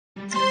ពល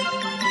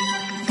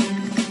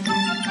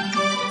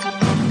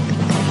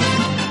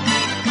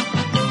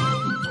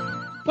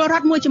រ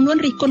ដ្ឋមួយចំនួន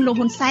រិះគន់លោក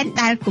ហ៊ុនសែន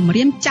ដែលគំ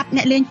រាមចាប់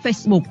អ្នកលេង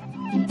Facebook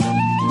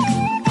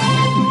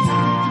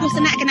ទស្ស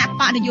នៈគណៈ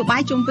បកនយោបា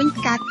យជុំវិញ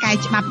ការកែ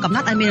ច្បាប់កំណ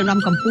ត់ឲ្យមានដំណំ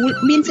កម្ពុជា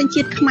មានសញ្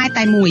ជាតិខ្មែរ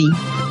តែមួយ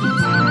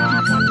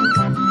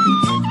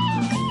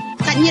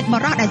សាច់ញាតិប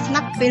រិសុទ្ធដែលស្លា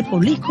ប់ពេលប៉ូ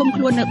លីសឃុំ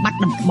ខ្លួននៅបាត់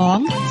ដំបង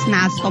ស្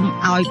នើសុំ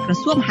ឲ្យក្រ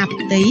សួងមហា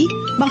ផ្ទៃ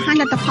បង្ហាញ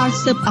លទ្ធផល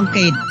ស៊ើបអង្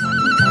កេត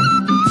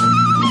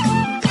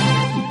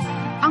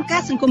អង្គកា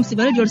រសង្គមស៊ី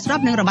វិលយល់ស្រប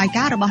នឹងរបាយ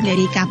ការណ៍របស់នា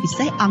រីការពិ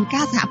សេសអង្គ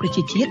ការសហប្រ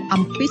ជាជាតិ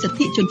អំពីសិទ្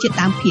ធិជនជាតិ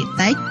ដើមភាគ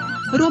តិច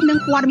រួមនឹង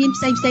ព័ត៌មាន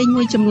ផ្សេងៗ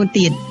មួយចំនួន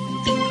ទៀត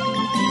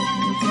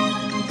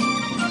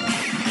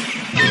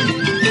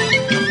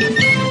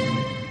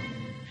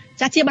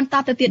ចាជាបន្ត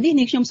ទៅទៀតនេះ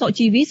នាងខ្ញុំសុ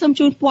ជីវីសូម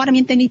ជូនព័ត៌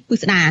មានទាំងនេះពិ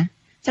ស្ដា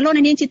ចល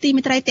នានាងជាទី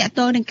មេត្រីតក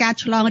តងនឹងការ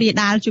ឆ្លងរាល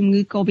ដាលជំ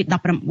ងឺ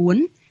Covid-19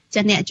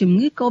 ចាអ្នកជំ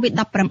ងឺ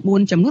Covid-19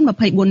 ចំនួន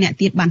24អ្នក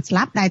ទៀតបានស្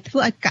លាប់ដែលធ្វើ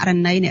ឲ្យករ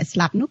ណីអ្នកស្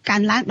លាប់នោះកើ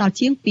នឡើងដល់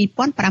ជាង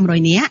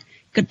 2500 នាក់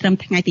គិតត្រឹម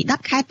ថ្ងៃទី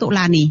10ខែតុ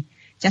លានេះ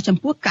ចាចំ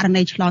ពោះករ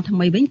ណីឆ្លងថ្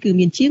មីវិញគឺ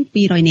មានជាង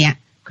200នាក់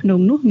ក្នុង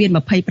នោះមាន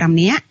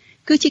25នាក់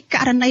គឺជាក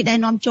រណីដែល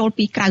នាំចូល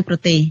ពីក្រៅប្រ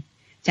ទេស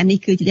ចានេះ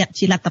គឺ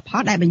ជាលទ្ធផ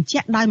លដែលបញ្ជា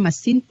ក់ដោយម៉ា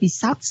ស៊ីនពិ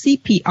សោធន៍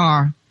CPR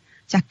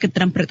ចាគិត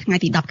ត្រឹមព្រឹកថ្ងៃ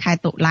ទី10ខែ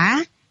តុលា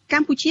ក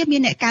ម្ពុជាមា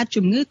នអ្នកកើត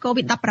ជំងឺ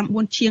Covid-19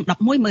 ជាង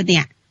 110,000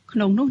 នាក់ក្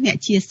នុងនោះអ្នក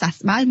ជាសះ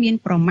ស្បើយមាន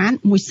ប្រមាណ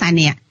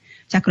 100,000 នាក់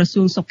ចាក្រ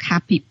សួងសុខា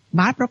ភិ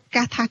បាលប្រ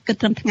កាសថាគិត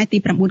ត្រឹមថ្ងៃទី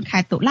9ខែ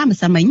តុលាម្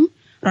សិលមិញ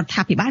រដ្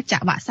ឋាភិបាលចា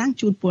ក់វ៉ាក់សាំង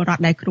ជូនពលរដ្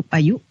ឋដែលគ្រប់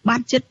អាយុបា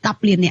នជិត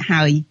10លាននាក់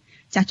ហើយ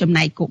ចាស់ចំ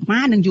ណែកកុមា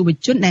រនិងយុវ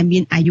ជនដែលមា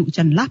នអាយុច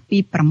ន្លោះពី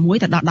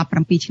6ដល់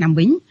17ឆ្នាំ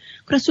វិញ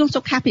ក្រសួង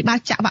សុខាភិបាល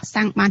ចាក់វ៉ាក់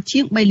សាំងបានជា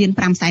ង3លាន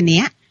5សែន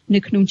នាក់នៅ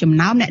ក្នុងចំ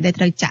ណោមអ្នកដែល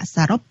ត្រូវចាក់ស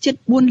រុបជិត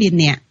4លាន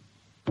នាក់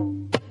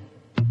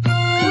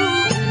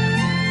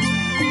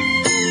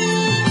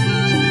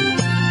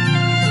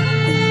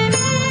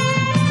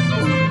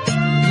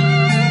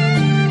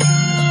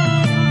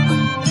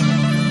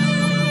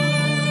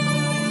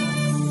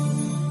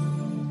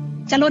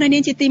ចលនានា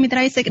ងជាទីមេត្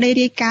រីសេចក្តី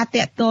រាយការណ៍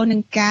តាក់ទងនឹ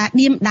ងការ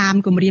ដៀមដាម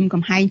គម្រាម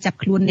កំហែងចាប់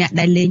ខ្លួនអ្នក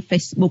ដែលលេង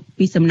Facebook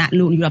ពីសំណាក់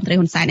លោកនាយករដ្ឋមន្ត្រី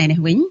ហ៊ុនសែនឯនេះ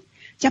វិញ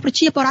ចាប្រ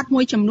ជាពលរដ្ឋ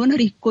មួយចំនួន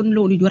រិះគន់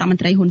លោកនាយករដ្ឋម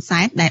ន្ត្រីហ៊ុន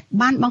សែនដែល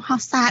បានបង្ហោះ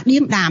សារដៀ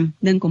មដាម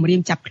និងគម្រា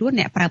មចាប់ខ្លួន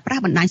អ្នកប្រើប្រា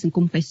ស់បណ្ដាញសង្គ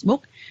ម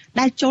Facebook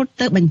ដែលចូល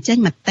ទៅបញ្ចេញ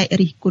មតិ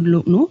រិះគន់លោ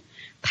កនោះ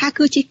ថា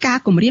គឺជាការ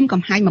គម្រាម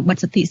កំហែងបំបិទ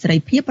សិទ្ធិសេរី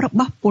ភាពរប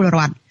ស់ពលរ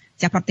ដ្ឋ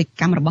ចាប្រតិ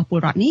កម្មរបស់ពល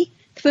រដ្ឋនេះ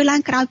ធ្វើឡើ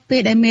ងក្រោយពេ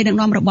លដែលមេដឹក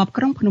នាំរបប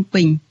ក្រុងភ្នំ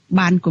ពេញ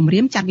បានគម្រា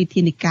មចាត់វិ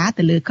ធានការ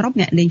ទៅលើក្រុម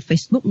អ្នកលេង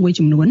Facebook មួយ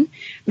ចំនួន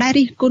ដែល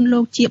រិះគន់លោ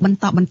កជាបន្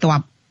តបន្ទា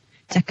ប់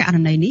ចាករ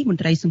ណីនេះមន្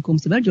ត្រីសង្គម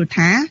ស៊ីវិលយល់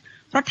ថារ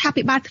ដ្ឋា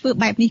ភិបាលធ្វើ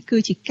បែបនេះគឺ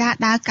ជាការ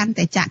ដើរកាន់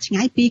តែចាក់ឆ្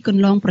ងាយពីគ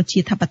ន្លងប្រជា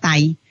ធិបតេ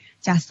យ្យ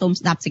ចាសូម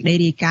ស្ដាប់សេចក្តី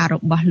រាយការណ៍រ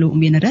បស់លោក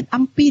មានរិទ្ធ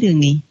អំពីរឿង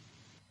នេះ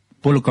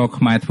ពលករ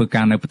ខ្មែរធ្វើ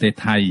ការនៅប្រទេស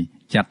ថៃ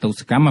ចាត់ទុក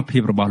សកម្មភា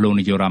ពរបស់លោក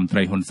នាយករដ្ឋមន្ត្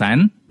រីហ៊ុនសែន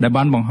ដែល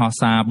បានបង្ហោះ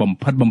សារបំ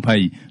ផិតបំភ័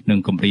យនិង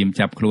គំរាម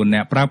ចាប់ខ្លួនអ្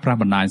នកប្រើប្រាស់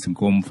បណ្ដាញសង្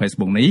គម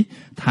Facebook នេះ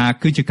ថា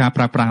គឺជាការ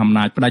ប្រើប្រាស់អំ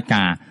ណាចផ្ដាច់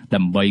ការ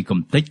ដើម្បីកំ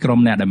ទេចក្រុម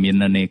អ្នកដែលមាន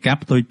និន្នាការ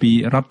ផ្ទុយពី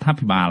រដ្ឋា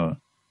ភិបាល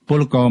ព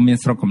លករមាន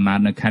ស្រុកកំណើត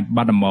នៅខេត្ត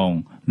បាត់ដំបង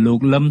លោក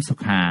លឹមសុ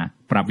ខា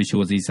ប្រាប់វិទ្យុ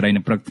ស៊ីស្រី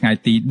នៅព្រឹកថ្ងៃ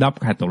ទី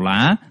10ខែតុលា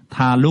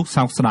ថាលោក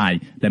សោកស្ដាយ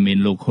ដែលមាន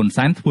លោកហ៊ុន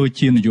សែនធ្វើ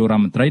ជានាយករដ្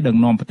ឋមន្ត្រីដឹក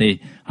នាំប្រទេស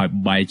ហើយ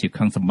បែរជា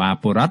ខឹងសម្បា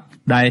ពលរដ្ឋ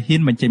ដែលហ៊ា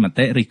នបញ្ចេញម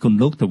តិរិះគន់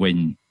លោកទៅវិញ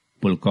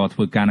ពលករធ្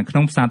វើការនៅក្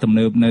នុងផ្សារទំ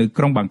នើបនៅ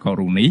ក្រុងបាងកក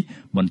រូនេះ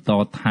បន្ត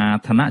ថា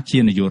ឋានៈជា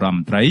នាយករដ្ឋម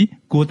ន្ត្រី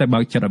គួរតែបើ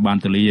កចិត្តឲ្យបាន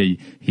ទូលាយ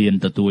ហ៊ាន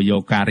ទទួលយ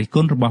កការរិះគ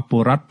ន់របស់ព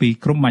លរដ្ឋពី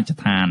ក្រុមមជ្ឈ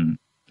ដ្ឋាន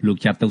លោក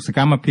ចាត់ទុកសក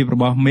ម្មភាពរ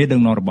បស់មេដឹក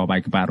នាំរបស់បែ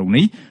កក្បាលរូ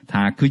នេះ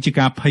ថាគឺជា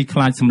ការភ័យខ្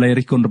លាចសម្លេង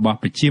រិះគន់របស់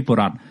ប្រជាពល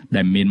រដ្ឋ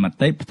ដែលមានម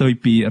តិផ្ទុយ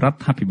ពីរ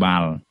ដ្ឋាភិបា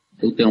ល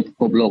ទូទាំងពិ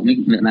ភពលោកនេះ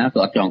អ្នកណាក៏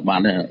អត់ចង់បាន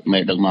ដែរមេ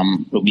ដឹកនាំ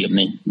របៀប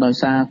នេះដោយ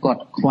សារគា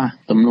ត់ខ្វះ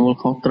ទំនួល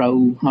ខុសត្រូវ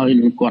ហើយ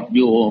នឹងគាត់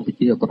យកប្រ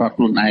ជាពលរដ្ឋ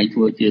ខ្លួនឯងធ្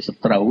វើជាស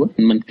ត្រូវ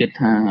មិនគិត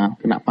ថា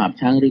គណៈបព្វ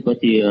ឆាំងឬក៏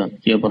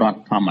ជាពលរដ្ឋ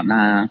ធម្ម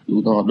តាឬ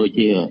ក៏ដូច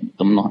ជា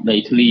តំណោះដី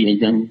ធ្លីអី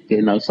ចឹងគេ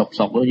នៅសុក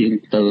យើង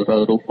ទៅរើ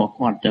រូបរបស់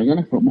គាត់ចឹងណា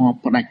របស់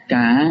ផ្ដាច់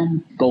ការ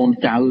កូន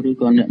ចៅឬ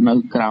ក៏អ្នកនៅ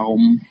ក្រោម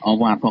អ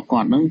វាទរបស់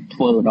គាត់នឹងធ្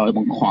វើដោយប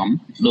ង្ខំ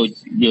ដូច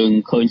យើង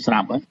ឃើញស្រា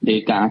ប់ហើយ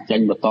ការចេញ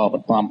បន្ត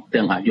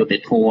ទាំងអយុត្តិ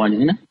ធម៌អញ្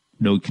ចឹងណា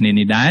ដូចគ្នា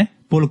នេះដែរ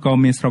ពលករ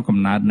មានស្រុកកំ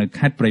ណើតនៅ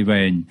ខេត្តព្រៃ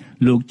វែង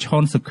លោកឈុ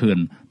នសុខឿន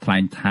ថ្លែ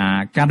ងថា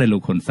ការដែលលោ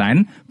កហ៊ុនសែន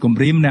គំ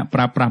រាមអ្នកប្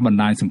រើប្រាស់បណ្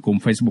ដាញសង្គម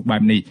Facebook បែ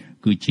បនេះ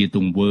គឺជាទ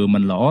ង្វើមិ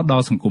នល្អដ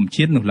ល់សង្គម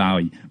ជាតិនោះឡើ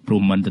យព្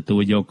រោះមិនទទួ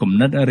លយកគំ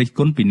និតរិះគ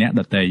ន់ពីអ្នក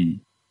ដទៃ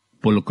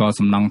ពលករ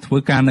សំណង់ធ្វើ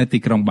ការនៅទី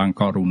ក្រុងបាង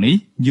កករូនេះ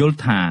យល់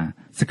ថា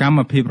សកម្ម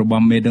ភាពរប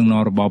ស់មេដឹក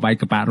នាំរបស់បែក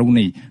ក្បាលរូ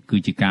នេះគឺ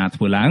ជាការ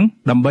ធ្វើឡើង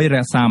ដើម្បីរ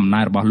ក្សាអំ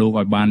ណាចរបស់លោក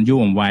ឲ្យបានយូរ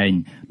អង្វែង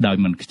ដោយ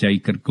មិនខ្ចី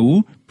គិតគូរ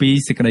ពី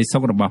សេចក្តីសុ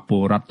ខរបស់ព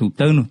លរដ្ឋទូ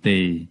ទៅនោះទេ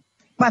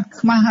បាទ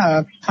ខ្មាស់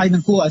ហើយនឹ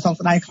ងគួរឲ្យសោក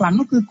ស្ដាយខ្លាំង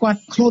នោះគឺគាត់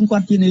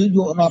ជានាយ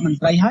ករដ្ឋមន្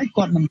ត្រីហើយ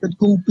គាត់មិនគិត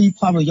គូរពី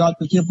ផលប្រយោជន៍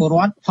ប្រជាពលរ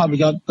ដ្ឋផលប្រ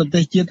យោជន៍ប្រទេ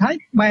សជាតិហើយ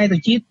បែរទៅ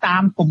ជាតា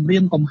មគម្រា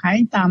មកំហែង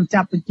តាម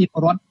ចាប់ប្រជាពល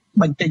រដ្ឋ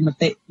បញ្ចេញម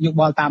តិយោ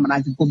បល់តាមបណ្ដា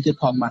ញសង្គមជាតិ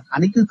ផងបាទអា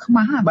នេះគឺខ្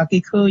មាស់បាទគេ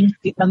ឃើញ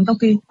គេដឹងទៅ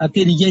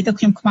គេនិយាយទៅ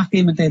ខ្ញុំខ្មាស់គេ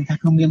មែនទេថា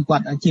ក្នុងនាមគា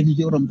ត់ជានា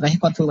យករដ្ឋមន្ត្រី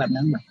គាត់ធ្វើបែបហ្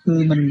នឹងបាទគឺ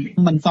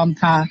មិនសម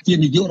ថាជា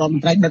នាយករដ្ឋម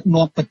ន្ត្រីដឹក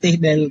នាំប្រទេស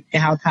ដែលគេ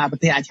ហៅថាប្រ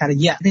ទេសអច្ឆរិ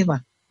យៈទេបា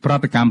ទ ប្រ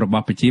តិកម្មរប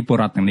ស់ប្រជាពល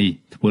រដ្ឋទាំងនេះ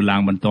ធ្វើឡើ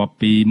ងបន្ទាប់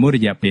ពីមួយរ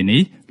យៈពេល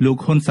នេះលោក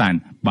ហ៊ុនសែន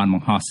បានប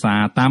ង្ហោះសារ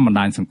តាមបណ្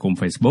ដាញសង្គម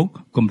Facebook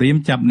គម្រាម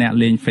ចាប់អ្នក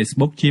លេង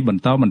Facebook ជាប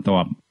ន្តបន្ទា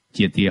ប់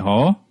ជាទីហោ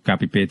កាល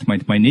ពីពេលថ្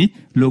មីនេះ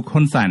លោក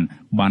ហ៊ុនសែន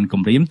បានគ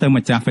ម្រាមទៅ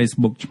ម្ចាស់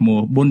Facebook ឈ្មោះ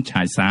ប៊ុន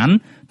ឆៃសាន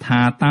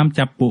ថាតាម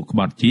ចាប់ពួកក្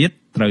បត់ជាតិ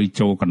ត្រូវ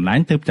ចូលកន្លែង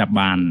ទើបចាប់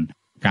បាន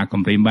ការគ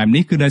ម្រាមបែប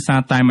នេះគឺដោយសារ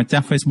តែម្ចា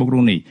ស់ Facebook រូ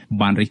បនេះ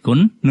បានរិះគ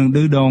ន់និង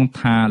ឌឺដង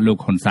ថាលោក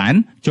ហ៊ុនសែន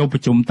ចូលប្រ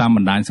ជុំតាមប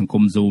ណ្ដាញសង្គ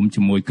ម Zoom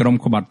ជាមួយក្រុម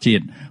ក្បត់ជា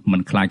តិមិ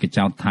នខ្លាចគេ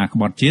ចោទថាក្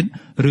បត់ជាតិ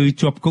ឬ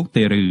ជាប់គុក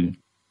ទេឬ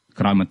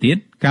ក្រោយមកទៀត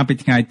កាលពី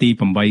ថ្ងៃទី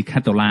8 ខែ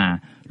តុលា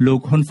លោក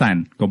ហ៊ុនសែន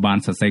ក៏បាន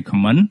សរសេរ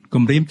comment គ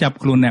ម្រាមចាប់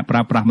ខ្លួនអ្នកប្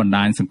រើប្រាស់បណ្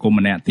ដាញសង្គម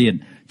ម្នាក់ទៀត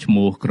ឈ្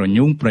មោះក្រ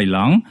ញូងព្រៃឡ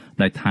ង់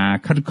ដែលថា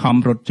ខិតខំ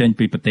រត់ចេញ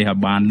ពីប្រទេសឲ្យ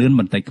បានលឿន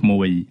បន្តិចក្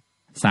មួយ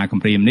សារគ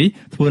ម្រាមនេះ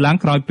ធ្វើឡើង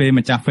ក្រោយពេល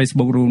ម្ចាស់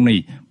Facebook រូបនេះ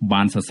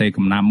បានសរសេរ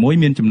កំណាព្យមួយ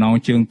មានចំណង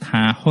ជើង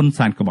ថាហ៊ុន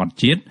សែនក្បត់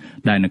ជាតិ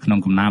ដែលនៅក្នុង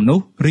កំណាព្យនោះ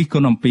រិះគ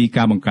ន់អំពី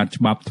ការបង្កើត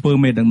ច្បាប់ធ្វើ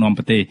មេដឹកនាំ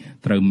ប្រទេស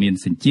ត្រូវមាន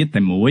សញ្ជាតិ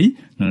តែមួយ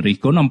និងរិះ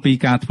គន់អំពី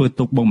ការធ្វើ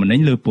ទុកបុកម្នេញ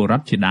លើពលរ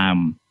ដ្ឋជាដើម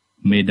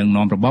មេដឹក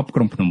នាំរបបក្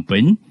រុងភ្នំពេ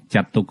ញ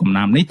ចាត់ទុកកំ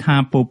ណាព្យនេះថា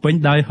ពោពេញ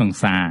ដោយហិង្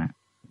សា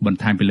បន្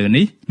ថែមពីលើ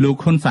នេះលោក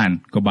ហ៊ុនសែន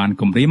ក៏បាន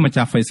គម្រាមម្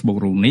ចាស់ Facebook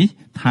រូបនេះ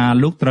ថា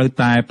លោកត្រូវ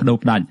តែបដូរ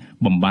ផ្ដាច់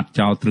បំបត្តិ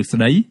ចោលទ្រឹស្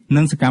ដី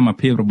និងសកម្ម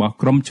ភាពរបស់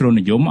ក្រុមជ្រុល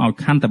និយមឲ្យ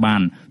ខាន់តែបា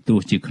នទោះ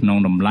ជាក្នុង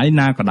តម្លៃ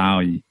ណាក៏ដោ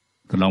យ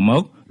កន្លងម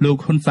កលោក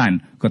ហ៊ុនសែន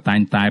ក៏តែ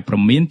ងតែប្រ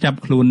មានចាប់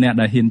ខ្លួនអ្នក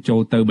ដែលហ៊ានចូល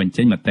ទៅបញ្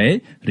ចេញមតិ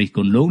រិះគ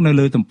ន់លោកនៅ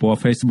លើទំព័រ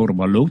Facebook រ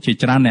បស់លោកជា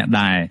ច្រើនអ្នក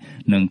ដែរ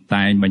និង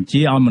តែងបញ្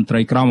ជាឲ្យមន្ត្រី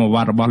ក្រមអា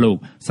វ៉ាត់របស់លោក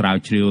ស្រាវ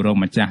ជ្រាវរក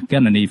ម្ចាស់គ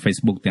ណនី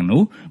Facebook ទាំង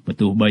នោះបើ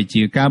ទោះបី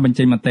ជាការបញ្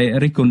ចេញមតិ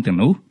រិះគន់ទាំង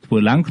នោះធ្វើ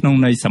ឡើងក្នុង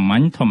ន័យសាម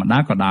ញ្ញធម្មតា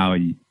ក៏ដោយ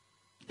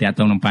តែ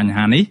ទៅនឹងបញ្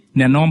ហានេះ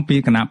អ្នកនាំពា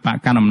ក្យគណៈបក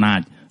កណ្ដាលអំណា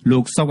ចលោ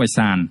កសុកអេ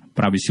សាន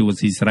ប្រាវិសុវ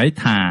ស៊ីស្រី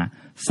ថា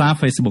សារ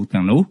Facebook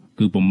ទាំងនោះ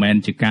គឺពុំមែន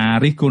ជាការ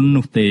រិះគន់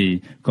នោះទេ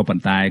ក៏ប៉ុ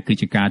ន្តែគឺ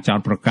ជាការចោទ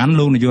ប្រកាន់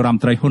លោកនាយករដ្ឋម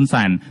ន្ត្រីហ៊ុន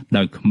សែន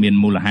ដោយគ្មាន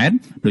មូលហេតុ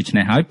ដូច្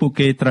នេះហើយពួក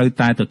គេត្រូវ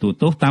តែទទួល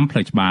ទោសតាមផ្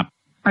លូវច្បាប់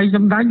ហើយស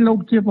ម្ដេចលោក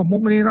ជាប្រមុ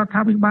ខនៃរដ្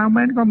ឋាភិបាល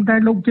មែនក៏ប៉ុន្តែ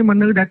លោកជាម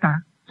នុស្សដែរតា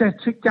ចេះ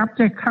ឈឹកចាប់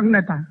ចេះខឹង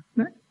ដែរតា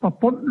ប្រ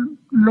ពុត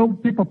លោក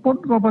ជាប្រពុត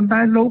ក៏ប៉ុន្តែ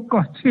លោក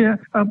ក៏ជា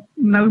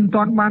នៅមិន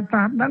ទាន់បាន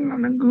តាមដឹងហ្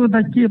នឹងគឺ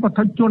ថាជាប្រ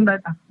តិជនដែរ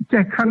តា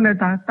ចេះខឹងដែរ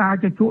តា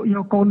ជាជក់យ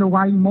កកូនទៅ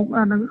វាយមុខ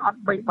អាហ្នឹងអ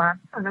ត់បីបាន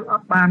អាហ្នឹងអ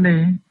ត់បានទេ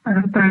អាហ្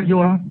នឹងត្រូវយ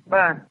ល់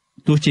បាទ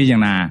ទោះជាយ៉ា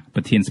ងណាប្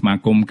រធានសមា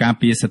គមការ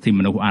ពារសិទ្ធិ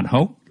មនុស្សអាត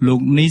6លោក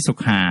នីសុ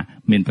ខា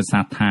មានប្រសា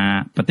សន៍ថា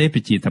ប្រទេសប្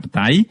រជាធិប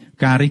តេយ្យ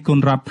ការរិះគ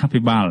ន់រដ្ឋា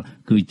ភិបាល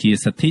គឺជា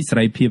សិទ្ធិសេ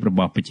រីភាពរប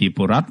ស់ប្រជាព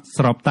លរដ្ឋ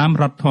ស្របតាម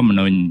រដ្ឋធម្ម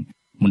នុញ្ញ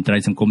មន្ត្រី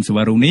សង្គមស៊ី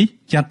វិលរូបនេះ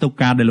ចាត់ទុក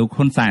ការដែលលោក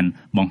ហ៊ុនសែន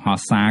បង្ហោះ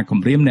សារគ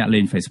ម្រាមអ្នកលេ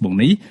ង Facebook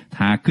នេះ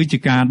ថាគឺជា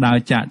ការដើរ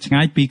ចាកឆ្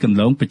ងាយពីគន្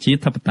លងប្រជា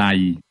ធិបតេយ្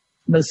យ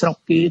នៅស្រុក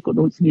គេក៏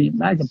ដូចគ្នា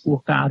ដែរចំពោះ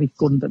ការរិះ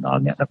គន់ទៅដ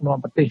ល់អ្នកដឹកនាំ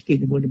ប្រទេសគេ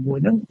នីមួយៗ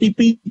ហ្នឹងទី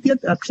2ទៀត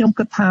ខ្ញុំ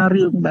គិតថា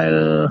រឿងដែល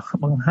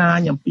បង្ហាញ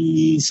អំពី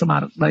ស្មា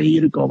រតី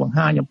ឬក៏បង្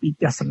ហាញអំពី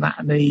ទស្សនៈ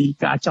នៃ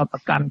ការចោទប្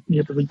រកាន់គ្នា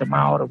ទៅវិញទៅម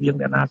ករវាង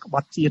អ្នកណាក្ប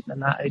ត់ជាតិអ្នក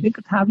ណាអីនេះ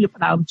គឺថាវា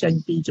ផ្ដើមចេញ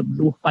ពីចំ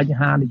នួនបញ្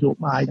ហានយោ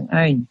បាយហ្នឹង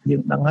ឯងយើ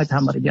ងដឹងហើយថា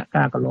រយៈ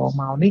កាលកន្លង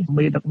មកនេះ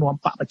មេដឹកនាំ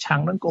បកប្រឆាំ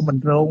ងហ្នឹងក៏មិន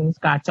រង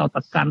ការចោទ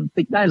ប្រកាន់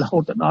តិចដែររហូ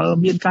តដល់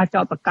មានការ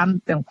ចោទប្រកាន់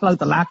ទាំងផ្លូវ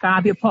តុលាការ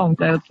ទៀតផង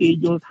តែគេ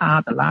យល់ថា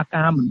តុលា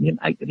ការមិនមាន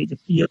ឯករាជ្យ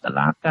ភាពតុ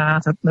លាការ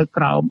ស្ថិតនៅ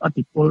ក្រោមឥទ្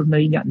ធិពលនៃ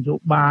អ្នកនយោ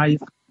បាយ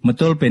មក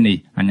ទល់ពេលនេះ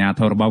អាជ្ញា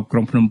ធររបបក្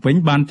រុងភ្នំពេញ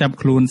បានចាប់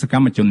ខ្លួនសក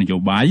ម្មជននយោ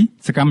បាយ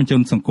សកម្មជ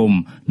នសង្គម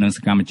និងស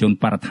កម្មជន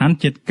បរិស្ថាន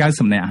ជិត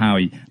90នាក់ហើ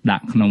យដា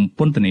ក់ក្នុងព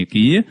ន្ធនា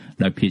គារ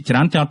ដោយភាគច្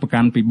រើនចោទប្រ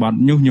កាន់ពីបទ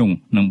ញុះញង់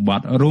និងប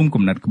ទរួម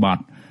គំនិតក្ប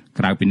ត់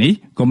ក្រៅពីនេះ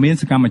ក៏មាន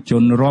សកម្មជ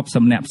នរាប់សិ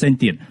បនាក់ផ្សេង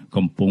ទៀត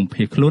កំពុង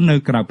ភៀសខ្លួននៅ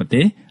ក្រៅប្រ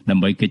ទេសដើ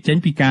ម្បីគេចចេញ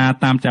ពីការ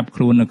តាមចាប់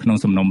ខ្លួននៅក្នុង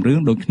សំណុំរឿង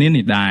ដូចគ្នា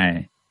នេះដែរ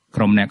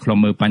ក្រុមអ្នកខ្លុំ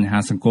មើលបញ្ហា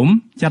សង្គម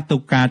ចាត់ទុ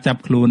កការចាប់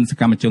ខ្លួនស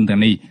កម្មជនទាំ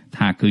ងនេះ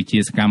ថាគឺជា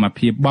សកម្ម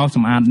ភាពបោសស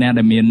ម្អាតអ្នក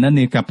ដែលមាននិន្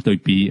នាការផ្ទុយ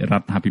ពីរ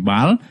ដ្ឋាភិ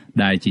បាល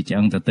ដែលជាឆ្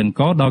អឹងទទឹង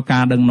កដល់កា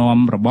រដឹកនាំ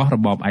របស់រ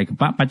បបឯក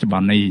បកបច្ចុប្ប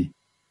ន្ននេះ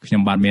ខ្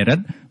ញុំបាទមេរិត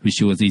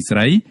Visual C ស្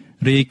រី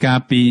រាយការ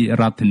ណ៍ពី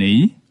រដ្ឋធានី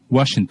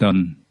Washington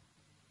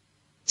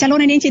ចាលោក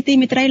នាងជាទី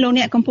មេត្រីលោក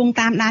អ្នកកំពុង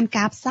តាមដាន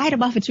ការផ្សាយរ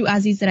បស់ Visual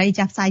C ស្រី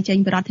ចាប់ផ្សាយចេញ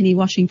ពីរដ្ឋធានី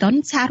Washington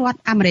សហរដ្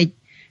ឋអាមេរិក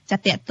ចា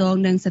ត់តាក់ទង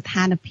នឹងស្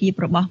ថានភាព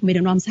របស់មេ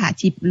ដឹកនាំសហ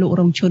ជីពលោក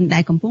រងឈុនដែ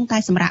លកំពុងតែ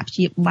សម្រាប់ព្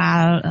យាបា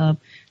ល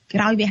ក្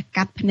រោយវះ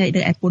កាត់ភ្នែក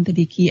ដោយឯពន្ធ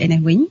នាគារឯ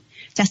នេះវិញ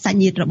ចាស់សាច់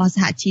ញាតិរបស់ស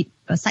ហជីព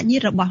សាច់ញា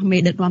តិរបស់មេ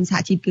ដឹកនាំសហ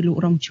ជីពគឺលោក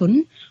រងឈុន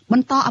ប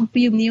ន្តអំ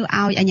ពាវនាវ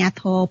ឲ្យអាជ្ញា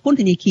ធរពន្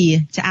ធនាគារ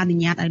ចាអនុ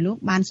ញ្ញាតឲ្យលោក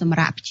បានសម្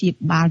រាប់ព្យា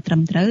បាលត្រឹ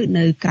មត្រូវ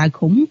នៅក្រៅ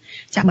ឃុំ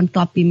ចាបន្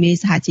ទាប់ពីមេ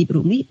សហជីព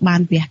រូបនេះបា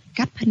នវះ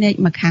កាត់ភ្នែក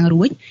ម្ខាង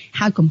រួច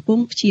ហើយកំពុង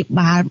ព្យា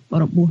បាល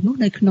របួសនោះ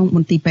នៅក្នុងម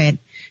ន្ទីរពេទ្យ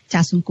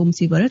ចាសង្គម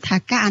ស៊ីវិលថា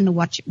ការអនុវ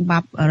ត្តច្បា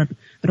ប់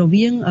រ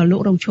វាងលោ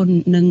ករងឈុន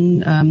និង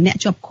អ្នក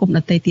ជាប់ឃុំដ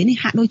ទៃទៀតនេះ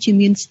ហាក់ដូចជា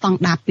មានស្តង់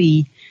ដារ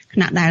2ខ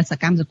ណៈដែលស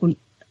ក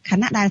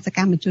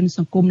ម្មជនស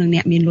ង្គមនិងអ្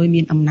នកមានលុយ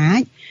មានអំណា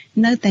ច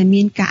នៅតែ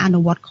មានការអនុ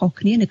វត្តខុស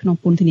គ្នានៅក្នុង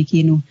ពន្ធនាគា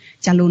រនោះ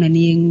ចាលោកនាង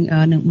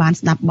នឹងបាន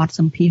ស្ដាប់បទ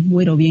សម្ភាសន៍មួ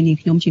យរវាងនាង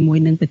ខ្ញុំជាមួយ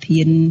នឹងប្រធា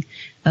ន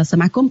ស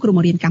មាគមគ្រូប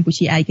ង្រៀនកម្ពុ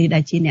ជាឯកដែ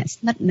លជាអ្នក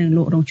ស្និទ្ធនឹង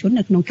លោករងឈុន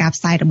នៅក្នុងការ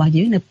ផ្សាយរបស់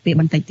យើងនៅពេល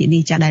បន្តិចទៀត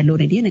នេះចាដែលលោក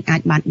នាងនឹងអា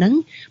ចបានដឹង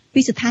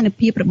ពីស្ថាន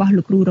ភាពរបស់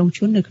លោកគ្រូរង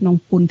ឈុននៅក្នុង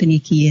ពន្ធនា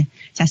គារ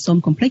ចាសូម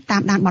កុំភ្លេចតា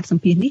មដានបទស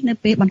ម្ភាសន៍នេះនៅ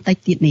ពេលបន្តិច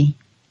ទៀតនេះ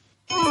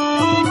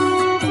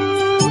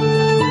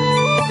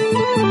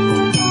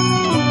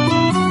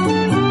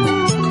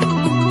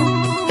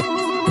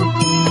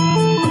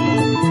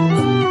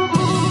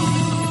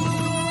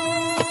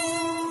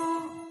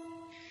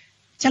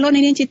លោ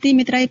កនាងជាទី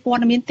មេត្រីព័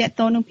ត៌មានត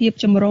កតនឹងភាព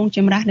ចម្រូង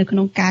ចម្រាសនៅក្នុ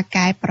ងការ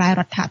កែប្រែ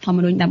រដ្ឋ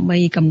ធម្មនុញ្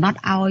ញដើម្បីកំណត់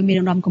ឲ្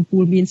យមេដឹកនាំកម្ពុ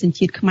ជាមានសញ្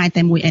ជាតិខ្មែ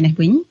រតែមួយឯនេះ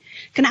វិ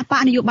ញគណៈ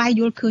បកនយោបាយ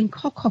យល់ឃើញ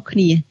ខុសៗគ្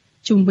នា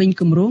ជុំវិញ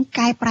គម្រោង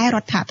កែប្រែ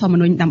រដ្ឋធម្ម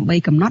នុញ្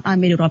ញដើម្បីកំណត់ឲ្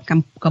យមេដឹក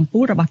នាំកម្ពុ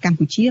ជារបស់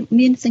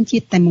កម្ពុជាមាន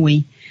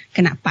សញ្ជាតិតែមួយ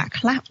គណៈប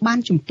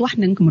កខ្លះបានជំទាស់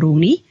នឹងគម្រោ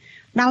ងនេះ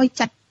ដោ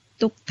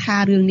យចាត់ទុក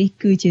ថារឿងនេះ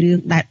គឺជារឿ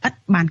ងដែលឥត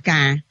បា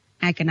នការ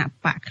ឯគណៈ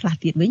បកខ្លះ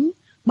ទៀតវិញ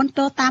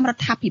បន្តតាមរ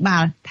ដ្ឋាភិបា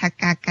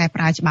លថាការកែប្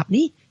រែច្បាប់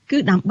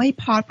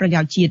នេះគឺដើម្បីផលប្រយោ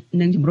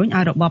ជន៍ជាតិនិងជំរុ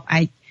ញឲ្យរប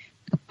បឯ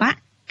កប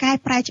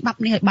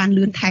កកែប្រែច្បាប់នេះឲ្យបាន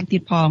លឿនថែមទៀ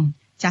តផ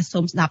ងចាសសូ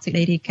មស្ដាប់សេចក្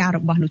តីរាយការណ៍រប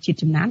ស់លោ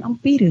កជាតិចំណានអំ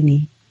ពីរឿ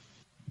ងនេះ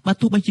បើ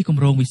ទោះបីជាគ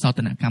ម្រោ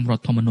ងវិសោធនកម្មរ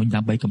ដ្ឋធម្មនុញ្ញដើ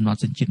ម្បីកំ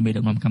ណត់សញ្ជាតិមេដឹ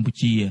កនាំ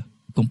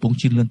កម្ពុជាកំពុង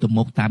ជឿនលឿនទៅ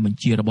មុខតាម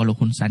បញ្ជារបស់លោក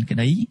ហ៊ុនសែ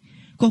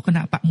នក្តីក៏គ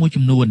ណៈបកមួ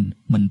យចំនួន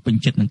មិនពេញ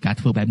ចិត្តនឹងកា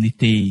រធ្វើបែប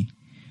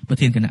នេះទេប្រ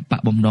ធានគណៈ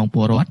បកបំណង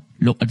ពលរដ្ឋ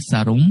លោកអ៊ិ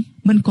តសារុង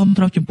មិនគាំ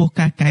ទ្រចំពោះ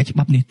កា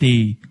រកែច្បាប់នេះទេ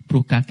ព្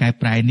រោះការកែ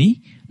ប្រែ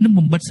នេះនឹង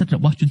បំបិ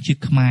ទសិទ្ធិរបស់ជ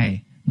នជាតិខ្មែរ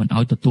មិ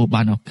នឲ្យទទួល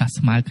បានឱកា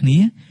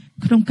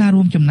សស្មើគ្នាក្នុងកា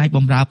ររួមចំណែកប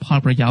ម្រើផល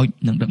ប្រយោជន៍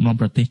និងដឹក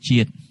នាំប្រទេ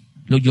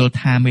សជាតិលោក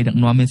យល់ថាមេដឹក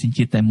នាំមាន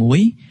សញ្ជាតិតែមួយ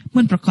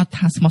មិនប្រកា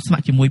សថាស្មោះស្ម័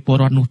គ្រជាមួយពល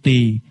រដ្ឋ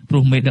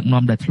នោះទេព្រោះមេដឹ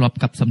កនាំដែ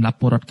លធ្លាប់កាប់សម្លាប់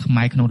ពលរដ្ឋខ្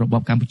មែរក្នុងរប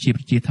បកម្ពុជាប្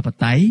រជាធិប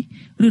តេយ្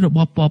យឬរប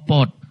បប៉ុលព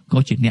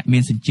តក៏ជាអ្ន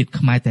កមាន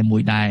សញ្ជាតិខ្មែរតែមួ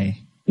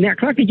យដែរអ្នក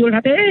ខ្លះគេ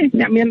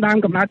យល់ថាទេអ្នកមានដើ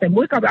មកំណើតតែ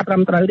មួយក៏វាអត់ត្រឹ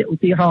មត្រូវទេ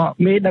ឧទាហ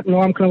រណ៍មេដឹក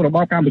នាំក្នុងរប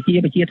បកម្ពុជា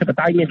ប្រជាធិប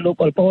តេយ្យមានលោ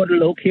កប៉ុលព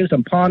តលោកខៀ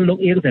វសំផនលោក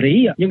អៀ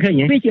ងសេរីយើងឃើ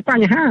ញវាជាប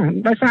ញ្ហា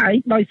ដោយសារ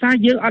អីដោយសារ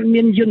យើងអត់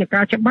មានយន្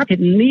តការច្បាប់ធា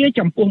នា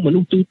ចំពោះមនុ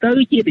ស្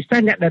សទូទៅជាពិសេស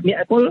អ្នកដែលមាន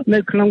ឥទ្ធិព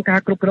លនៅក្នុងកា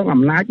រគ្រប់គ្រង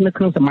អំណា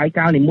ចនៅក្នុងសម័យ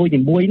កាលនីមួយ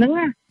ៗហ្នឹង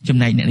ណា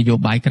ចំណែកអ្នកនយោ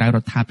បាយក្រៅរ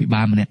ដ្ឋាភិ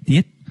បា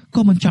លម្នាក់ទៀត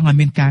ក៏មិនចង់ឲ្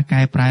យមានកា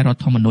រកែប្រែរដ្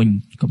ឋធម្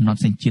មនុញ្ញកំ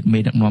ណត់សញ្ជាតិមេ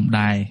ដឹកនាំ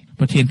ដែ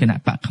រប្រធានគណៈ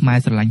បកផ្នែ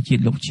កស្រឡាញ់ជា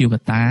តិលោកជាវ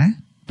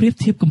កតាប្រៀប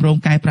ធៀបគម្រោ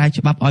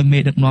ងកែប្រែច្បាប់ឲ្យមេ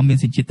ដឹកនាំមា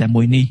នសញ្ជាតិតែ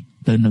មួយនេះ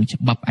ទៅនឹ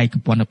ងច្បាប់ឯ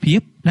កពន្ធភាព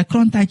ដែ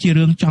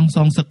លគ្រាន់តែជារឿងចង់ស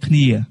ងសឹកគ្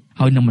នា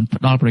ហើយនឹងមិ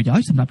នផ្ដល់ប្រយោជ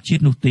ន៍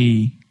សម្រាប់ជាតិនោះទេ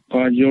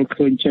ក៏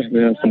យល់ឃើញ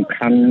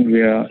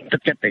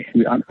ចេះវាសំខាន់វាទឹកចិត្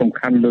តទេវាអត់សំ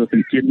ខាន់លើ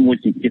សញ្ជាតិមួយ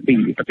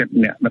សញ្ជាតិពីរទឹកចិត្ត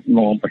អ្នកដឹ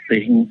កនាំប្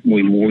រទេស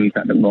មួ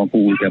យតែដឹក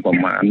នាំពូតែប្រ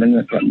មាណហ្នឹង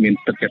គាត់មា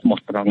នទឹកចិត្តបោះ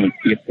ត្រង់នឹង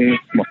ជាតិទេ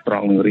បោះត្រ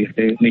ង់នឹងរាជ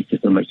ទេ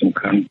នេះជាចំណុចសំ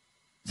ខាន់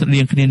ស្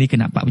រដៀងគ្នានេះគ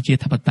ណៈបកប្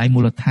រជាធិបតេយ្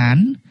យមូលដ្ឋា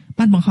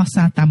នបានបង្ហោះ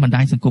សារតាម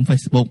បណ្ដាញសង្គម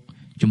Facebook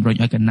ជំរុ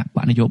ញឲ្យគណៈប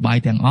កនយោបា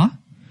យទាំងអស់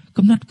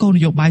កំណត់គោល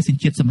នយោបាយ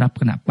សញ្ជាតិសម្រាប់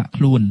គណៈប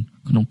កខ្លួន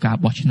ក្នុងការ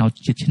បោះឆ្នោត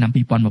ជាតិឆ្នាំ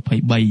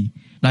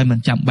2023ដោ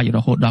យមិនចាំបាច់រ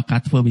ហូតដល់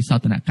កា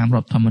រធ្វើវិសោធនកម្មរ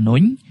ដ្ឋធម្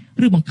មនុញ្ញ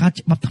ឬបង្កើ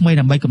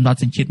តច្បាប់ថ្មីដើម្បីកំណត់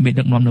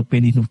សញ្ជាតិមេដឹក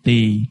នាំនៅពេលនេះនោះទេ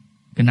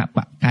គណៈប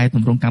កកែត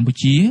ម្រង់កម្ពុ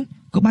ជា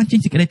ក៏បានចេញ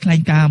សេ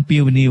ចក្តីថ្លែងកា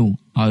រណ៍អំពាវនា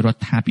វឲ្យ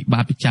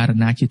រដ្ឋាភិបាលពិចា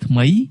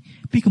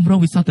រណាជាថ្មីពីគម្រោ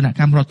ងវិសោធ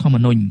នកម្មរដ្ឋធម្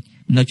មនុញ្ញ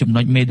នៅចំ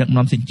ណុចមេដឹក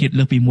នាំសញ្ជាតិ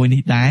លើសពីមួយ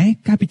នេះដែរ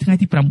កា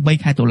លពីថ្ងៃទី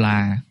8ខែតុ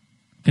លា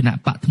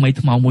គណៈប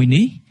កថ្មីថ្មោងមួ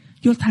យនេះ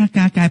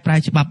យល់ថាការកែប្រែ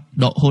ច្បាប់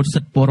ដកហូ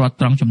តសិទ្ធិពលរដ្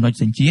ឋត្រង់ចំណុ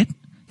ចសញ្ជាតិ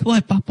ធ្វើឲ្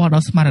យប៉ះពាល់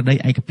ដល់ស្មារតី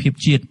ឯកភា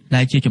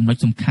ពជាតិដែលជាចំណុ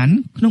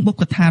ចសំខាន់ក្នុងបុព្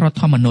វកថារដ្ឋ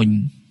ធម្មនុញ្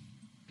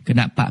ញគ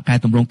ណៈបកកែ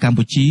តម្រង់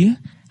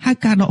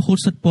កម្ពុជាហៅការដកហូ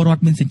តសិទ្ធិពលរដ្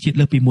ឋមាន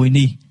សញ្ជាតិលើសពីមួ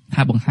យនេះ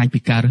ថាបង្ហាញពី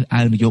ការរើស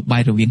អើងនយោបា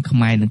យរវា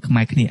ងខ្មែរនិ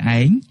ងខ្មែរគ្នា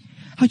ឯង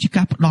ហើ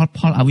យជាការផ្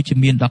ដល់ផលអវិជ្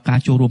ជមានដល់ការ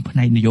ចូលរួមផ្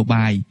នែកនយោ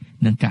បា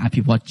យនិងការអ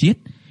ភិវឌ្ឍជាតិ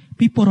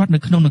ពីពលរដ្ឋនៅ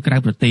ក្នុងនិងក្រៅ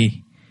ប្រទេស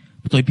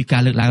ផ្ទុ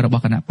យពីការលើកឡើងរប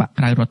ស់គណៈប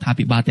កក្រៅរដ្ឋា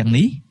ភិបាលទាំ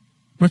ងនេះ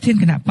ប្រធាន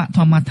គណៈបកធ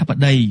ម្មធិប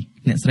តី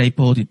អ្នកស្រី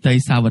ពោធិតី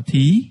សា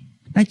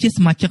វធីដែលជា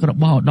សមាជិករប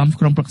ស់ឧត្ត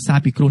មក្រុមប្រឹក្សា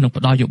ពិគ្រោះនឹង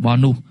ផ្ដល់យោបល់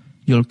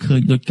នោះយល់ឃើ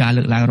ញដោយកា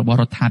រលើកឡើងរ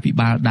បស់រដ្ឋាភិ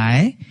បាលដែរ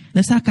ដែ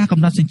លសារកា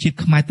រកំណត់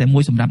សញ្ជាតិខ្មែរតែមួ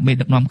យសម្រាប់មេ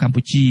ដឹកនាំ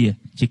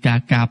កម្ពុជាជាការ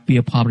កា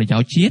រពារផលប្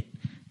រយោជន៍ជាតិ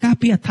កា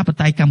រពារអធិប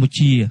តេយ្យកម្ពុជា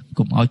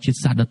កុំឲ្យជាតិ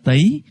សាសន៍ដទៃ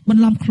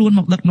បន្លំខ្លួន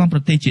មកដឹកនាំប្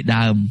រទេសជា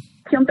ដើ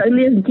មខ្ញុំត្រូ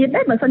វលាសញ្ជាតិដែ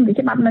របើសិនជា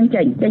ច្បាប់នឹ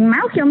ងចេញ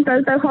មកខ្ញុំត្រូវ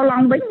ទៅហោះឡ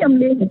ង់វិញខ្ញុំ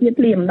លា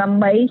សញ្ជាតិភ្លាមដើម្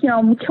បីខ្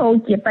ញុំចូល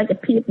ជាបេក្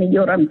ខភាពនាយក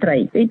រដ្ឋ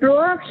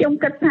មន្ត្រីពីព្រោះខ្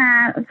ញុំគិត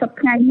ថា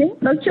សប្តាហ៍នេះ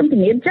ដូចខ្ញុំជំ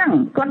នាញចឹង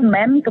គាត់មិ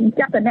នមែនកំ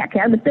ចាត់តែអ្នកក្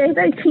រៅប្រទេស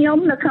ទេខ្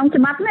ញុំនៅក្នុងច្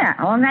បាប់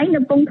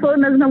នេះថ្ងៃនៅកំពុងធ្វើ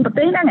នៅក្នុងប្រ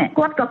ទេសហ្នឹង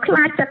គាត់ក៏ខ្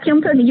លាចចាត់ខ្ញុំ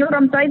ធ្វើនាយក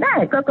រដ្ឋ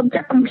មន្ត្រីដែរក៏កំ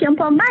ចាត់តាមខ្ញុំ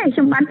ផងដែ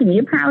រខ្ញុំបា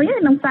នជំនាញហើ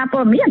យក្នុងសា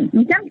រព័ត៌មាន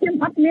អញ្ចឹងខ្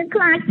ញុំអត់មា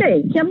នខ្លាចទេ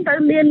ខ្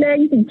ញុំទៅលាលែង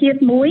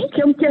សញ្ជាតិមួយខ្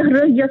ញុំចេះ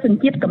រើសយកស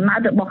ញ្ជាតិកំណើ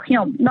តរ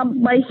បស់ខ្ញុំដើម្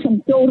បីខ្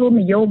ញុំចូលរួ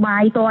មនយោ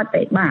បាយត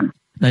ទៅបា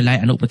នដោយឡែ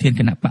កអនុប្រធាន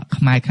គណៈប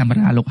កផ្នែកកាមេ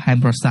រ៉ាលោកហែ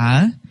មប្រសើ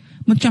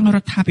រមិនចង់រ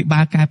ដ្ឋាភិ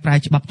បា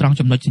លកែប្រែច្បាប់ត្រង់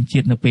ចំណុចសញ្ជា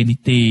តិនៅពេលនេះ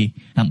ទេ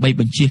ដើម្បី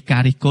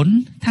បញ្ជាការរិះគន់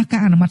ថា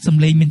ការអនុម័តស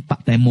ម្លេងមាន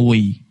បកតែមួ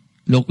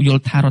យលោក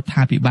យល់ថារដ្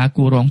ឋាភិបា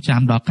លគួររង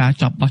ចាំដល់កា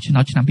រចប់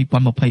បោះឆ្នោតឆ្នាំ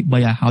2023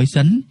ឲ្យហើយ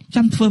សិ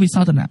នចាំធ្វើវិ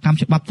សោធនកម្ម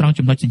ច្បាប់ត្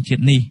រង់ចំណុច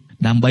សញ្ជាតិនេះ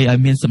ដើម្បីឲ្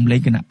យមាន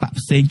សម្លេងគណៈប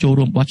កផ្សេងចូ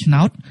លរួម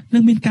បោះឆ្នោត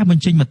និងមានការបញ្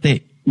ចេញម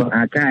តិបើ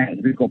អា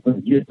ចកែឬក៏ពេ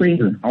លយឺតពេ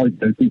កឲ្យ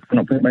ទៅទីក្នុ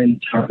ងពេល3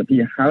ឆាប់ទៅ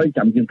ហើ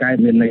យចាំយើ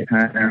ងកែមានន័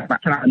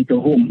យថាបាក់ច្រើនចូ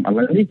លរួម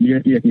ឥឡូវ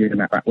នេះវាជាគ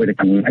ណៈបកមួយដែល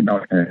កាន់ឲ្យដ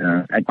ល់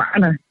ឯកបក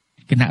ណា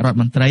គណៈរដ្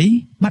ឋមន្ត្រី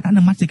បានអ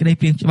នុម័តសេចក្តី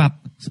ព្រា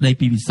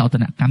ងច្បាប់ស្តីពីវិសោធ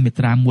នកម្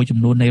មមាត្រាមួយចំ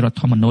នួននៃរដ្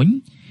ឋធម្មនុញ្ញ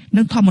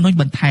និងធម្មនុញ្ញ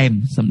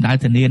បន្ថែម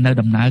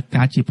សម្ដៅធានានៅដំណើរ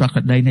ការជាប្រក្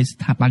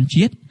រតីនៃស្ថាប័ន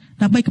ជាតិ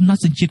ដើម្បីកំ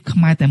ណត់សញ្ជាតិខ្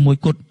មែរតែមួយ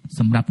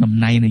គត់សម្រាប់តំ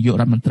ណែងនាយ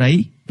ករដ្ឋមន្ត្រី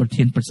ប្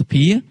រធានព្រឹទ្ធស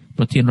ភា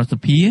ប្រធានរដ្ឋ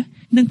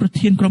សភានិងប្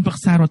រធានក្រុ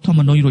មប្រឹក្សារដ្ឋធម្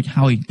មនុញ្ញរួ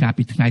ចហើយកា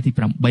លពីថ្ងៃទី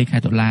8ខែ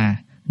តុលា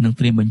និ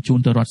ងត្រៀមបញ្ជូន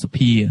ទៅរដ្ឋ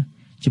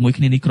សភាជាមួយគ្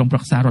នានេះក្រុមប្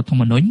រឹក្សារដ្ឋ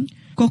ធម្មនុញ្ញ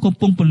ក៏កំ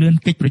ពុងពន្លឿន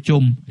កិច្ចប្រ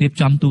ជុំរៀប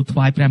ចំទូតថ្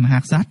វាយព្រះមហា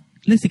ក្សត្រ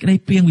លើសេចក្តី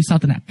ព្រាងវិសោ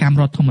ធនកម្ម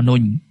រដ្ឋធម្មនុ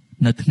ញ្ញ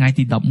នៅថ្ងៃ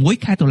ទី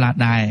11ខែតុលា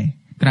ដែរ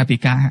ក្រៅពី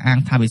ការអះអាង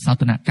ថាវិសោ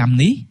ធនកម្ម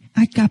នេះ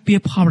អាចការពារ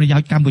ផលប្រយោ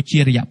ជន៍កម្ពុជា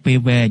រយៈពេល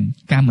វែង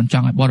ការមិនច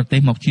ង់ឲ្យបរទេស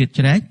មកជ្រៀត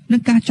ជ្រែកនិ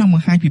ងការចង់ប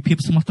ង្ហាញពីភាព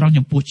ស្មោះត្រង់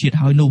ចំពោះជាតិ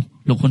ហើយនោះ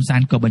លោកហ៊ុនសែ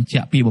នក៏បញ្ជា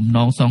ក់ពីបំណ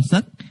ងសងសឹ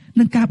ក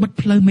និងការបិទ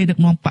ផ្លូវមេដឹក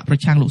នាំបកប្រ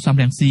ឆាំងលោកសំ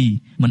រងស៊ី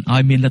មិនឲ្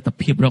យមានលទ្ធ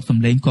ភាពរកស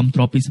ម្លេងគាំទ្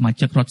រពីសមា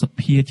ជិករដ្ឋស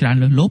ភាច្រើន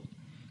លើសលប់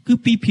គឺ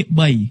2ភាគ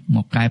3ម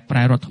កកែប្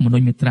រែរដ្ឋធម្មនុ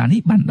ញ្ញមាត្រានេះ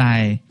បានដែ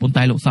រប៉ុន្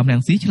តែលោកសំរង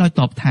ស៊ីឆ្លើយ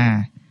តបថា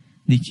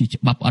នេះជា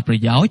ច្បាប់អត់ប្រ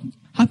យោជន៍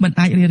ហើយមិន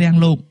អាចរារាំង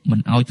លោកមិន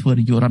ឲ្យធ្វើ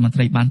នាយករដ្ឋមន្ត្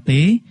រីបានទេ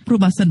ព្រោះ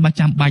បើសិនបើ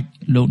ចាំបាច់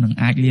លោកនឹង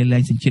អាចលាលែ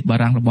ងសញ្ជាតិបា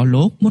រាំងរបស់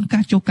លោកមុនកា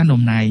រចូលកាន់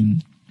តំណែង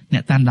អ្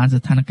នកតាមដាន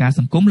ស្ថានភាព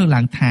សង្គមលើក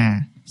ឡើងថា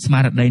ស្មា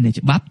រតីនៃ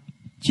ច្បាប់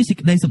ជាសេច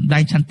ក្តីសម្ដែ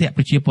ងឆន្ទៈ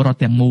ប្រជាពលរដ្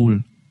ឋទាំងមូល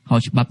ហើ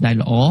យច្បាប់ដែល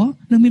ល្អ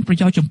និងមានប្រ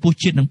យោជន៍ចំពោះ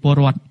ជាតិនិងពល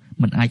រដ្ឋ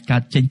មិនអាចកើ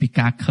តចេញពី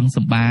ការខឹងស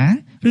ម្បារ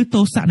ឬ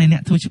ទោសៈនៃអ្ន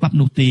កធ្វើច្បាប់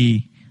នោះទេ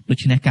ដូ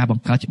ច្នេះការប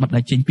ង្កើតច្បាប់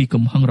ដែលចេញពី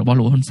កំហឹងរបស់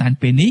លោកហ៊ុនសែន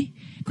ពេលនេះ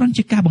គ្រាន់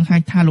ជាការបង្ហា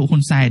ញថាលោកហ៊ុ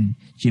នសែន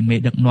ជាមេ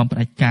ដឹកនាំផ្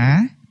ដាច់ការ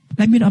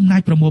ដែលមានអំណា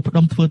ចប្រមូលផ្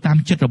ដុំធ្វើតាម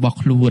ចិត្តរបស់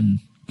ខ្លួន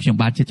ខ្ញុំ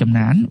បាទជាចំ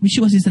ណាន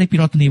Visual Assisray ពី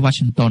រដ្ឋធានី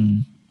Washington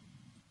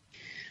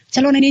ច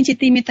លនានេះជា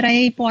ទីមេត្រី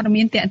ព័ត៌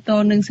មានតកត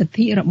នឹងសិទ្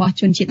ធិរបស់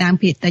ជនជាតិដើម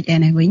ភាគតិចឯ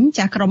នេះវិញ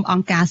ចាស់ក្រុមអ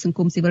ង្គការសង្គ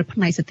មស៊ីវិលផ្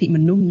នែកសិទ្ធិម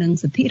នុស្សនិង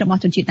សិទ្ធិរបស់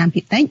ជនជាតិដើម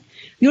ភាគតិច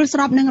យល់ស្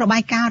របនឹងរបា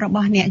យការណ៍រប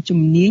ស់អ្នកជំ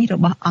នាញរ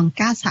បស់អង្គ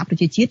ការសហប្រ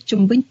ជាជាតិ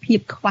ជំវិញភាព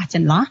ខ្វះច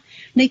ន្លោះ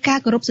នៃការ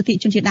គោរពសិទ្ធិ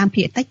ជនជាតិដើម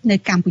ភាគតិចនៅ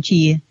កម្ពុ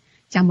ជា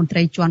ចាស់មន្ត្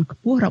រីជាន់ខ្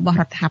ពស់របស់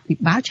រដ្ឋាភិ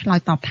បាលឆ្លើយ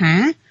តបថា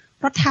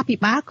រដ្ឋាភិ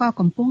បាលក៏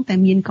កំពុងតែ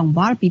មានកង្វ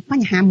ល់ពីប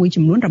ញ្ហាមួយ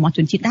ចំនួនរបស់ជ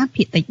នជាតិដើម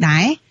ភាគតិច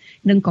ដែរ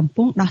និងកំ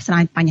ពុងដោះស្រា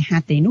យបញ្ហា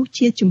ទាំងនោះ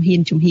ជាជំហាន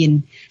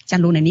ចា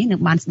លោកអ្នកនាងនឹ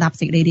ងបានស្ដាប់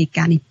សេចក្តីរាយ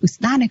ការណ៍នេះពុ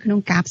ស្ដានៅក្នុង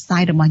ការផ្សា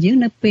យរបស់យើង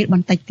នៅពេលប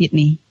ន្តិចទៀត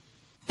នេះ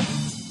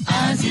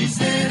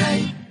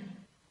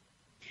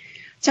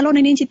ចល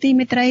នានេះជាទី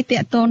មេត្រីត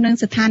កតនឹង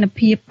ស្ថាន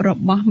ភាពរ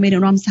បស់មេដឹ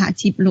កនាំសហ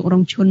ជីពលោករ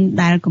ងឈុន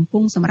ដែលកំពុ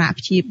ងសម្រាក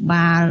ព្យា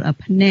បាល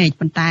ភ្នែក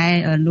ប៉ុន្តែ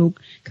លោក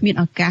គ្មាន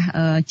ឱកាស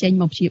ចេញ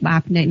មកព្យាបាល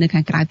ភ្នែកនៅ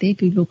ខាងក្រៅទេ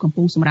គឺលោកកំ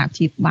ពុងសម្រាកព្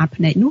យាបាល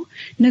ភ្នែកនោះ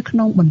នៅក្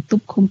នុងបន្ទ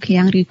ប់ឃុំ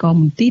ឃាំងឬក៏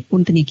មន្ទីរព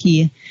ន្ធនាគា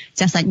រ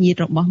ចាស់សាច់ញាតិ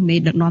របស់មេ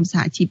ដឹកនាំស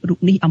ហជីពរូប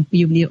នេះអំ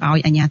ពាវនាវឲ្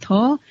យអាជ្ញាធ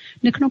រ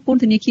នៅក្នុងព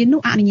ន្ធនាគារ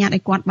នោះអនុញ្ញាតឲ្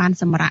យគាត់បាន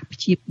សម្រាកព្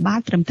យាបាល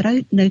ត្រឹមត្រូវ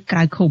នៅក្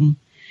រៅឃុំ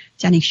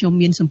ចា៎នេះខ្ញុំ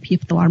មានសម្ភារ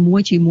ផ្ទាល់មួ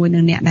យជាមួយនឹ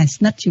ងអ្នកដែល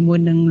ស្និទ្ធជាមួយ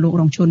នឹងលោក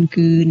រងឈុន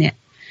គឺអ្នក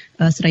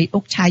ស្រីអុ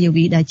កឆាយា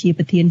វីដែលជា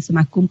ប្រធានស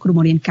មាគមគ្រូប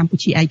ង្រៀនកម្ពុ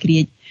ជាឯករា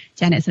ជ្យ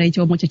ចា៎អ្នកស្រី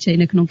ចូលមកជជែក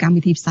នៅក្នុងកម្ម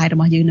វិធីផ្សាយរ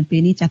បស់យើងនៅពេ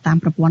លនេះចា៎តាម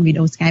ប្រព័ន្ធវីដេ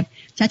អូ Skype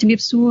ចា៎ជំរាប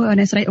សួរ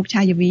អ្នកស្រីអុក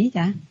ឆាយាវី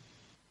ចា៎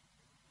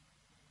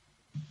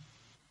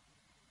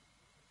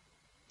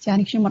ចា៎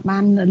នេះខ្ញុំអត់បា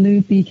នឮ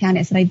ពីខាង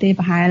អ្នកស្រីទេ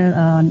ប្រហែល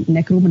អ្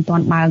នកគ្រូមិនទា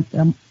ន់បើក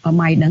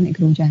ម៉ៃដឹងអ្នក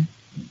គ្រូចា៎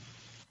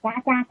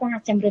ចា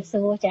ជំរាប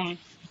សួរចា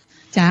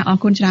អរ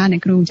គុណច្រើនអ្ន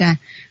កគ្រូចា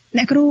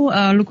អ្នកគ្រូ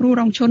លោកគ្រូ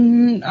រងឈុន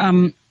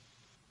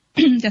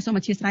ចាសូម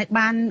អធិស្ឋាន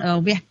បាន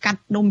វះកា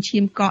ត់ដុំឈា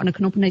មកកនៅ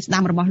ក្នុងភ្នែកស្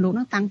ដាំរបស់លោក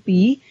នោះតាំងពី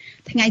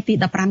ថ្ងៃទី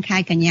15ខែ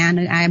កញ្ញា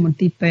នៅឯមន្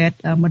ទីរពេទ្យ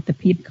មិត្ត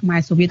ភាពខ្មែរ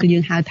សូវៀតគឺយើ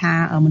ងហៅថា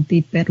មន្ទី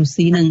រពេទ្យរុស្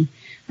ស៊ីនឹង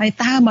ហើយ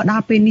តើមកដ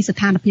ល់ពេលនេះស្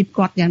ថានភាព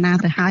គាត់យ៉ាងណា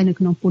ទៅហើយនៅ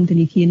ក្នុងពន្ធ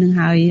នាគារនឹង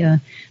ហើយ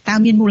តើ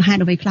មានមូលហេតុ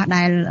អ្វីខ្លះ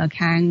ដែល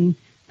ខាង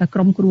ក្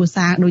រមគ្រួ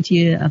សារដូចជា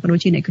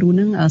អ្នកគ្រូ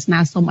នឹងស្នើ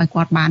សុំឲ្យ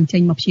គាត់បានចេ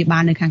ញមកព្យាបា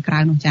លនៅខាងក្រៅ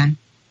នោះចា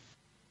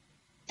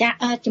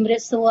ជំរា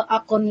បសួរអ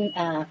រគុណ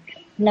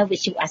នៅវិ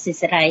ទ្យុអសិ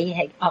សរី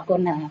ហើយអរគុ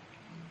ណ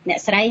អ្នក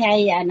ស្រីហើ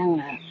យនឹង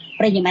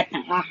ប្រិយមិត្ត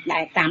ទាំងអស់ដែ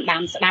លតាមដា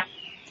នស្ដាប់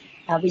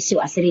វិទ្យុ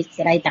អសិស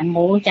រីទាំង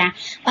មូលចា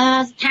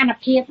ស្ថាន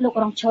ភាពលោក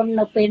រងឈុន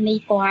នៅពេលនេះ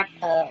គាត់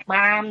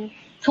បាន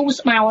ធូរ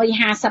ស្បើយ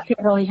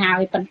 50% ហើ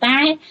យប៉ុន្តែ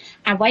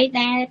អ្វី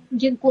ដែល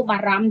យើងគួរបា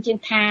រម្ភជាង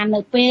ថានៅ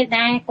ពេល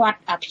ដែលគាត់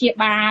ព្យា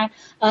បាល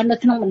នៅ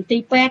ក្នុងមន្ទី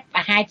រពេទ្យប្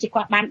រហែលជា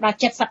គាត់បានដល់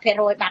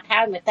 70% បាត់ហើ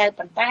យមើលទៅ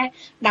ប៉ុន្តែ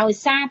ដោយ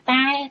សារ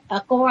តែ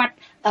គាត់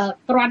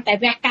គ្រាន់តែ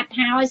វះកាត់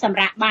ហើយសម្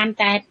រាប់បាន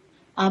តែ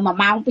1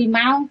ម៉ោង2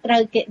ម៉ោងត្រូ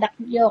វគេដឹក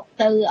យក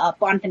ទៅ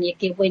ពន្ធនា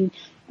គារវិញ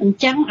អញ្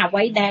ចឹងអ្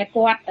វីដែល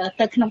គាត់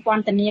ទៅក្នុងព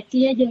ន្ធនា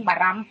គារយើងបា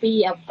រម្ភពី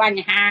ប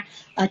ញ្ហា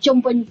ជុំ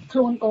វិញខ្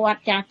លួនគាត់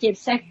ចាជា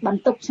ពិសេសប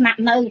ន្ទប់ស្នា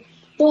ក់នៅ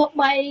ទោះ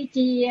បី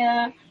ជា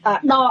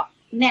ដក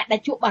អ្នកដែ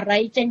លជួបបារី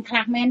ចេញខ្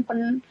លះមែនប៉ុ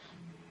ន្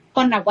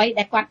តែអ្វី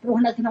ដែលគាត់រ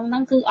ស់នៅក្នុងហ្នឹ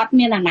ងគឺអត់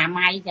មានអនា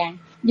ម័យចា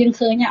យើង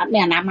ឃើញអត់មា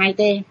នអនាម័យ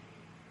ទេ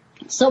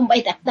សូម្បី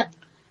តែទឹក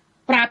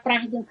ប្រើប្រា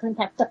ស់យើងឃើញ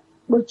ថាទឹក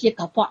ដូចជាក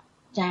ខ្វក់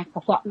ចាក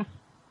ខ្វក់ណា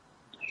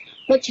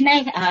ដូច្នេះ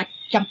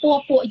ចំពោះ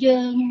ពួកយើ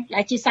ង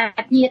ដែលជាសា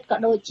ច់ញាតិក៏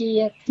ដូចជា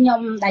ខ្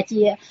ញុំដែល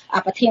ជា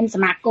ប្រធានស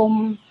មាគម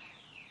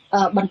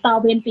បន្ត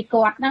វេនពី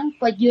គាត់ហ្នឹង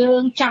ក៏យើ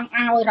ងចង់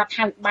ឲ្យរដ្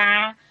ឋាភិបា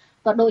ល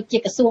ក៏ដូចជា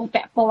ក្រសួង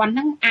ពាក់ព័ន្ធហ្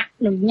នឹងអ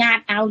នុញ្ញាត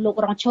ឲ្យលោក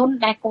រងឈុន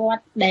ដែលគា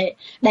ត់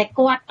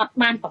អត់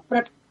បានប្រព្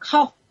រឹត្ត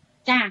ខុស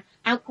ចា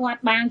ឲ្យគា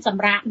ត់បានស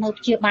ម្រាប់នៅ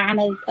ព្យាបាល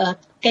នៅ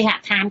គេហ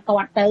ដ្ឋានគា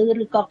ត់ទៅ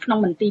ឬក៏ក្នុង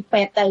មន្ទីរ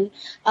ពេទ្យទៅ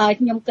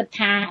ខ្ញុំគិត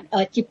ថា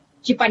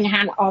ជាបញ្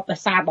ហាល្អប្រ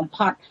សើរបំ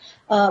ផុត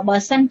បើ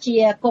សិនជា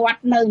គា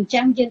ត់នៅអញ្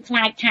ចឹងយើងខ្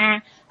លាចថា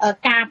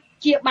ការ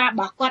ព្យាបាលរ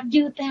បស់គាត់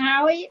យឺតហើ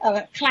យ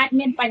ខ្លាច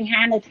មានបញ្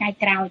ហានៅថ្ងៃ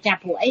ក្រោយចា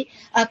ព្រោះអី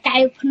កែ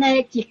វភ្នែក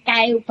ជា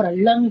កែវប្រ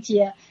លឹង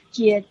ជា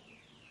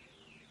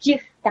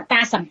កត្តា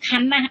សំខា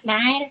ន់ណាស់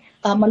ដែល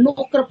មនុស្ស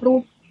គ្រប់រូ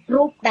ប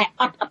រូបដែល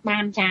អត់បា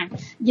នចា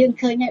យើង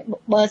ឃើញ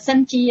បើសិន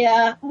ជា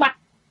បាត់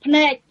ភ្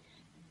នែក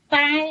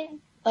តែ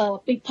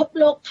ពិភព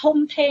លោកធំ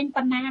ធេង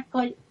ប៉ុណ្ណា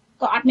ក៏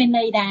អត់មាន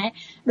ន័យដែរ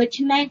ដូ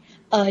ច្នេះ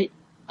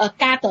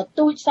ការទ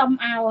ទូចសុំ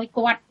ឲ្យ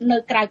គាត់នៅ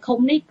ក្រៅឃុំ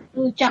នេះ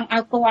គឺចង់ឲ្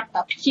យគាត់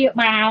ព្យា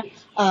បាល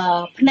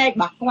ភ្នែករ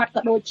បស់គាត់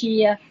ក៏ដូចជា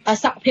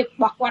សុខភាពរ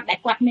បស់គាត់ដែល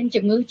គាត់មាន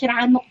ជំងឺច្រើ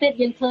នមុខទៀត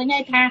យើងឃើញហើ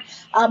យថា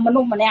មនុ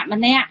ស្សម្នា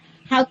ក់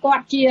ហើយគា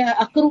ត់ជា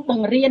គ្រូប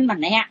ង្រៀនម្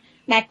នាក់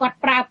ដែលគាត់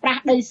ប្រើប្រា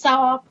ស់ដីស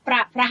ប្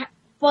រើប្រាស់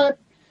ធ្វើ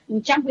អ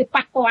ញ្ចឹងវា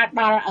ប៉ះពាល់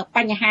ដល់ប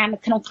ញ្ហានៅ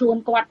ក្នុងខ្លួន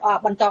គាត់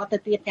បន្តទៅ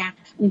ទៀតចា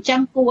អញ្ចឹង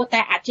គួរ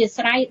តែអធិ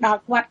ស្ឋានដ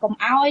ល់គាត់កុំ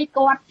ឲ្យ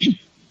គាត់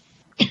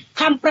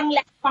ខំប្រឹង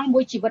លះបង់មួ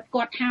យជីវិត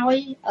គាត់ហើយ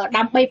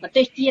ដើម្បីប្រ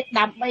ទេសជាតិ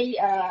ដើម្បី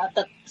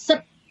សិ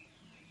ទ្ធិ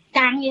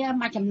ការងារ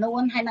មួយចំនួ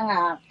នហើយនឹង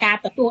ការ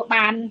ទទួល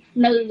បាន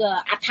នៅ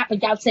អត្ថប្រ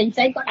យោជន៍ផ្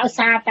សេងៗក៏ដោយ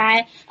សារតែ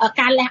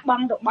ការលះប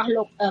ង់របស់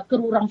លោកគ្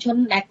រូរងឈុន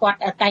ដែលគាត់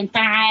តែង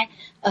តែ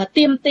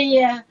ទាមទារ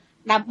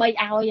ដើម្បី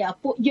ឲ្យ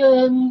ពួកយើ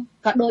ង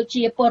ក៏ដូច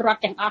ជាពលរដ្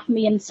ឋទាំងអស់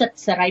មានសិទ្ធិ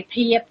សេរី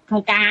ភាពក្នុ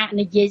ងការ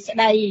និយាយស្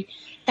ដី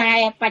តែ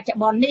បច្ចុ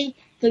ប្បន្ននេះ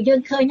គឺយើ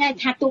ងឃើញហើយ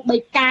ថាទោះបី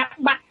ការ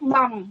បាត់ប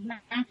ង់ណា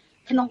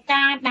ក្នុង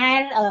ការដែ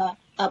ល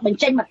បញ្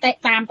ចេញមតិ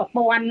តាមប្រ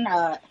ព័ន្ធ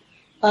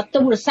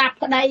ទូរស័ព្ទ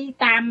ក្តី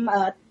តាម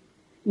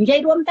និយាយ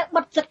រួមទៅ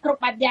បិទសិទ្ធិគ្រប់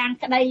បែបយ៉ាង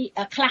ក្តី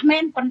ខ្លះមែ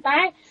នប៉ុន្តែ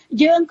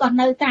យើងក៏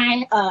នៅតែ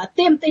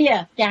ទាមទារ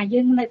ចា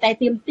យើងនៅតែ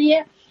ទាមទារ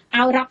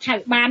ឲ្យរដ្ឋា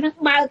ភិបាលនឹង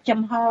បើក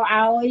ចំហឲ្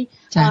យ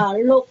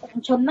លោក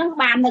ជននឹង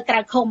បាននៅក្រៅ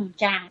ឃុំ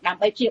ចាដើ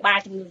ម្បីព្យាបាល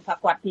ជំងឺរបស់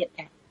គាត់ទៀត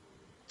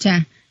ចា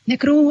អ្នក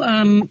គ្រូ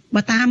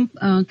បើតាម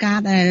ការ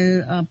ដែល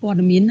ព័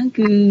ត៌មានហ្នឹង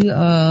គឺ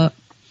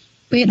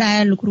ពេលដែ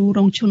លលោកគ្រូរ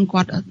ងឈុន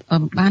គាត់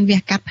បានវះ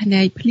កាត់ភ្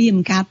នែកភ្លាម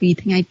កាលពី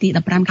ថ្ងៃទី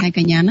15ខែក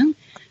ញ្ញាហ្នឹង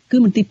គឺ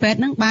មន្ទីរពេទ្យ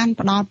ហ្នឹងបាន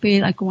ផ្ដល់ពេល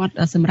ឲ្យគាត់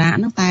សម្រាក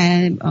ហ្នឹងតែ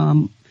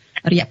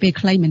រយៈពេល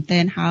ខ្លីមែនទែ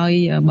នហើយ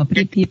បើប្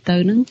រៀបធៀបទៅ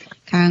ហ្នឹង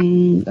ខាង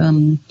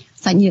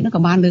សាច់ញាតិហ្នឹង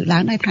ក៏បានលើកឡើ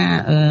ងដែរថា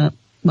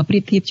បើប្រៀ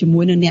បធៀបជាមួ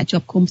យនឹងអ្នកជា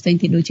ប់ឃុំផ្សេង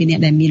ទៀតដូចជាអ្នក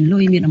ដែលមានលុ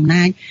យមានអំ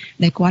ណាច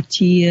ដែលគាត់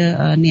ជា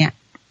អ្នក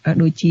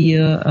ដូចជា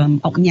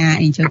អុកញ៉ា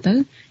អីចឹងទៅ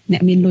អ្ន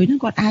កមានលុយហ្នឹង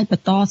គាត់អាចប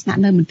ន្តស្នាក់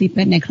នៅមន្ទីរ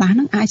ពេទ្យអ្នកខ្លះហ្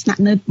នឹងអាចស្នា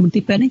ក់នៅមន្ទី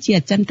រពេទ្យហ្នឹងជា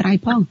អចិន្ត្រៃ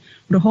យ៍ផង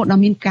រហូតដ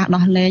ល់មានការ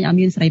ដោះលែងឲ្យ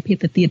មានសេរីភាព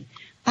ទៅទៀត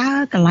តើ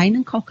កន្លែងហ្នឹ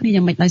ងខុសគ្នា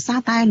យ៉ាងម៉េចដោយសារ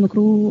តែលោកគ្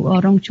រូ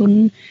រងជន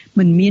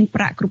មិនមាន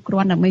ប្រាក់គ្រប់គ្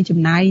រាន់ដើម្បីចំ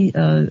ណាយ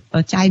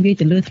ចាយវាយ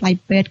ទៅលើថ្លៃ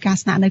ពេទ្យការ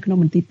ស្នាក់នៅក្នុង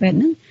មន្ទីរពេទ្យ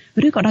ហ្នឹង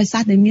ឬក៏ដោយសា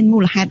រតែមានមូ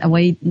លហេតុអ្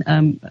វី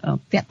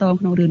តាក់ទង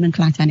ក្នុងរឿងហ្នឹង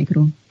ខ្លះចា៎អ្នកគ្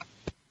រូ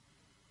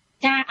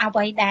ចាអ្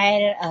វី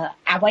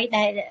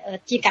ដែល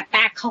ជាកត្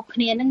តាខុសគ្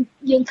នានឹង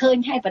យើងឃើញ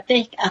ហើយប្រទេ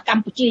សក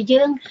ម្ពុជា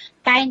យើង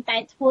តែងតែ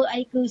ធ្វើ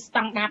អីគឺស្ត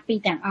ង់ដារពីរ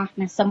ទាំងអស់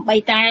ណាសម្បី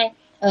តែ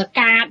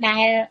ការដែ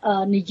ល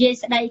និយាយ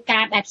ស្ដីកា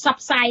រដែលផ្សព្វ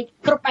ផ្សាយ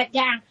គ្រប់បែប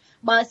យ៉ាង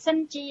បើសិន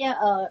ជា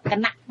គ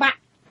ណៈបក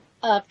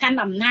កាន់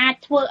អំណាច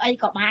ធ្វើអី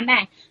ក៏បាន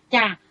ដែរ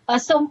ចា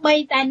សូម្បី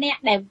តែអ្នក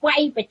ដែលវា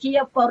យប្រជា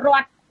ពលរ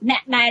ដ្ឋអ្ន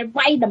កដែល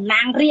វាយតំ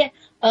ណាងរាស្ត្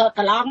រក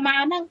ន្លងម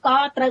កហ្នឹងក៏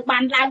ត្រូវបា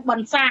នឡើងប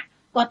ន្សាក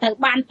ក៏ត្រូវ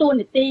បានទួ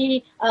នាទី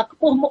ខ្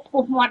ពស់មុខខ្ព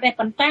ស់មាត់ដែរ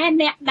ប៉ុន្តែ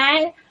អ្នកដែល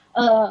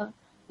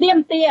ទាម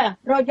ទារ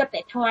រយុត្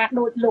តិធម៌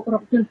ដោយលោករ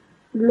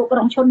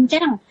ងឈុនអញ្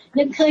ចឹង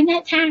យើងឃើញ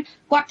ថា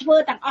គាត់ធ្វើ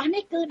ទាំងអស់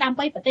នេះគឺដើម្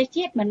បីប្រទេស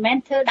ជាតិមិនមែន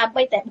ធ្វើដើម្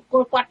បីតែបុគ្គ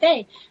លគាត់ទេ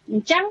អ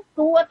ញ្ចឹង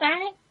គួរតែ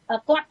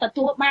គាត់ទ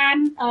ទួលបាន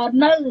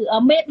នៅ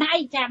មេដៃ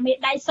ចាមេ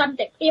ដៃសន្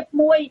តិភាព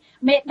មួយ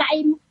មេដៃ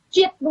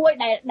ជាតិមួយ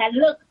ដែល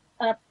លើក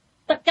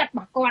ទឹកចិត្តរប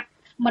ស់គាត់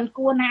មិន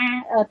គួរណា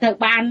ត្រូវ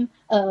បាន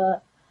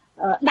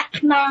ដាក់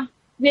ខ្នោះ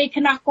វាយ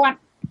ខ្នោះគាត់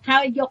ហើ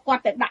យយកគា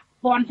ត់ទៅដាក់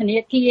ពន្ធនា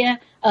គារ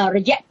រ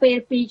យៈពេល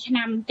2ឆ្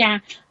នាំចា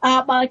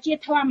បើជា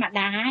ធម្ម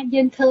តា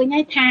យើងឃើញ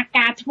ហើយថា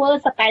ការធ្វើ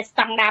សតែស្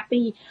តង់ដារ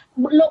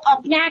2លោកអុ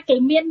កញ៉ាគេ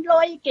មាន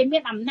លុយគេមា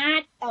នអំណា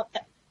ច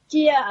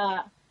ជា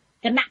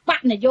គណៈបក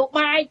នយោ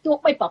បាយទោះ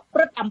បីប្រព្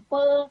រឹត្តអំ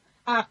ពើ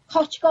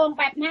ខុសឆ្គង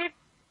បែបណា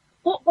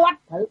ពួកគាត់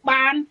ត្រូវ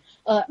បាន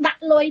ដា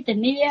ក់លុយធា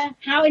នា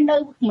ហើយនៅ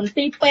មន្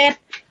ទីរពេទ្យ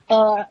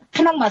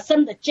ក្នុងម៉ាស៊ីន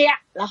ត្រជាក់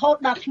រហូត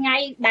ដល់ថ្ងៃ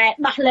ដែល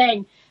ដោះលែង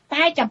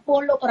តែចំពោះ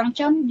លោករង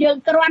ជនយើង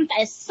គ្រាន់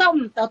តែសុំ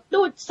ទៅ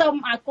ទូចសុំ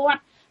ឲ្យគា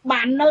ត់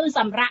បាននៅស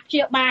ម្រាប់ព្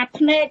យាបាល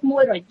ភ្នែកមួ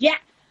យរយៈ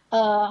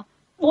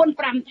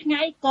4-5ថ្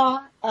ងៃក៏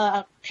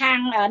ខាង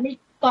នេះ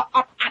ក៏អ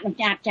ត់អនុ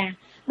ញ្ញាតចា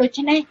ដូ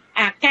ច្នេះ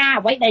ការ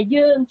អ្វីដែល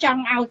យើងច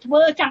ង់ឲ្យធ្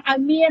វើចង់ឲ្យ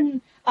មាន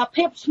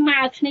ភាពស្មើ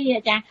គ្នា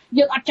ចា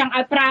យើងអត់ចង់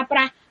ឲ្យប្រើប្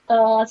រាស់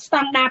ស្ត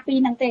ង់ដារ2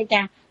ហ្នឹងទេ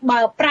ចាបើ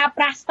ប្រើ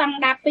ប្រាស់ស្តង់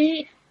ដារ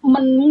2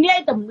មិនងាយ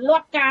ទម្លា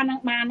ប់ការនឹង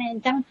បានទេអ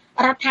ញ្ចឹង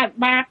រដ្ឋាភិ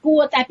បាលគួ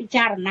រតែពិ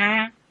ចារណា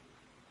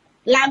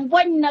ឡើង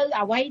វិញនៅ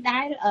អ្វី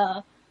ដែល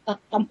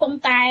កំពុង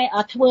តែ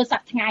ធ្វើស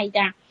ប្តាហ៍ថ្ងៃ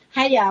ចា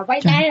ហើយអ្វី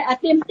ដែល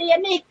ទាមទារ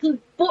នេះគឺ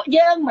ពួក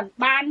យើងមិន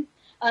បាន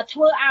ធ្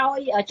វើឲ្យ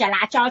ច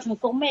លាចលស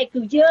ង្គមទេ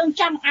គឺយើង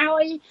ចង់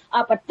ឲ្យ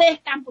ប្រទេស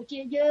កម្ពុជា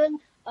យើង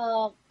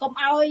កុំ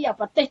ឲ្យ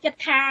ប្រទេសជិត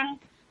ខាង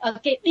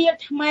គេដៀល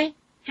ថ្មេះ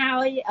ហើ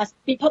យ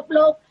ពិភព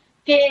លោក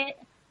គេ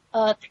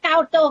ថ្កោល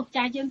ទោស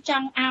ចាយើងច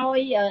ង់ឲ្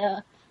យ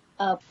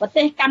ប្រ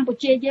ទេសកម្ពុ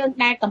ជាយើង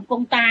ដែលកំពុ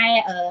ងតែ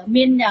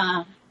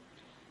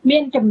មា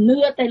នជំនឿ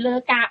ទៅលើ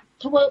ការ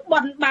ធ្វើប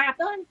ន់បាប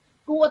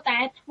គួរតែ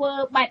ធ្វើ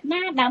បែប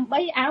ណាដើម្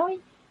បីឲ្យ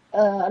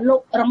លោ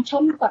ករងឈុ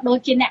នក៏ដូច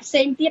ជាអ្នកផ្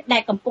សេងទៀតដែ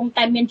លកំពុង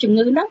តែមានជំ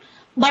ងឺហ្នឹង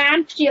បាន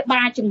ព្យា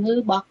បាលជំងឺរ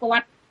បស់គា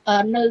ត់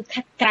នៅ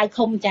ក្រៅ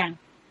ឃុំចា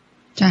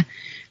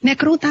អ្នក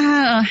គ្រូតើ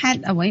ហេ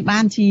តុអ្វីបា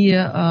នជា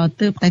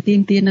ទើបតែទៀង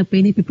ទានៅពេ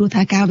លនេះពីព្រោះ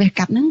ថាការវះ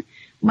កាត់ហ្នឹង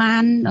បា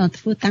ន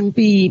ធ្វើតាំង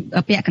ពី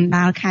ពាក់កណ្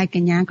ដាលខែក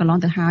ញ្ញាកន្លង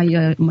ទៅហើយ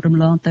រំ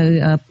លងទៅ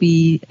ពី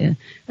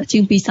ជា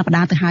ង2សប្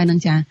តាហ៍ទៅហើយនឹង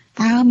ចា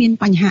តើមាន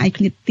បញ្ហាអី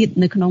ឃ្លាតទៀត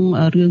នៅក្នុង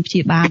រឿងព្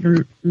យាបាល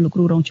លោកគ្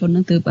រូរងជន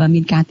នឹងទើប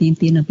មានការទៀង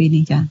ទានៅពេល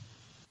នេះចា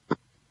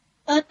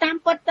តាម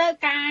ពិតទៅ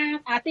កា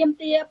រទៀម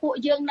ទាពួក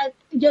យើងនៅ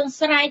យើង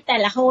ស្រែកតែ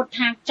រហូត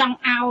ថាចង់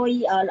ឲ្យ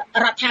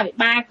រដ្ឋាភិ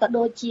បាលក៏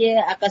ដូចជា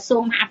ក្រសួ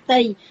ងមហាផ្ទៃ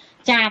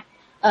ចា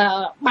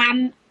បាន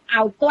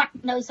ឲ្យគាត់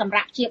នៅសម្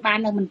រាប់ព្យាបាល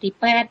នៅមន្ទីរ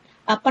ពេទ្យ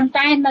ប៉ុន្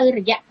តែនៅរ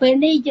យៈពេល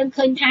នេះយើង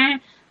ឃើញថា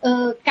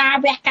ការ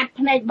វះកាត់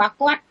ភ្នែករបស់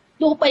គាត់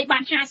ទោះបីបា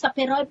ន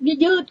 50% វា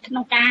យឺតក្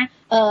នុង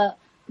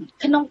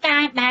កា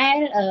រដែល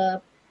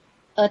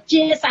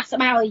ជាសះស្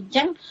បើយអញ្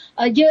ចឹង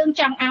យើង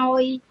ចង់ឲ្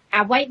យ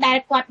អ្វីដែល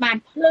គាត់បាន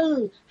ភ្លឺ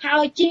ហើ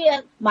យជា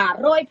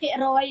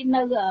 100%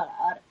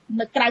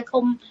 នៅក្រៅ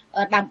ឃុំ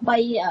ដើម្បី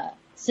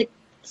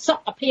សុ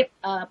ខភាព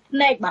ភ្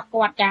នែករបស់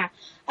គាត់ចា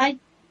ហើយ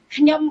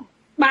ខ្ញុំ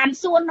បាន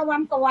សួរ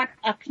នាំគាត់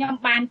ខ្ញុំ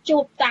បានជួ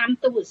បតាម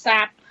ទូរស័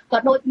ព្ទក៏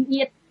ដូច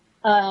ញាតិ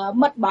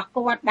មិត្តរបស់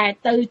គាត់ដែល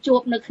ទៅជួ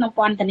បនៅក្នុងព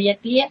ន្ធនា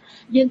គារ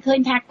យើងឃើញ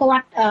ថាគា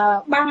ត់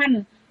បាន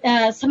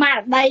ស្មារ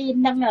តី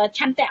និងឆ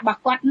ន្ទៈរប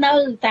ស់គាត់នៅ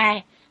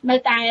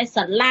តែ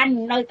ស្រឡាញ់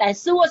នៅតែ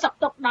សួរសុខ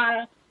ទុក្ខដល់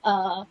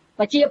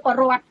ប្រជាពល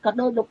រដ្ឋក៏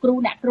ដូចលោកគ្រូ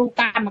អ្នកគ្រូ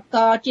កម្មក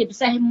រជាពិ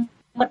សេស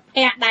មិត្ត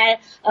ភ័ក្តិដែល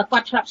គា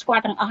ត់ឆ្លប់ស្គា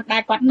ល់ទាំងអស់ដែ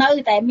លគាត់នៅ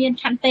តែមាន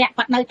ឆន្ទៈ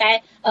គាត់នៅតែ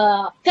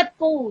គិត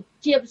គូរ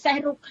ជាពិសេស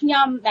រូបខ្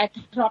ញុំដែល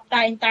ធ្លាប់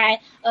តែងតែ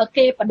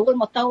គេបដួល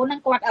ម៉ូតូហ្នឹង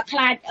គាត់ខ្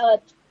លាច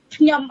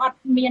ខ្ញុំអត់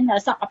មាន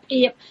សុខ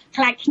ភាព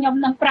ខ្លាចខ្ញុំ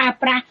នឹងប្រើ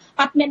ប្រាស់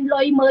អត់មាន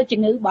លុយមើលជំ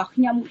ងឺរបស់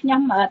ខ្ញុំ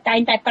តែ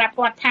ងតែប្រាប់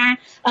គាត់ថា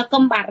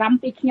កុំបារម្ភ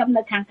ពីខ្ញុំ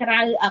នៅខាងក្រៅ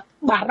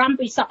បារម្ភ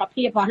ពីសុខ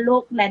ភាពរបស់លោ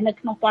កដែលនៅ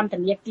ក្នុងពន្ធ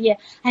នាគារ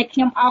ហើយខ្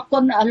ញុំអរគុ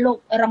ណលោក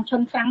រងឈុ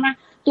នខ្លាំងណាស់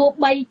ទោះ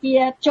បីជា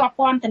ជាប់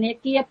ពន្ធនា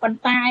គារប៉ុន្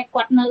តែ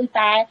គាត់នៅ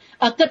តែ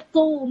គិត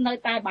គូរនៅ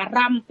តែបារ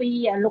ម្ភពី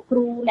លោកគ្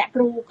រូអ្នក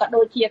គ្រូក៏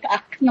ដូចជា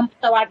ខ្ញុំផ្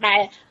ទាល់ដែ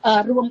ល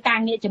រួមការ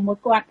ងារជាមួយ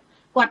គាត់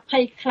ភ័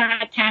យខ្លា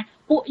ចថា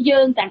ពួកយើ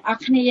ងទាំងអ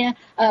ស់គ្នា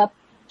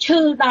ឈឺ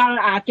ដល់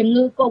ជំ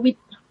ងឺ COVID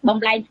បំ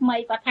លែងថ្មី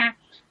គាត់ថា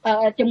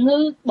ជំងឺ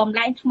បំ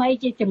លែងថ្មី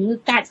ជាជំងឺ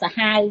កាចសា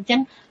ហាវអញ្ចឹ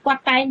ងគា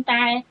ត់តែង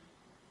តែ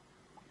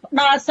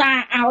ដល់សារ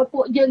ឲ្យពួ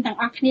កយើងទាំង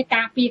អស់គ្នា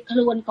ការពារខ្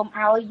លួនកុំ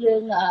ឲ្យយើ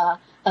ង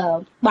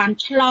បាន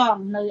ឆ្លង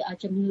នៅ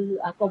ជំងឺ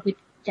COVID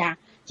ចា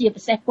ជា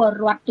ពិសេសពល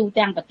រដ្ឋទូ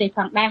ទាំងប្រទេសផ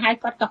ងដែរហើយ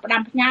គាត់ក៏ផ្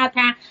ដាំផ្ញើ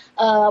ថា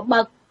បើ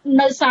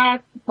នៅសល់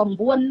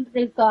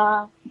9ឬក៏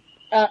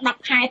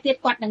10ខែទៀត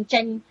គាត់នឹង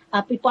ចេញ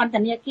ពីពន្ធ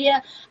នាគារ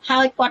ហើ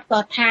យគាត់ក៏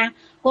ថា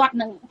គាត់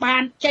នឹងបា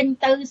នចេញ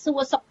ទៅសួ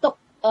រសុខទុក្ខ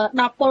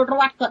ដល់ពលរ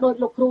ដ្ឋក៏ដូច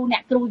លោកគ្រូអ្ន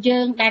កគ្រូយើ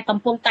ងដែលកំ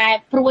ពុងតែ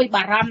ព្រួយ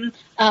បារម្ភ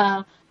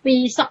ពី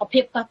សុខភា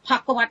ពរប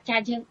ស់គាត់ចា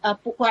យើង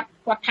ពួកគាត់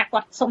ថាគា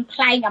ត់សូមថ្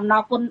លែងអំណ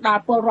រគុណដ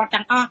ល់ពលរដ្ឋ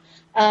ទាំងអស់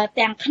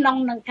ទាំងក្នុង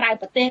និងក្រៅ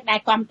ប្រទេសដែល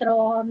គ្រប់គ្រ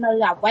ងនៅ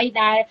អ្វី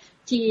ដែល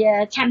ជា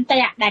ឆន្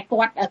ទៈដែល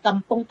គាត់កំ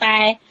ពុងតែ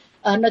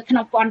នៅក្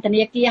នុងពន្ធ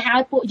នាគារហើ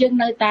យពួកយើង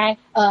នៅតែ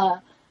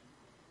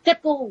គិត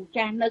គូរ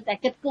ចានៅតែ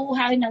គិតគូរ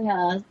ហើយនឹង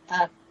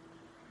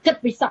គិត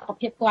ពីសុខ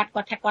ភាពគាត់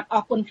ថាគាត់អ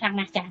រគុណខ្លាំង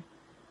ណាស់ចា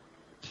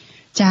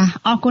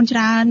អរគុណច្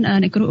រើន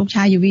អ្នកគ្រូអុក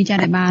ឆាយូវីចា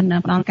ដែលបាន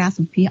ផ្ដល់ការស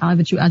ម្ភាសឲ្យ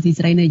វិទ្យុអាស៊ី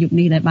សេរីនៅយុគ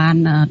នេះដែលបាន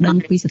ដឹង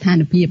ពីស្ថា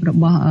នភាពរ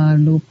បស់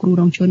លោកគ្រូ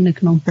រងជននៅ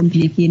ក្នុងពន្ធ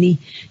នាគារនេះ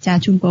ចា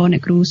ជូនពរអ្ន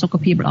កគ្រូសុខ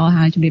ភាពល្អ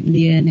ហើយជម្រាប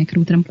លាអ្នកគ្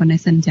រូត្រឹមប៉ុណ្ណេះ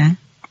សិនចា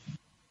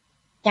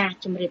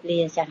ជម្រាបលា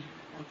ចា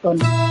អរគុណ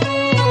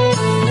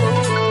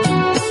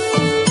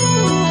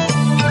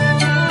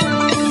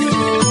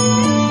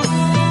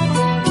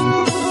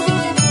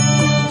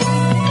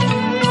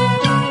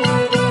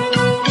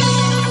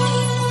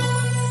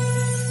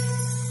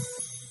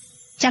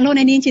ចាលោក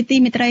អ្នកនាងជាទី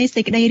មេត្រី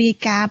សេចក្តីរាយ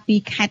ការណ៍ពី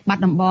ខេត្តបា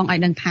ត់ដំបងឲ្យ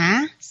ដឹងថា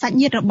សាច់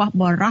ញាតិរបស់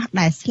បរិះ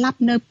ដែលស្លាប់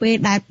នៅពេល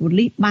ដែលប៉ូ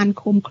លីសបាន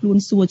ឃុំខ្លួន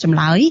សួរចម្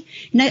លើយ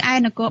នៅឯ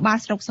នគរបាល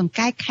ស្រុកសង្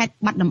កែខេត្ត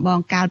បាត់ដំបង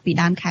កាលពី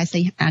ដើម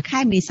ខែ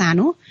មេសា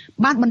នោះ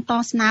បានបន្ត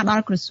ស្នើដ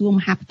ល់ក្រសួង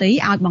មហាផ្ទៃ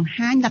ឲ្យបង្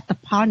ហាញលទ្ធ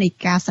ផលនៃ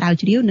ការស្រាវ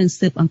ជ្រាវនិង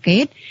ស៊ើបអង្កេ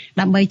ត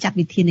ដើម្បីចាត់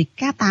វិធាន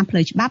ការតាមផ្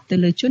លូវច្បាប់ទៅ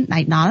លើជនដៃ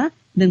ដល់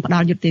និងផ្ដ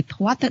ល់យុត្តិធ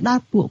ម៌ទៅដ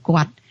ល់ពួក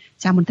គាត់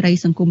ចាមន្ត្រី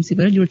សង្គមស៊ី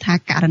វិលយល់ថា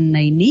ករ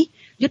ណីនេះ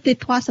យុត្តិ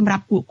ធម៌សម្រា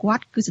ប់ពួកគា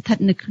ត់គឺស្ថិត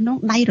នៅក្នុង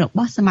ដៃរប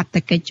ស់សមត្ថ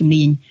កិច្ចជំ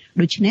នាញ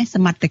ដូច្នេះស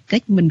មត្ថកិ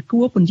ច្ចមិន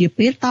គួរពន្យា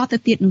ពេលតទៅ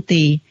ទៀតនោះ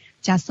ទេ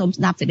ចាសសូម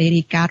ស្ដាប់សេចក្តី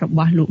រាយការណ៍រប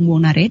ស់លោកមួង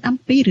ណារ៉េតអំ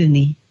ពីរឿង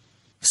នេះ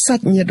សា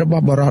ច់ញាតិរប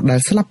ស់បរិះដែល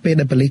ស្លាប់ពេល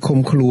ដែលប៉ូលីសឃុំ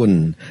ខ្លួន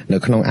នៅ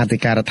ក្នុងអធិ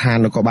ការដ្ឋាន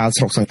នគរបាល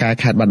ស្រុកសង្កែ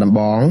ខេត្តបាត់ដំ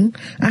បង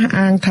អះ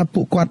អាងថា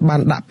ពួកគាត់បា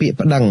នដាក់ពាក្យ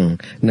ប្តឹង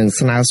និង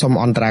ស្នើសុំ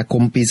អន្តរាគ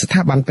មន៍ពីស្ថា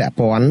ប័នពាក់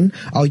ព័ន្ធ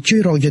ឲ្យជួយ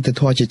រកយុត្តិ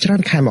ធម៌ជាច្រើ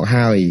នខែមក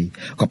ហើយ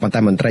ក៏ប៉ុន្តែ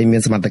មន្ត្រីមា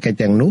នសមត្ថកិច្ច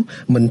ទាំងនោះ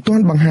មិនទា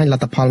ន់បង្ហាញល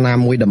ទ្ធផលណា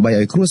មួយដើម្បី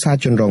ឲ្យគ្រួសារ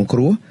ជនរងគ្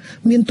រោះ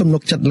មានទំនុ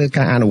កចិត្តលើ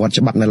ការអនុវត្ត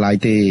ច្បាប់នៅឡើយ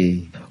ទេ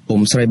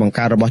ស្រីបង្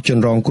ការរបស់ជន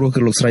រងគ្រោះគឺ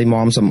លោកស្រី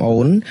មុំសំអូ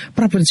ន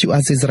ប្រាប់វិទ្យុ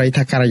អាស៊ីសេរី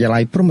ថាការិយាល័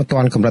យព្រហ្មទ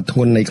ណ្ឌកម្រិតធ្ង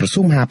ន់នៃក្រ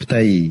សួងមហាផ្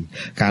ទៃ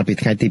កាលពី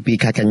ថ្ងៃទី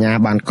2ខែកញ្ញា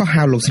បានកោះ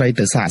ហៅលោកស្រី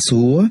ទៅសាក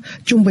សួរ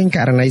ជុំវិញក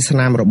រណីស្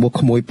នាមរបួស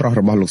ក្មួយប្រុស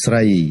របស់លោកស្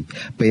រី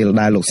ពេល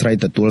ដែលលោកស្រី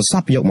ទទួលស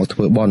ពយកមកធ្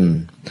វើបុណ្យ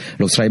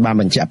លោកស្រីបាន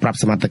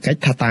បញ្ជាក់ប្រាប់សមត្ថកិច្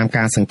ចថាតាម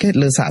ការសង្កេ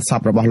តលើសាក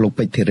សពរបស់លោ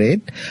កពេជ្រធីរ៉េត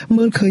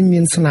មើលឃើញ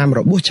មានស្នាម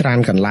របួសច្រើ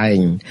នកន្លែ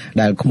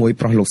ងដែលក្មួ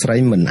យប្រុសលោ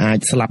កស្រីមិនអា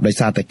ចស្លាប់ដោយ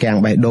សារតែកាំ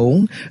ងបេះដូ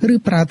ងឬ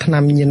ប្រើថ្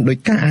នាំញៀនដោ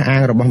យការអះអា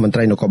ងរបស់មន្ត្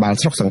រីនគរបាល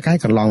ស្រុកសង្កែ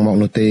កន្លងម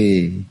កនោះទេ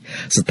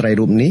ស្ត្រី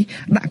រូបនេះ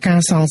ដាក់កា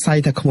រសង្ស័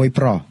យថាក្មួយ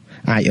ប្រុ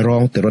សអាច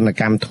រងទរ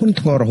ណកម្មធ្ងន់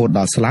ធ្ងររហូត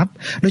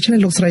ដល់ស្លាប់ដូច្នេះ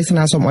លោ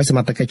កស្រីស្នើសុំឲ្យស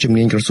មត្ថកិច្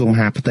ចជំនាញក្រសួង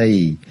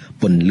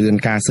មហាផ្ទៃពន្យា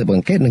ការស៊ើបអ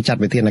ង្កេតនិងចាត់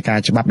វិធានការ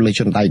ច្បាប់លើ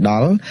ជនដៃ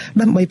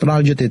ដល់ដើម្បីផ្ដ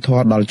ល់យុត្តិ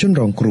ធម៌ដល់ជន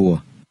រងគ្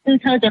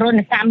រោះគឺធ្វើទ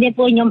រណកម្មវា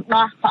ពួកខ្ញុំ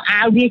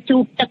ដោះខោអាវវាជូ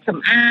តទឹក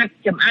សម្អាត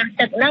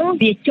ចម្អាស់ទឹកហ្នឹ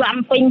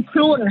ងវាជាប់ពេញខ្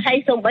លួ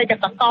នហើយសូម្បីតែ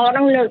កកហ្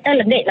នឹងលើកទៅ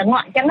ល្ងាកល្ង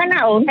ក់អញ្ចឹងណា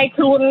អូនហើយ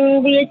ខ្លួ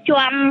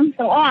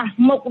នវាជាប់ទាំងអស់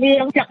មុ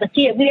ខវាចក្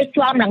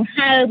កជាវាជាប់នឹង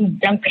ហើ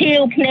មទាំ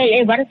ងខៀវភ្នែ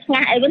កអីវិញស្ងា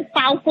ស់អីវិ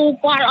ញប៉ៅពូ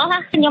ពាល់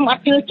អស់ខ្ញុំ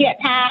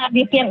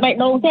អត់ជឿជាក់ថាវាមាន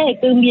បេះដូងទេ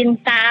គឺមា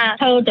នការ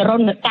ធ្វើទរ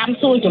ណកម្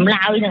មសួរ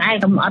ចម្លើយនឹងឯ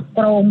ងខ្ញុំ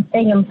អត់ព្រ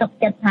មទេខ្ញុំទុ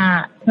កចិត្តថា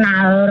ស្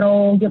នើ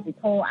រោយុត្តិ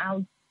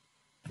ធម៌ឲ្យ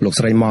លោ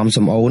កស្រីមុំ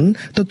សំអូ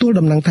នទទួ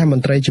លដំណឹងថា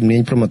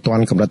មន្ត្រីជំនាញព្រហ្ម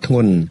ទណ្ឌកម្រិតធ្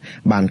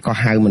ងន់បាន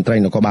កោះហៅមន្ត្រី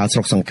នគរបាលស្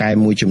រុកសង្កែ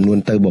មួ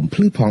យចំនួនទៅបំភ្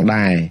លឺផងដែ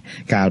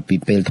រកាលពី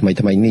ពេ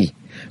លថ្មីៗ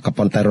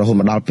នេះក៏ប៉ុន្តែរហូត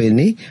មកដល់ពេល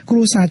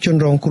នេះគ្រួសារជន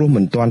រងគ្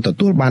រោះមិនទាន់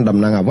ទទួលបា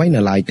នដំណឹងអ្វីនៅ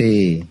ឡើ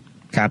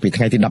យទេកាលពីថ្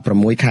ងៃទី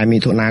16ខែមិ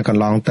ថុនា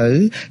កន្ល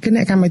ងទៅគ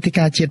ណៈ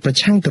កម្មាធិការជាតិប្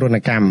រឆាំងទរណ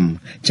កម្ម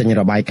ចេ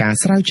ញរបាយការណ៍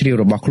ស្រាវជ្រាវ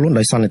របស់ខ្លួ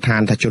នដោយ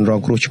សន្និដ្ឋានថាជនរង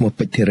គ្រោះឈ្មោះ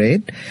ពេជ្រធីរ៉េ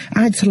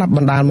តអាចស្លាប់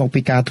បណ្ដាលមក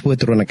ពីកា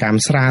រធ្វើទរណកម្ម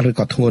ស្រាលឬ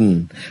ក៏ធ្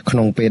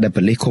ងន់ក្នុងពេលដែល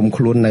ប៉ូលីស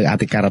ឃុំខ្លួននៅ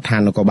អធិការដ្ឋា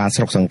ននគរបា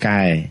លស្រុក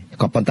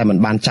សង្កែក៏ប៉ុន្តែមិ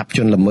នបានចាប់ជន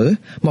ល្មើ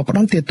សមកផ្ដ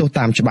ន្ទាទោ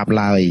សតាមច្បាប់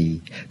ឡើ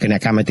យគណៈ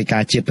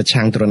កម្មាធិការជាតិប្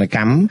រឆាំងទរណ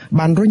កម្ម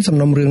បានរុញសំ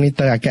ណុំរឿង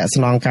នេះទៅអគ្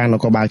គស្នងការ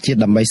នគរបាលជាតិ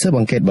ដើម្បីស៊ើប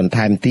អង្កេត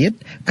បន្ថែមទៀ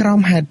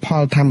តក្រោមហេតុ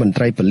ផលថា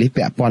មន្ត្រីប៉ូលី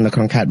សពាក់ព័ន្ធនៅក្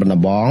នុងខេត្តបន្ទាយ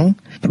បង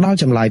ផ្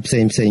ដល់ចម្លើ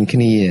យផ្សេង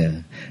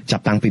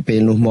ៗគ្នាចាប់តាំងពីពេល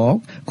នោះម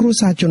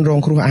កគ្រួសារជនរង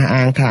គ្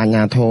រោះអះអាងថាអាជ្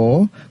ញា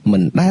ធរមិ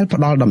នដែលផ្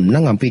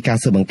ដល់ដំណឹងអំពីកា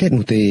រស៊ើបអង្កេ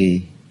តនោះ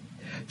ទេ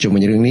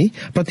ជុំវិញរឿងនេះ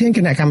ប្រធាន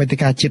គណៈកម្មាធិ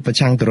ការជាតិប្រ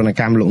ឆាំងទរ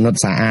ណកម្មលោកនុ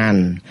តសាអាន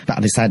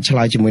បដិសេធឆ្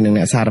លើយជាមួយនឹ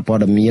ងអ្នកសារព័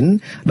ត៌មា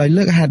នដោយ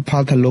លើ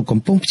កហេតុផលថាលោកកំ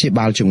ពុ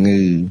ងព្យាបាលជំ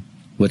ងឺ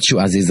វត្តជូ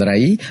អា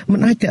ស៊ីសេរីមិន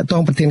អាចតាក់ទ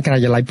ងប្រធា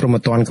នការិយាល័យព្រហ្ម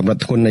ទណ្ឌកម្រិត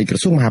ធ្ងន់នៃក្រ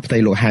សួងមហាផ្ទៃ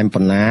លោកហែម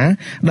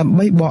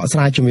ប៉ុណ្ណាដើម្បីប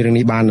កស្រាយជំរឿ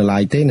ងនេះបា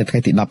ននៅឡើយទេនៅថ្ងៃ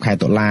ទី10ខែ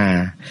តុលា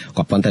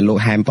ក៏ប៉ុន្តែលោក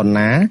ហែមប៉ុណ្ណា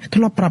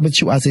ធ្លាប់ប្រាប់វត្ត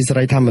ជូអា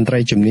ស៊ីសេរីថាមន្ត្រី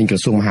ជំនាញក្រ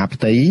សួងមហាផ្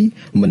ទៃ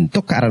មិ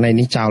នទុកករណី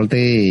នេះចោល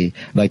ទេ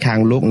ដោ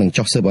យខាងលោកនឹង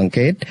ចុះស៊ើបអង្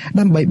កេ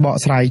តដើម្បីប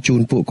កស្រាយជូ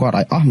នពួកគាត់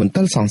ឲ្យអស់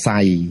មន្ទិល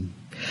សង្ស័យ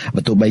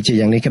បើ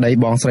ទោះបីជាយ៉ាងនេះក្តី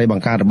បងស្រី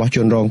បង្ការរបស់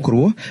ជនរងគ្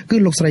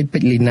រោះគឺលោកស្រីពេ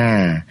ជ្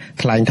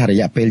រលីណាថ្លែងថា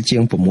រយៈពេលជា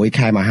ង6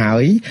ខែមក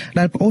ហើ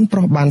យដែលប្អូ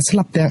នប្រុសបា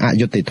នស្លាប់ទាំងអ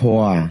យុត្តិ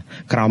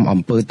ធម៌ក្រោម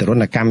អំពើទរ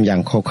ណកម្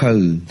មយ៉ាងឃោរឃៅ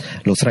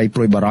លោ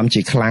កស្រីព្រួយបារម្ភ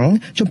ជាខ្លាំង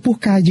ចំ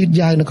ពោះការយឺ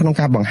តយ៉ាវនៅក្នុង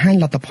ការបង្ហា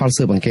ញលទ្ធផ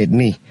លស៊ើបអង្កេ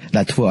តនេះ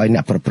ដែលធ្វើឲ្យអ្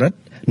នកប្រព្រឹត្ត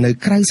នៅ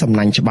ក្រៅសំ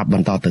ណាញ់ច្បាប់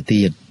បន្តទៅ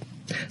ទៀ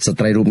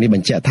តស្ត្រីរូប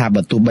នេះបញ្ជាក់ថា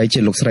បើ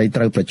ទោះបីជាលោកស្រីត្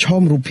រូវប្រ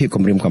ឈមរូបភាព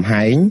គំរា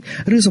មកំហែង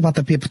ឬសុវត្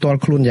ថិភា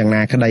ពផ្ទាល់ខ្លួនយ៉ាង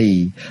ណាក្តី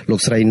លោ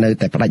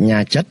កស្រីនៅតែបដិញ្ញា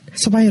ចិត្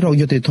តស្វែងរក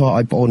យុត្តិ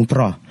ធម៌ឲ្យប្អូ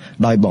នប្រុស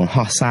ដោយបង្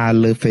ហោះសារ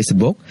លើ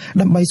Facebook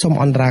ដើម្បីសូ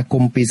មអន្តរាគ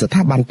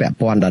មន៍ពីស្ថាប័នពាក់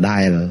ព័ន្ធដដែ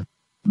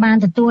លបាន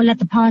ទទួល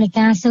លទ្ធផលនៃ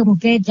ការស៊ើបអ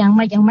ង្កេតយ៉ា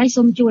ងម៉េ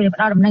ចសូមជួ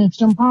យផ្ដល់ដំណឹងឲ្យ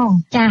ខ្ញុំផ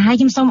ងចាហើយ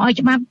ខ្ញុំសូមឲ្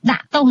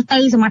យច្បាប់ដាក់ទោស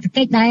ទៅសមត្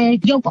ថកិច្ចដែ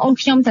លយកប្អូន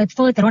ខ្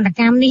ញុំទៅធ្វើទរណ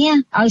កម្ម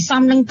នេះឲ្យ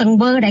សមនឹងទង្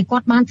វើដែ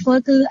លគាត់បានធ្វើ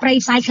គឺប្រៃ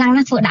ផ្សាយខ្លាំ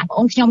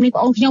ងណាស់ធ្វើដាក់ប្អូនខ្ញុំនេះ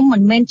ប្អូនខ្ញុំមិ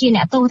នមែនជាអ្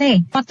នកទោ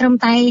សទេគាត់ត្រឹម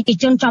តែជា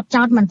ជនជាប់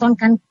ចោទមិនទាន់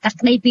កាន់កាត់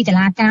ក្តីពីតុ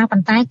លាការប៉ុ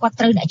ន្តែគាត់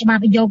ត្រូវអ្ន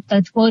កច្បាប់យ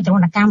កទៅធ្វើទ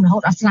រណកម្ម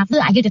រហូត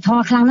ដល់ស្លាប់គឺអយុត្តិ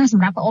ធម៌ខ្លាំងណាស់ស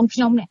ម្រាប់ប្អូ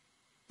នខ្ញុំ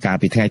នេះកាល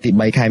ពីថ្ងៃទី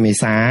3ខែមេ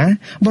សា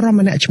បរិម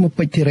ម្នាក់ឈ្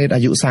មោះពេជ្រធីរ៉េតអា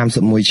យុ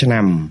31ឆ្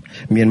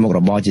នាំមានមុខរ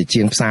បរជា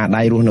ជាងផ្សារ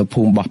ដៃ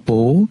រស់នៅភូមិបោះពោ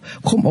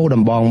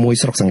ឃុំអូដំបងមួយ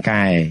ស្រុកសង្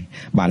កែ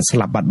បា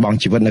នស្លាប់បាត់បង់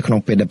ជីវិតនៅក្នុង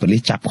ពេលដែល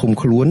ប៉ូលីសចាប់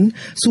ឃុំខ្លួន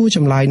សួរច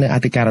ម្លើយនៅអ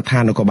ធិកា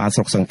រដ្ឋាននគរបាលស្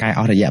រុកសង្កែ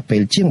អស់រយៈពេ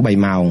លជាង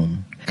3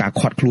ម៉ោងកា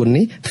រឃាត់ខ្លួន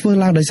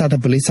នេះធ្វើឡើងដោយសារតែ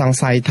ប៉ូលីស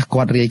សង្ស័យថា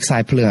គាត់រា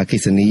យខ្សែភ្លើង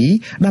អគ្គិសនី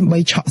ដើម្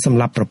បីឆក់សម្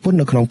លាប់ប្រពន្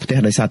ធនៅក្នុងផ្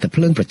ទះដោយសារតែភ្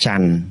លើងប្រច័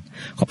ណ្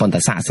ឌក៏ប៉ុន្តែ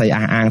សាក្សី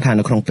អះអា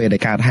ងថានៅក្នុងពេលដែល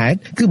កើ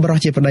តហេតុគឺបរិសុទ្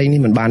ធជាប្តីនេះ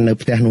មិនបាននៅ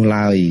ផ្ទះ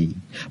នោះឡើយ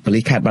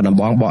ប៉ូលីសខេត្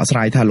តបាត់ដំបងប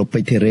កស្រាយថាលោ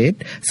កពេជ្រធីរ៉េត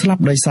ស្លា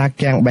ប់ដោយសារ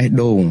កាំង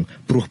បេះដូង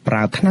ព្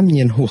រោះប្រើថ្នាំ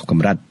ញៀនហួស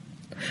កម្រិត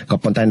ក៏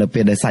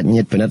ប៉ុន្តែនៅពេលដែ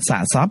លសាច់ញាតិពិនិត្យសា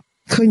កស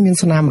ពឃើញមា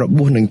នស្នាម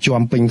របួសនឹ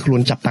ងជាំពេ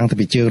ញខ្លួនចាប់តាំង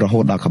ពីជើងរហូ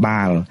តដល់ក្បា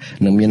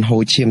លនិងមា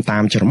នហូរឈា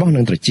មតាមច្រមុះ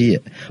និងត្រចៀ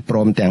កព្រ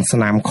មទាំ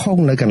ងស្នាមខុ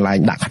ងនៅកន្លែ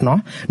ងដាក់ខ្នោះ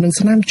និ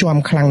ងស្នាម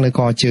ជាំខ្លាំ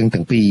ងនៅកជើ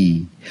ងទាំងពីរ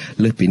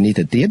លើសពីនេះ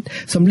ទៅទៀ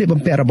តសម្លៀ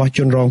កបំពាក់របស់ជ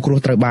នរងគ្រោះ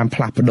ត្រូវបានផ្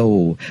លាស់ប្ដូ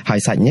រហើយ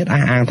សាច់ញាតិ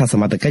អះអាងថាស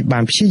មត្ថកិច្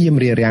ចបានព្យាយា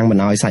មរារាំងមិន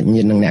ឲ្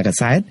យសាច់ញាតិនិងអ្នកកា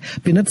សែ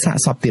តពិនិត្យសា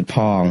កសពទៀត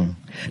ផង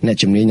អ្នក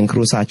ជំនាញនឹងគ្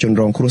រួសារជ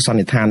នរងគ្រោះ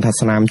សន្និដ្ឋានថា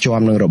ស្នា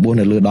មជាំនឹងរបួ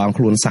សនៅលើដ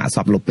ងខ្លួនសាកស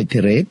ពលោកពេជ្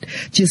រធីរ៉េ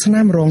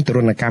តជាស្នាមរង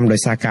ទរណកម្មដោយ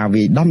សារការ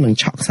វាយដំនិង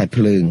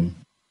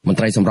ឆក់ខ្សែភ្លើង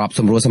មន្ត្រីសម្រប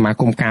សម្រួល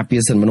សមាគមការពា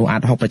រសិទ្ធិមនុស្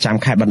សអាត60ប្រចាំ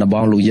ខេត្តបាត់ដំប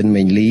ងលោកយិ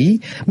នមេងលី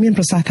មា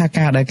នប្រសា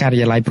សន៍ថាការដែ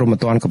លការិយាល័យព្រហ្ម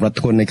ទណ្ឌកម្រិត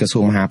ធ្ងន់នៃក្រសួ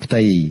ងមហាផ្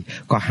ទៃ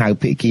ក៏ហៅ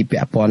ភាគីពា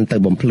ក់ព័ន្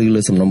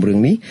ធទៅបំភ្លឺលើសំណុំរឿ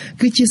ងនេះ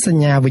គឺជា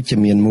សញ្ញាវិជ្ជ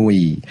មានមួយ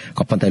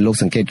ក៏ប៉ុន្តែលោក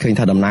សង្កេតឃើ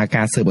ញថាដំណើរ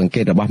ការស៊ើបអង្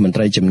កេតរបស់មន្ត្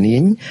រីជំនា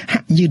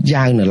ញហាក់យឺត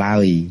យ៉ាវនៅឡើ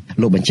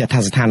យលោក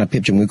បញ្ជាក់ថាស្ថានភា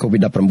ពជំងឺ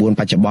Covid-19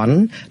 បច្ចុប្បន្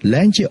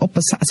នលែងជាឧប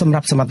សគ្គ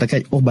សម្រាប់សមត្ថកិ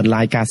ច្ចអូស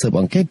បន្លាយការស៊ើ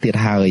បអង្កេតទៀត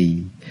ហើយ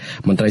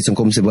មន្ត្រីសង្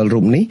គមស៊ីវិលរូ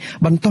បនេះ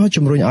បន្ត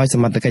ជំរុញឲ្យស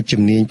មត្ថកិច្ច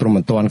ជំនាញព្រំ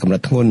ប្រទានកម្រិ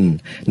តធ្ងន់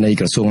នៃ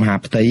ក្រសួងមហា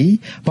ផ្ទៃ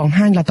បង្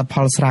ហាញលទ្ធផ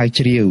លស្រាវ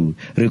ជ្រាវ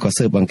ឬក៏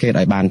ស៊ើបអង្កេត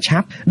ឲ្យបានឆា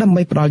ប់ដើម្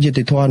បីផ្ដល់យុត្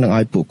តិធម៌និង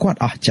ឲ្យពួកគាត់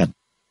អស់ចិត្ត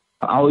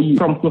ឲ្យ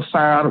ក្រុមគ្រួ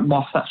សាររប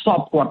ស់សាកស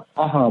ពគាត់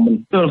អស់មន្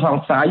ទិលស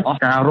ង្ស័យអ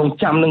ស់ការរង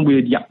ចាំនឹងវា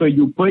រយៈពេល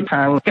យូរពេក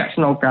ខាងកសិក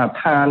ម្មការដ្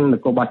ឋានន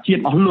គរបាលជា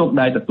តិអស់លោក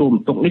ដែលទទួលប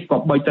ន្ទុកនេះក៏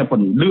បីតែព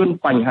ន្លឿន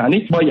បញ្ហា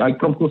នេះបីឲ្យ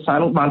ក្រុមគ្រួសារ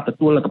នឹងបានទ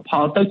ទួលលទ្ធផ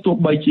លទៅទោះ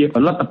បីជា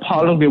លទ្ធផ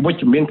លនឹងវាវិជ្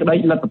ជមានក្តី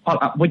លទ្ធផល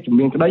អវិជ្ជ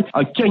មានក្តី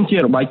ឲ្យចេញជា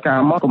របាយការ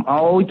ណ៍មកកុំ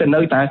ឲ្យទៅ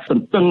នៅតែស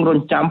ន្ទឹងរ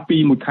ង់ចាំពី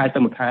មួយខែទៅ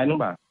មួយខែហ្នឹង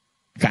បាទ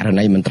ករ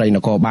ណីមន្ត្រីន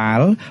គរបា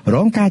លរ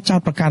ងការចោទ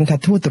ប្រកាន់ថា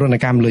ធ្វើទរណ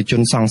កម្មលើជ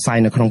នសង្ស័យ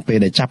នៅក្នុងពេល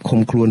ដែលចាប់ឃុំ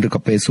ខ្លួនឬក៏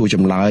ពេលសួរច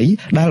ម្លើយ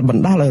ដែលប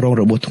ណ្ដាលឲ្យរង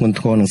របួសធ្ងន់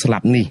ធ្ងរនិងស្លា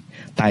ប់នេះ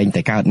តែង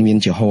តែកើតមាន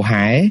ជាហូរ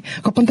ហែ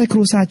ក៏ប៉ុន្តែគ្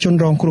រួសារជន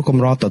រងគ្រោះក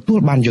ម្រទទួល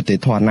បានយុត្តិ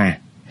ធម៌ណាស់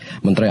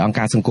មន្ត្រីអង្គ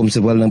ការសង្គម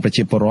ស៊ីវិលនិងប្រ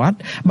ជាពលរដ្ឋ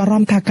បារ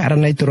ម្ភថាករ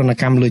ណីទរណ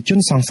កម្មលើជន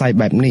សង្ស័យ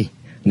បែបនេះ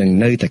នឹង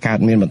នៅតែកើត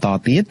មានបន្ត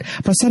ទៀត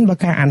ប្រសិនបើ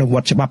ការអនុវ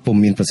ត្តច្បាប់ពុំ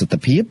មានប្រសិទ្ធ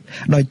ភាព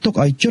ដោយទុក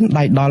ឲ្យជន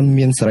ដៃដល់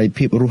មានសេរី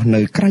ភាពរស់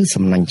នៅក្រៅ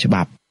សំណាញ់ច្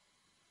បាប់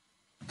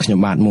ខ្ញុំ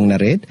បាទមុងណា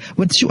រ៉េត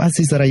វិទ្យុអា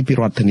ស៊ីសេរីពី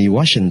រដ្ឋធានី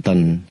Washington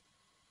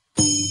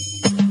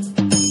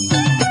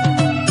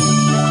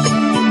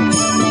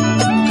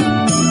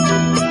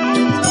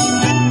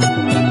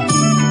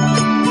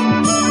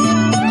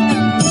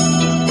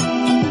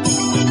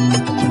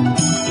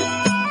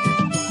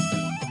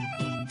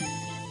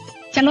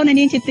លោកអ្នក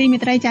នាងជាទីមេ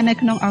ត្រីចានៅ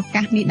ក្នុងឱ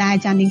កាសនេះដែរ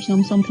ចានាងខ្ញុំ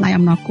សូមថ្លែង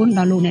អំណរគុណដ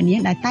ល់លោកអ្នកនាង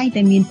ដែលតែង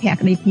តែមានភ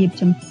ក្ដីភាព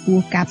ចំពោះ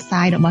ការផ្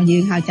សាយរបស់យើ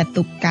ងហើយចាត់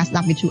ទុកការស្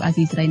ដាប់វិទ្យុអា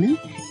ស៊ីសេរីនឹង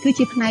គឺ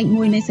ជាផ្នែក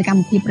មួយនៃសកម្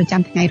មភាពប្រ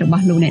ចាំថ្ងៃរប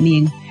ស់លោកអ្នកនា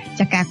ង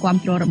ចាការគាំ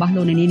ទ្ររបស់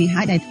លោកអ្នកនាងនេះ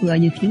ហើយដែលធ្វើឲ្យ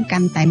យើងខ្ញុំកា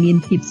ន់តែមាន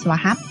ភាពស្វា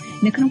ហាប់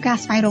នៅក្នុងការ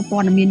ស្វែងរកព័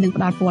ត៌មាននិង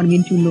ផ្តល់ព័ត៌មា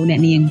នជូនលោកអ្នក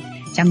នាង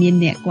ចាមាន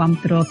អ្នកគាំ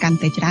ទ្រកាន់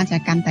តែច្រើនចា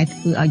កាន់តែធ្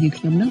វើឲ្យយើង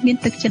ខ្ញុំនឹងមាន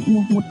ទឹកចិត្ត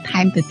មោះមុត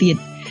ថែមទៅទៀត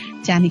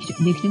ចានេះ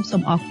ខ្ញុំសូ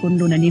មអរគុណ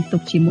លោកអ្នកនាងទុ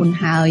កជាមុន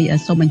ហើយ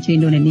សូមអញ្ជើញ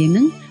លោកអ្នកនាង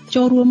នឹង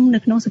ចូលរួមនៅ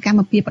ក្នុងសកម្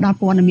មភាពផ្តល់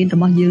ព័ត៌មានរ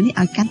បស់យើងនេះ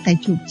ឲ្យកាន់តែ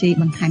ជោគជ័យ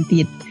បន្ថែម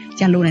ទៀត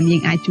ចាលោកអ្នកនា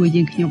ងអាចជួយ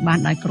យើងខ្ញុំបាន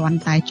ដោយគ្រាន់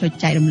តែចុច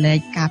ចែករំលែក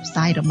ការផ្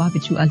សាយរបស់វិ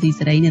ទ្យុអាស៊ី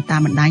សេរីនៅតា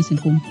មបណ្ដាញស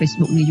ង្គម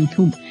Facebook និង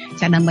YouTube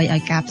ចាដើម្បីឲ្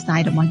យការផ្សាយ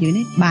របស់យើង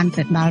នេះបាន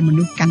ទៅដល់ម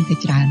នុស្សកាន់តែ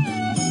ច្រើន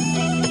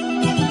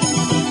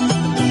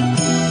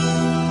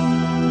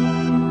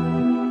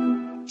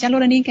ចាលោក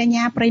នាងកញ្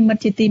ញាប្រិមិត្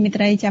តជាទីមេ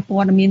ត្រីចាព័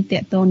ត៌មានត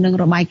កតងនឹង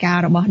របាយការ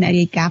ណ៍របស់អ្នក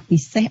រាយការណ៍ពិ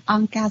សេសអ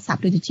ង្គការសហ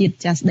ប្រជាជាតិ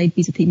ចាស្ដី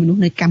ពីសិទ្ធិមនុស្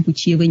សនៅកម្ពុ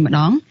ជាវិញម្ដ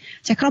ង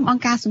ចាក្រុមអង្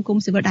គការសង្គម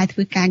ស៊ីវិលដែលធ្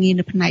វើការងារ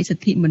នៅផ្នែកសិ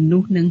ទ្ធិមនុ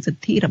ស្សនិងសិ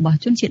ទ្ធិរបស់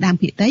ជនជាតិដើម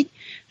ភាគតិច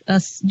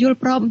យល់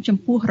ព្រមចំ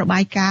ពោះរបា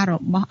យការណ៍រ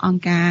បស់អង្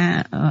គការ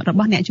រប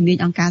ស់អ្នកជំនាញ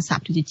អង្គការសហ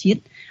ប្រជាជាតិ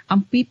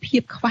អំពីភា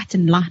ពខ្វះច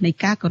ន្លោះនៃ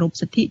ការគោរព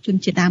សិទ្ធិជន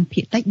ជាតិដើមភា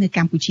គតិចនៅក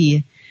ម្ពុជា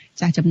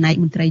ចាចំណែក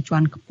មន្ត្រីជា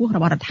ន់ខ្ពស់រ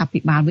បស់រដ្ឋាភិ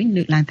បាលវិញ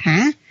លើកឡើងថា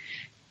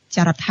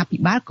ចារដ្ឋាភិ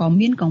បាលក៏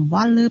មានកង្វ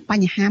ល់លើប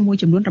ញ្ហាមួយ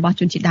ចំនួនរបស់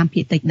ជនជាតិដើម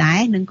ភាគតិចដែ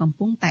រនិងកំ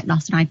ពុងតែដោះ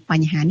ស្រាយប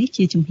ញ្ហានេះ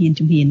ជាជំហាន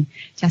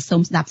ចាសូ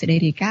មស្ដាប់សេចក្តី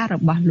រាយការណ៍រ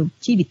បស់លោក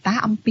ជីវិតា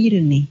អំពី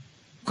រឿងនេះ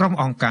ក្រុម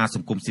អង្គការស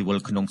ង្គមស៊ីវិល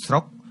ក្នុងស្រុ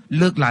ក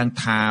លើកឡើង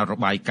ថារ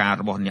បាយការណ៍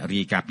របស់អ្នក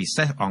រាយការណ៍ពិ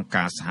សេសអង្គ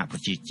ការសហប្រ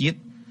ជាជាតិ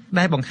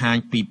ដែលបង្ហាញ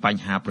ពីប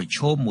ញ្ហាប្រឈ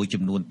មមួយ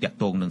ចំនួនទាក់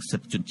ទងនឹងសិ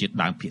ទ្ធិជនជាតិ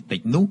ដើមភាគតិច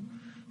នោះ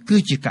គឺ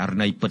ជាករ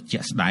ណីពិតជា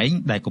ក់ស្ដែង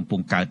ដែលកំពុ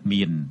ងកើត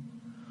មាន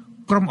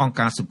ក្រុមអង្គ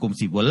ការសង្គម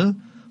ស៊ីវិល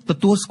ទ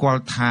ទួលស្គា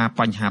ល់ថា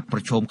បញ្ហាប្រ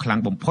ឈមខ្លាំង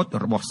បំផុត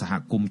របស់សហ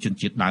គមន៍ជន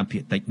ជាតិដើមភា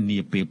គតិចនា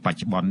ពេលបច្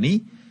ចុប្បន្ននេះ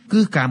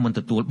គឺការមិនទ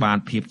ទួលបាន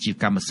ភាពជា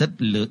កម្មសិទ្ធិ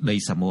លើដី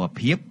សមរ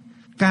ភាព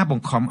ការប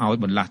ង្ខំឲ្យ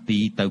បន្លាស់ទី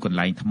ទៅកន្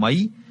លែងថ្មី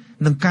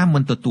និងការមិ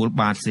នទទួល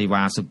បានសេ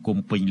វាសង្គម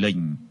ពេញលេញ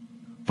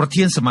ប្រ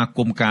ធានសមាគ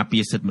មការពា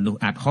រសិទ្ធិមនុស្ស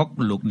អាតហុក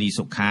លោកនី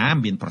សុខា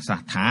មានប្រសាស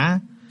ន៍ថា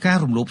ការ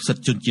រំលោភសិទ្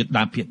ធិជនជាតិ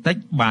ដើមភាគតិច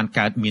បាន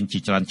កើតមានជា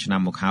ច្រើនឆ្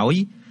នាំមកហើយ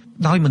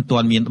ដោយមិនទា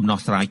ន់មានដំណោះ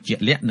ស្រាយជា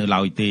ក់លាក់នៅ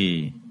ឡើយទេ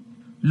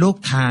លោក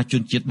ថាជ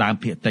នជាតិដើម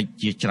ភាគតិច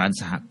ជាច្រើន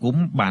សហគម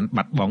ន៍បាន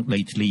បាត់បង់ដី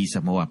ធ្លីស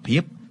មរភា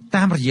ព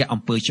តាមរយៈ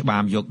អំពើច្បា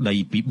មយកដី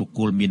ពីបុគ្គ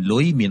លមានលុ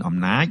យមានអំ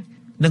ណាច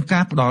និងកា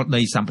រផ្ដាល់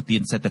ដីសម្បត្តិ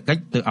សេដ្ឋកិច្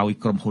ចទៅឲ្យ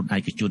ក្រុមហ៊ុនឯ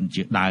កជន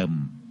ជាដើម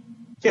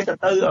ចេះ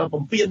ទៅ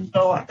បំពេញត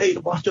អតីត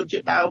របស់ជនជា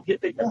តិដើមភាគ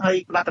តិចហ្នឹងហើយ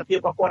ផលិតភាព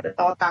របស់គាត់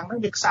តតាំងហ្នឹង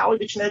វាខ្សោយ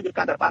ដូច្នេះវា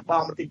កាត់តែបាត់ប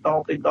ង់បន្តិចត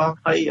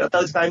ហើយ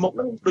ទៅថ្ងៃមុខហ្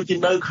នឹងដូចជា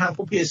នៅខាង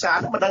ភូមិភាគសា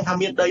ហ្នឹងមិនដឹងថា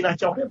មានដីណា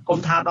ចុះទេគុំ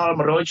ថាដល់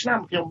100ឆ្នាំ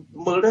ខ្ញុំ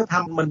មើលទៅថា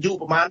មិនយូរ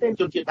ប្រហែលទេ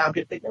ជនជាតិដើម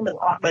ភាគតិចហ្នឹងនឹង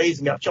អស់ដីស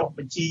ម្រាប់ចុះប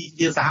ញ្ជី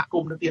ជាសហគ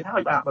មន៍ទៅទៀតហើ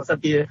យបាទបើសិន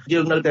ជាយើ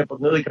ងនៅតែប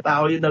ង្ងើយកតោ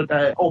យនៅ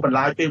តែអូសបន្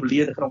លាយពេលវេ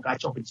លានៅក្នុងការ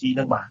ចុះបញ្ជីហ្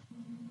នឹងបាទ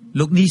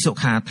លោកនីសុ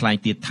ខាថ្លែង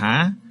ទៀតថា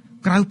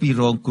ក្រៅពី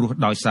រងគ្រោះ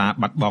ដោយសារ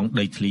បាត់បង់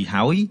ដីធ្លី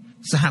ហើយ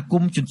សហគ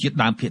មន៍ជនជាតិ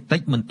ដើមភាគតិ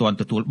ចមិនទាន់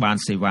ទទួលបាន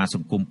សេវាស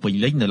ង្គមពេញ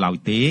លេញនៅឡើយ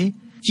ទេ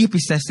ជា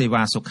ពិសេសសេ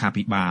វាសុខា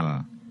ភិបាល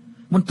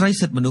មន្ត្រី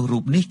សិទ្ធិមនុស្សរូ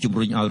បនេះជំ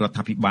រុញឲ្យរដ្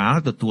ឋាភិបាល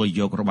ទទួល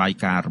យករបាយ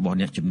ការណ៍របស់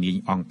អ្នកជំនាញ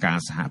អង្គការ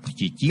សហប្រ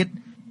ជាជាតិ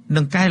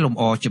និងកែលម្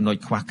អចំណុច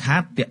ខ្វះខា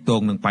តទាក់ទ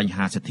ងនឹងបញ្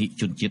ហាសិទ្ធិ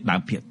ជនជាតិដើ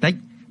មភាគតិច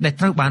ដែល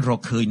ត្រូវបានរក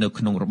ឃើញនៅ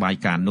ក្នុងរបាយ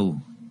ការណ៍នោះ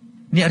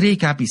អ្នករាយ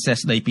ការណ៍ពិសេស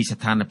ស្ដីពីស្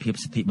ថានភាព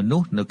សិទ្ធិមនុ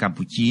ស្សនៅកម្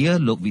ពុជា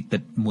លោកវិទិ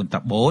តមួន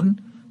តាបូន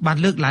បាន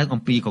លើកឡើង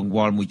អំពីកង្វ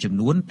ល់មួយចំ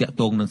នួនទាក់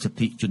ទងនឹងសិទ្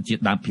ធិជនជា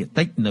តិដើមភាគ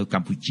តិចនៅក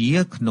ម្ពុជា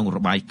ក្នុងរ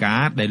បាយកា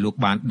រណ៍ដែលលោក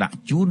បានដាក់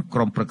ជូនក្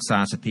រុមប្រឹក្សា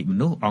សិទ្ធិម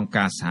នុស្សអង្គ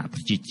ការសហប្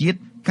រជាជាតិ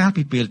កាល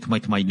ពីពេលថ្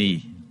មីៗនេះ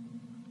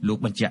លោក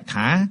បញ្ជាក់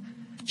ថា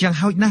យ៉ាង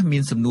ហោចណាស់មា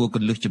នសំណួរក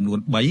ន្លឹះចំនួន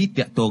3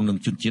ទាក់ទងនឹង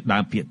ជនជាតិដើ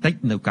មភាគតិច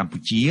នៅកម្ពុ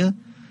ជា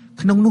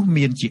ក្នុងនោះ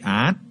មានជា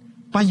អាច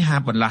បញ្ហា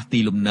បន្លាស់ទី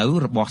លំនៅ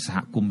របស់សហ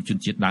គមន៍ជន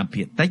ជាតិដើម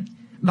ភាគតិច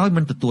ដោយ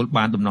មិនទទួល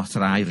បានដំណោះ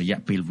ស្រាយរយៈ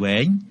ពេលវែ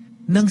ង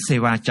និងសេ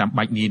វាចាំ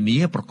បាច់នានា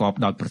ប្រកប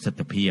ដោយប្រសិទ្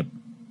ធភាព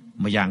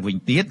ម្យ៉ាងវិញ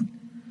ទៀត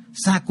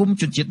សហគមន៍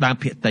ជនជាតិដើម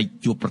ភាគតិច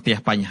ជួបប្រទះ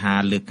បញ្ហា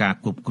លើការ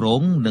គ្រប់គ្រ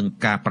ងនិង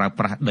ការប្រើ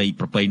ប្រាស់ដី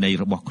ប្រពៃណី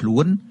របស់ខ្លួ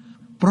ន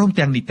ព្រម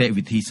ទាំងនីតិ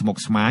វិធីស្មុគ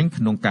ស្មាញ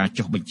ក្នុងការ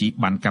ចុះបញ្ជី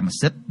ប័ណ្ណកម្ម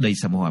សិទ្ធិដី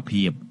សមូហ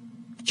ភាព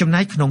ចំ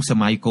ណែកក្នុងស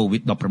ម័យ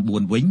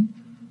COVID-19 វិញ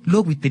លោ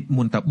កវិទិត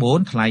មុនតាបូន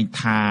ថ្លែង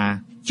ថា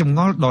ចម្ង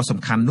ល់ដ៏សំ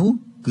ខាន់នោះ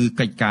គឺ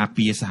កិច្ចការ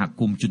ពារសហ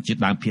គមន៍ជនជាតិ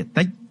ដើមភាគ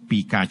តិចពី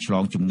ការឆ្ល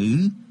ងជំងឺ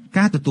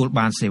ការទទួល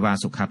បានសេវា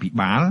សុខាភិ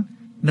បាល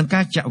និង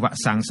ការចាក់វ៉ាក់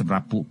សាំងសម្រា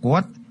ប់ពួកគា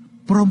ត់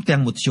ព្រមទាំ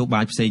ងមធ្យោ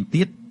បាយផ្សេង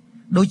ទៀត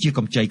ដូចជាក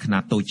ម្ចីខ្នា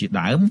តតូចជា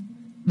ដើម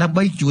ដើម្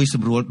បីជួយស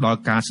ម្រួលដល់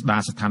ការស្ដា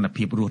រស្ថាន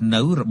ភាពរស់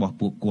នៅរបស់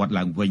ពួកគាត់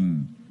ឡើងវិញ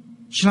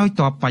ឆ្លើយ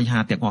តបបញ្ហា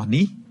ទាំងអស់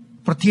នេះ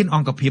ប្រធានអ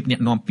ង្គភិបអ្នក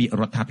នាំពាក្យ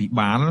រដ្ឋាភិ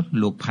បាល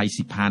លោកផៃ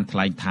ស៊ីផានថ្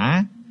លែងថា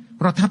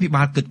រដ្ឋាភិ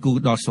បាលគិតគូរ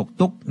ដល់សុខ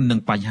ទុក្ខនិង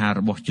បញ្ហា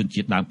របស់ជន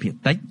ជាតិដើមភាគ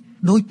តិច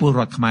ដោយពលរ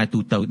ដ្ឋខ្មែរទូ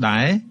ទៅដែ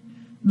រ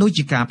ដូច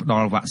ជាការផ្ដ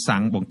ល់វ៉ាក់សាំ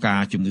ងបង្កា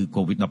រជំងឺ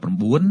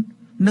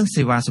COVID-19 និង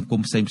សេវាសង្គ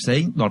មផ្សេ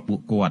ងៗដល់ពួ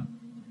កគាត់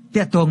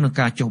ទាក់ទងនឹង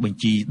ការចុះបញ្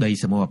ជីដី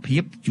សមូហភា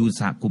ពជូន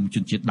សហគមន៍ជ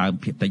នជាតិដើម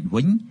ភាគតិច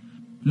វិញ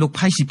លោក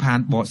ផៃស៊ីផាន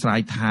បកស្រា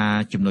យថា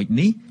ចំណុច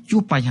នេះជួ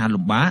បបញ្ហា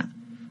លំបាក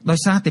ដោយ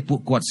សារតែពួក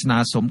គាត់ស្នើ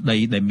សុំដី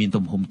ដែលមាន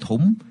ទំហំ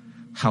ធំ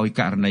ហើយ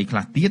ករណីខ្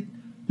លះទៀត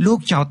លោក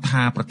ចោទ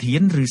ថាប្រធា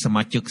នឬស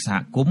មាជិកសហ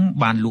គមន៍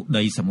បានលក់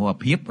ដីសមូហ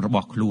ភាពរប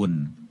ស់ខ្លួន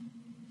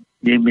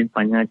យើងមានប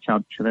ញ្ហាចោ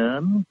ទច្រើ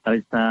នដោយ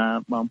សារ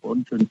បងប្អូន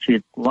ជនជា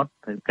តិគាត់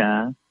ត្រូវកា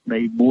រ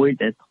ដីមួយ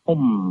ដែលធំ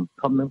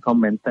នឹង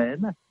មែនតើ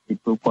ណាពី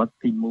ព្រោះគាត់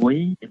ទី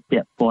1ពា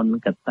ក់ព័ន្ធ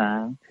កត្តា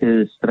គឺ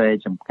ស្រែ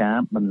ចម្ការ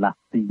បន្លា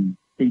ស់ទី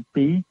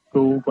2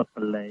គូគាត់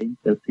ប្រឡែង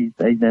ទៅស៊ី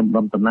ស្អីនៅម្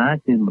ដុំតាណា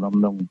គឺម្ដុំ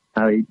នោះ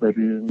ហើយបើ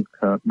រឿង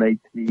ដី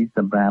ធ្លីស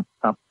ម្រាប់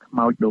សັບខ្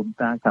មោចដូន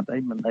តាកាត់អី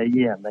មិនអី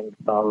ទេអានឹង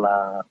ដល់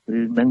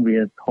រឿងហ្នឹងវា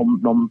ធំ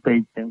ដុំពេក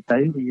ចឹងទៅ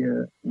វា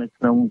នៅ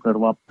ក្នុងរ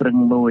បបត្រឹង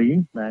មួយ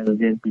ដែល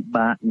យើងពិ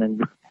បាកនឹង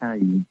វិថី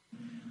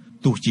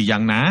ទោះជាយ៉ា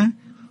ងណា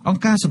អង្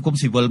គការសង្គម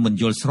ស៊ីវិលមិន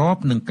យល់ស្រប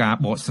នឹងការ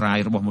បកស្រាយ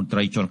របស់មន្ត្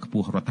រីជាន់ខ្ព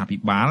ស់រដ្ឋាភិ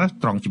បាល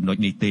ត្រង់ចំណុច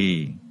នេះទេ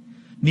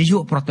នាយ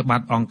កប្រតិប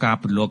ត្តិអង្គការ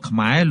ពលរដ្ឋខ្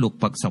មែរលោក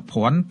ពឹកសុ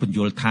ភ័ណ្ឌពន្យ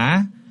ល់ថា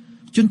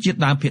ជនជាតិ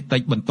ដើមភាគតិ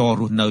ចបន្ត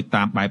រស់នៅ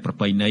តាមបែបប្រ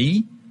ពៃណី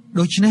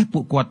ដូច្នេះពួ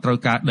កគាត់ត្រូវ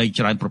ការដី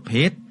ច្រើនប្រ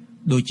ភេទ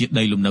ដូចជា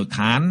ដីលំនៅ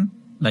ឋាន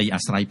ដីអា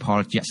ស្រ័យផល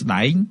ជាក់ស្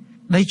ដែង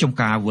ដីចំ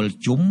ការវិល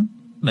ជុំ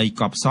ដី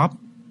កប់សព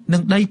និ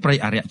ងដីព្រៃ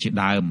អរិយជា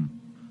ដើម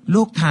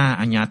លោកថា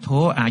អាជ្ញាធ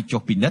រអាច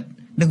ចុះពិនិត្យ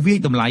និងវាយ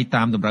តម្លៃ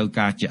តាមតម្រូវ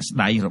ការជាក់ស្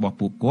ដែងរបស់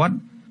ពួកគាត់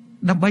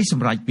ដើម្បីស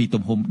ម្រេចពី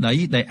ទំហំដី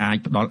ដែលអាច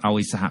ផ្ដល់ឲ្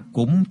យសហគ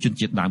មន៍ជន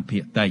ជាតិដើមភា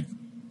គតិច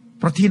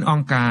ប្រធានអ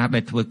ង្គការដែ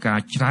លធ្វើការ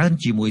ច្រើន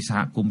ជាមួយសហ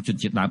គមន៍ជន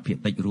ជាតិដើមភាគ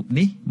តិចរូប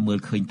នេះមើល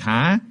ឃើញថា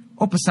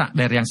ឧបសគ្គ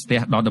ដែលរាំងស្ទះ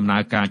ដល់ដំណើ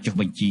រការចុះ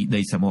បញ្ជី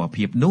ដីសមូហ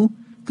ភាពនោះ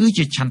គឺ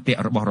ជាឆន្ទៈ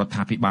របស់រដ្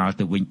ឋាភិបាល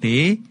ទៅវិញទេ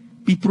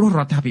ពីព្រោះរ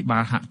ដ្ឋាភិបា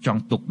លហាក់ច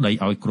ង់ទុកដី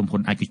ឲ្យក្រុមហ៊ុ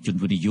នឯកជន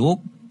វិនិយោគ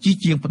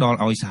ជាងផ្ដល់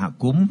ឲ្យសហ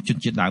គមន៍ជន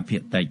ជាតិដើមភា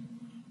គតិច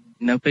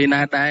នៅពេល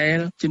ណាដែល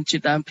ជនជា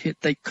តិដើមភាគ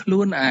តិចខ្លួ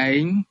នឯ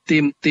ងទា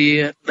មទារ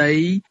ដី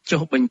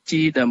ចុះបញ្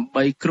ជីដើម្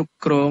បីគ្រប់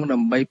គ្រងដើ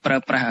ម្បីប្រើ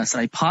ប្រាស់អាស្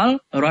រ័យផល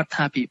រដ្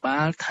ឋាភិបា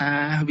លថា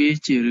វា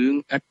ជារឿង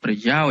ឥតប្រ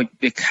យោជន៍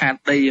វាខាត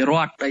ដីរ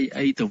ដ្ឋដី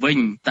អីទៅវិញ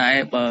តែ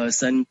បើ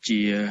សិន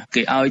ជា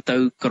គេឲ្យទៅ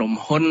ក្រុម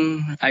ហ៊ុន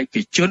ឯក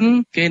ជន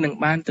គេនឹង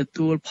បានទ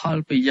ទួលផល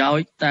ប្រយោជ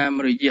ន៍តាម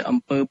រយៈអំ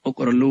ពើពុក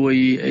រលួយ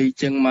អី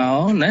ចឹងម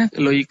កណា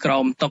លុយក្រោ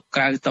មតុ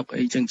ក្រៅតុ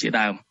អីចឹងជា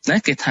ដើមណា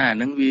គេថា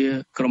ហ្នឹងវា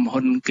ក្រុម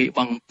ហ៊ុនគេប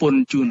ង់ពន្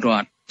ធជូនរ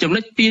ដ្ឋចំ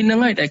ណុចពីរហ្នឹង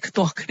ហើយដែលខ្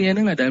ទាស់គ្នាហ្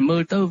នឹងហើយដែលមើ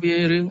លទៅវា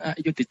រឿងអ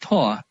យុត្តិធ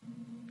ម៌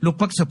លោក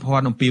ពឹកសុភ័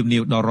ណ្ឌអំពាវនា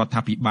វដល់រដ្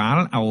ឋាភិបាល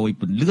ឲ្យ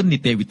ពន្លឿននី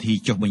តិវិធី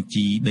ចុះបញ្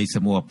ជីដីស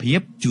មូហភាព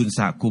ជូនស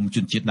ហគមន៍ជ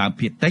នជាតិដើម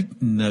ភាគតិច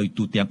នៅ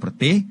ទូទាំងប្រ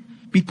ទេស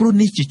ពីព្រោះ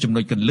នេះជាចំ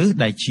ណុចគន្លឹះ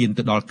ដែលឈាន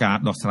ទៅដល់ការ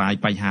ដោះស្រាយ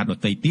បញ្ហាដ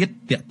ទៃទៀត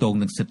ទាក់ទង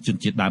នឹងសិទ្ធិជន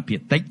ជាតិដើមភាគ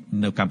តិច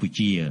នៅកម្ពុ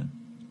ជា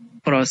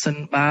ប្រសិន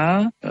បើ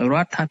រ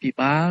ដ្ឋាភិ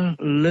បាល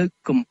លើក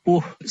កម្ព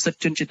ស់សិទ្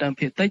ធិជនជាតិដើម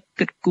ភាគតិច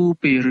គិតគូរ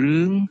ពី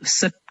រឿង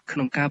សិទ្ធិក្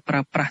នុងការប្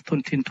រើប្រាស់ធន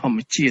ធានធម្ម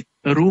ជាតិ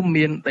រួម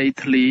មានដី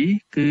ធ្លី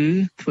គឺ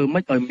ធ្វើ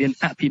ម៉េចឲ្យមាន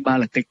អភិបា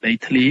លកិច្ចដី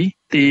ធ្លី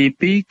ទី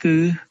2គឺ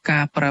កា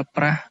រប្រើ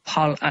ប្រាស់ផ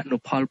លអនុ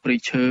ផលព្រៃ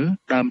ឈើ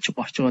ដើមច្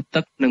បាស់ជ័រ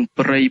ទឹកនិង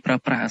ព្រៃប្រើ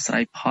ប្រាស់អាស្រ័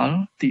យផល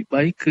ទី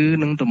3គឺ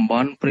នឹងតំប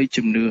ន់ព្រៃ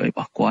ជំនឿរប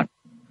ស់គាត់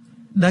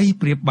ដី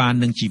ប្រៀបបាន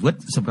នឹងជីវិត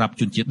សម្រាប់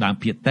ជនជាតិដើម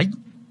ភាគតិច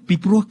ពី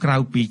ព្រោះក្រៅ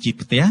ពីជា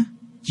ផ្ទះ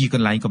ជាក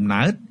ន្លែងកំ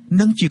ណើត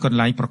និងជាកន្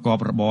លែងប្រកប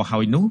របរហើ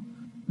យនោះ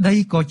ដី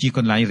ក៏ជាក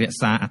ន្លែងរក្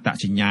សាអត្ត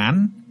សញ្ញាណ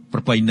ប្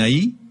រពៃណី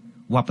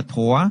វប្បធ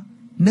ម៌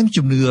និង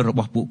ជំនឿរប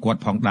ស់ពួកគា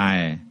ត់ផងដែរ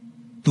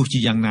ទោះជា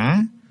យ៉ាងណា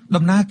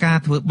ដំណើរការ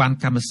ធ្វើបាន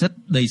កម្មសិទ្ធិ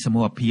ដីស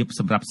មូហភាព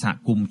សម្រាប់សហ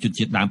គមន៍ជន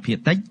ជាតិដើមភាគ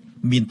តិច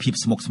មានភាព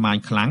ស្មុគស្មាញ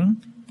ខ្លាំង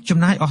ចំ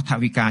ណាយអស់ថ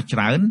វិកាច្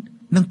រើន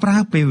និងប្រើ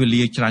ពេលវេ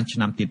លាច្រើនឆ្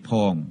នាំទៀតផ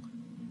ង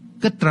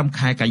គិតត្រឹម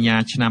ខែកញ្ញា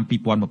ឆ្នាំ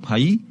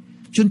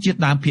2020ជនជាតិ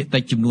ដើមភាគតិ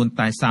ចចំនួន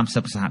តែ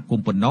30សហគម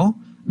ន៍ប៉ុណ្ណោះ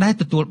ដែល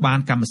ទទួលបាន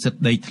កម្មសិទ្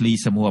ធិដីធ្លី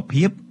សមូហ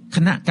ភាពខ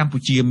ណៈកម្ពុ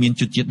ជាមាន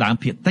ជនជាតិដើម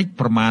ភាគតិច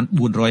ប្រមាណ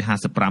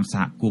455ស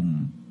ហគមន៍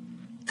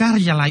កា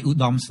រិយាល័យឧត្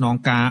តមស្នង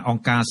ការអ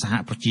ង្គការសហ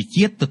ប្រជា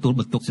ជាតិទទួល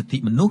បន្ទុកសិទ្ធិ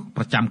មនុស្ស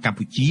ប្រចាំកម្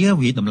ពុជា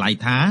វាយតម្លៃ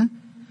ថា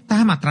តា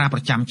មមាត្រាប្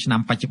រចាំឆ្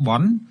នាំបច្ចុប្ប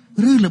ន្ន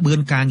ឬល្បឿន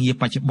ការងារ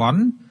បច្ចុប្បន្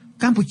ន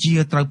កម្ពុជា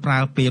ត្រូវប្រើ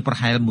ពេលប្រ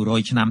ហែល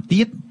100ឆ្នាំ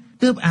ទៀត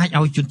ទើបអាច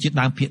ឲ្យជនជាតិ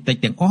ដើមភាគតិច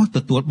ទាំងអស់ទ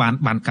ទួលបា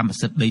នកម្ម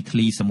សិទ្ធិដីធ្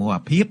លីសមូហ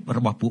ភាពរ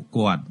បស់ពួក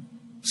គាត់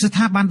ស្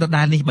ថាប័នដ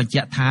ដែលនេះបញ្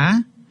ជាក់ថា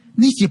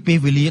នេះជាពេល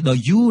វេលាដ៏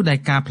យូរដែល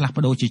ការផ្លាស់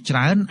ប្ដូរជាច្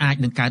រើនអាច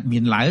នឹងកើតមា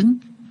នឡើង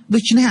ដូ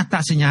ច្នេះអត្ត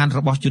សញ្ញាណរ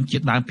បស់ជនជា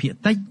តិដើមភាគ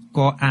តិច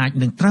ក៏អាច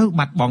នឹងត្រូវ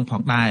បាត់បង់ផ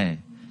ងដែរ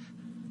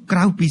ក្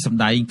រៅពីសម្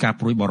ដែងការ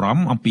ព្រួយបារ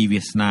ម្ភអំពី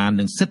វាសនា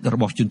និងសិទ្ធិរ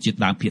បស់ជនជាតិ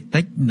ដើមភាគ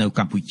តិចនៅក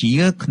ម្ពុជា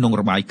ក្នុង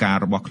របាយការ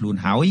ណ៍របស់ខ្លួន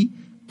ហើយ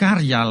កា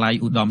រិយាល័យ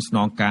ឧត្តមស្ន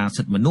ងការ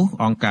សិទ្ធិមនុស្ស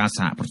អង្គការស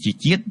ហប្រជា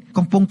ជាតិ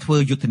កំពុងធ្វើ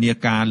យុទ្ធនា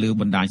ការលើ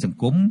បណ្ដាញសង្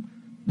គម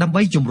ដើម្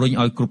បីជំរុញ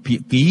ឲ្យគ្រប់ភា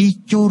គី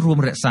ចូលរួម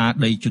រក្សា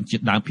ដីជនជា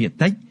តិដើមភាគ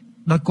តិច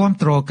ដោយគាំ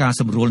ទ្រការ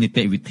សម្រួលនី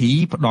តិវិធី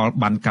ផ្ដល់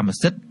ប័ណ្ណកម្ម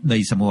សិទ្ធិដី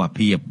សមូហ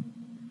ភាព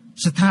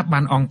ស្ថាប័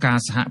នអង្គការ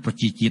សហប្រ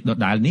ជាជាតិដ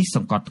ដែលនេះស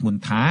ង្កត់ធ្ង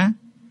ន់ថា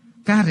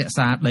ការរក្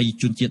សាដី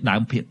ជនជាតិដើ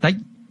មភាគតិច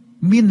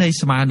មានន័យ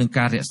ស្មើនឹង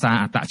ការរក្សា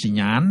អត្តសញ្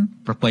ញាណ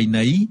ប្រពៃ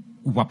ណី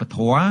វប្បធ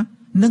ម៌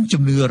និង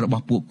ជំនឿរប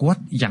ស់ពួកគា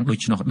ត់យ៉ាងដូ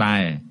ចនោះដែ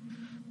រ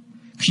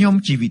ខ្ញុំ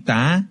ជីវិ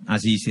តាអា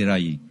ស៊ីសេ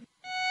រី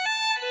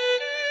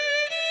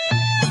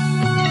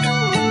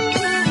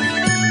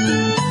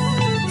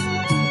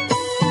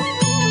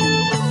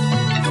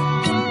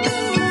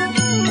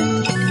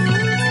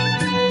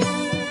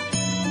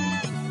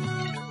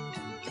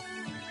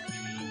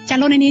ចា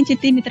លោកនាងជា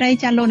ទីមេត្រី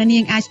ចាលោកនា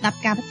ងអាចស្ដាប់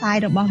ការផ្សាយ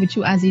របស់វិទ្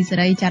យុអាស៊ីសេ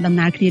រីចាដំ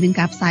ណើរគ្នានឹង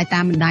ការផ្សាយតា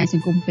មបណ្ដាញស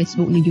ង្គម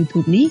Facebook និង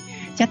YouTube នេះ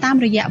ចាតាម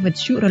រយៈវិ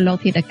ទ្យុរលក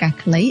ធាតុអាកាស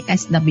ខ្លី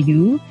SW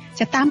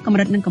ចាតាមកម្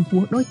រិតនិងកម្ព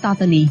ស់ដូចត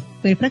ទៅនេះ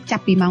ពេលព្រឹកចា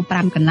ប់ពីម៉ោង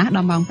 5 កន្លះដ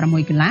ល់ម៉ោង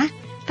 6 កន្លះ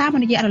តាម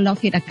រយៈរលក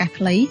ធាតុអាកាស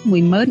ខ្លី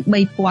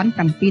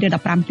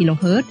 13715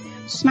 kHz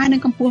ស្មើនឹ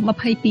ងកម្ពស់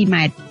 22m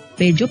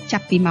ពេលយប់ចា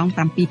ប់ពីម៉ោង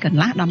 7 កន្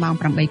លះដល់ម៉ោង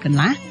 8 កន្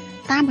លះ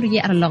តាមរ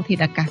យៈរលកធា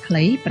តុអាកាសខ្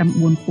លី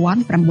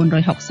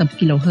 9960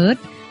 kHz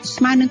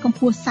ស្មើនឹងកម្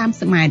ពស់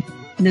 30m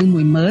និង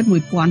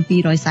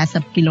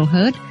 11240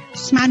 kHz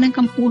ស្មើនឹងក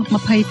ម្ពស់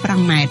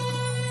 25m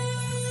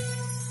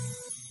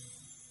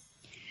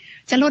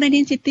ចលនា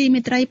នាងជាទីមេ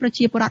ត្រីប្រ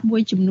ជាពលរដ្ឋមួ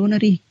យចំនួន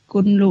រិះគ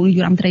ន់លោកនាយ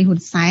រដ្ឋមន្ត្រីហ៊ុន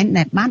សែន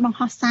ដែលបានបង្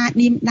ហោះសារ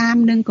ឌៀមដាម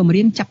និងគម្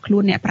រាមចាប់ខ្លួ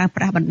នអ្នកប្រើ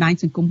ប្រាស់បណ្ដាញ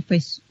សង្គម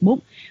Facebook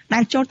ដែ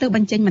លចូលទៅប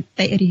ញ្ចេញម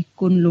តិរិះ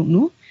គន់លោក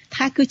នោះ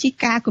ថាគឺជា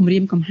ការគម្រា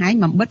មកំហែង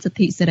បំបិទសិទ្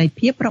ធិសេរី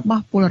ភាពរប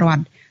ស់ពលរដ្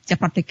ឋចា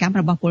ប្រតិកម្ម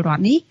របស់ពលរដ្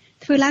ឋនេះ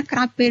ធ្វើឡើងក្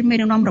រោយពេលមេ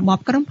ដឹកនាំរបប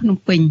ក្រុងភ្នំ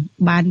ពេញ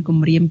បានគ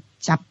ម្រាម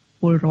ចាប់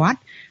ពលរដ្ឋ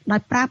ដោ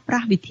យប្រើប្រា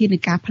ស់វិធាន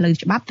ការផ្លូវ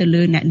ច្បាប់ទៅ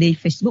លើអ្នកលេង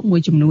Facebook មួ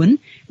យចំនួន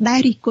ដែល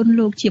រិះគន់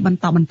លោកជាបន្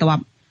តបន្ទា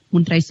ប់ម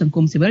ន្ត្រីសង្គ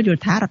មស៊ីវិលយ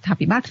ល់ថារដ្ឋា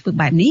ភិបាលធ្វើ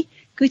បែបនេះ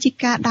គឺជា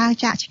ការដើរ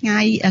ចាកឆ្ងា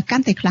យកា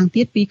ន់តែខ្លាំង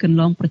ទៀតពីគន្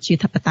លងប្រជា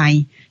ធិបតេយ្យ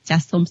ចា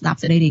សសូមស្ដាប់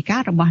សេចក្តីរាយកា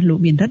រណ៍របស់លោក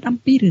មានរិទ្ធអំ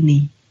ពីរឿង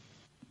នេះ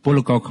ពល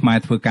ករខ្មែរ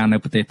ធ្វើការនៅ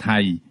ប្រទេសថៃ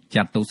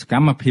ចាត់ទុកសក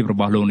ម្មភាពរ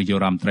បស់លោកនាយ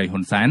រដ្ឋមន្ត្រីហ៊ុ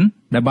នសែន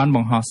ដែលបានប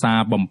ង្ហោះសារ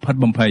បំផិត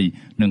បំភ័យ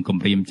និងគំ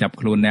រាមចាប់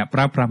ខ្លួនអ្នកប្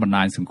រើប្រាស់បណ្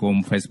ដាញសង្គម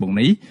Facebook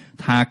នេះ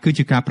ថាគឺ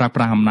ជាការប្រើប្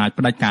រាស់អំណាច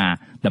ផ្ដាច់ការ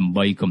ដើម្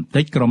បីកំ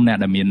ទេចក្រុមអ្នក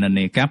ដែលមាននា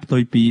នាការផ្ទុ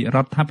យពីរ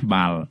ដ្ឋាភិ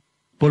បាល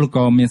ពលក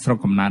រមានស្រុក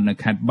កំណើតនៅ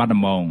ខេត្តបាត់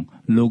ដំបង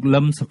លោក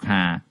លឹមសុ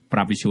ខាប្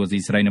រាប់វិទ្យុស៊ី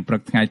ស្រីនៅព្រឹ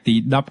កថ្ងៃទី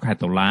10ខែ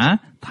តុលា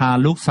ថា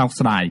លោកសោក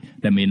ស្ដាយ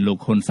ដែលមានលោក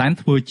ហ៊ុនសែន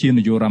ធ្វើជា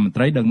នាយករដ្ឋមន្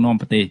ត្រីដឹកនាំ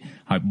ប្រទេស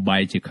ហើយបែ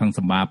រជាខឹងស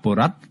ម្បាពល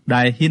រដ្ឋ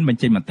ដែលហ៊ានប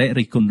ញ្ចេញមតិ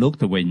រិះគន់លោក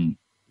ទៅវិញ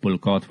ពល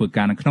ករធ្វើ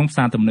ការនៅក្នុងផ្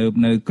សារទំនើប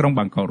នៅក្រុង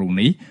បាងកករូ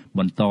នេះប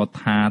ន្ត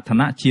ថាឋា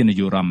នៈជានា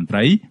យករដ្ឋមន្ត្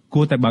រី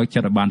គួរតែបើកចិ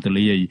ត្តឲ្យបានទូ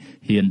លាយ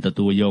ហ៊ានទ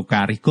ទួលយក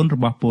ការរិះគន់រ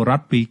បស់ពលរ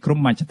ដ្ឋពីក្រុម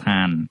មជ្ឈដ្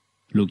ឋាន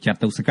លោកចាត់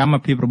ទុកសកម្ម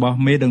ភាពរបស់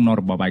មេដឹកនាំ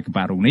របបឯកប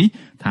ករូបនេះ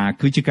ថា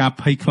គឺជាការ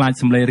ភ័យខ្លាច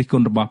សម្លេងរិះគ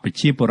ន់របស់ប្រ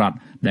ជាពលរដ្ឋ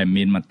ដែល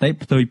មានមតិ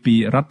ផ្ទុយពី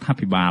រដ្ឋា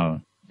ភិបាល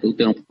ទូ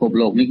ទាំងពិភព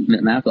លោកនេះអ្ន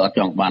កណាក៏អត់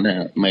ចង់បានដែរ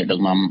មេដឹក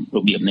នាំរ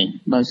បៀបនេះ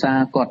ដោយសារ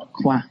គាត់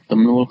ខ្វះ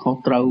ទំនួលខុស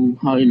ត្រូវ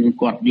ហើយនឹង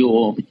គាត់យ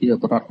កប្រជា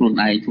ពលរដ្ឋខ្លួន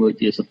ឯងធ្វើ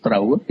ជាសត្រូ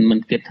វមិន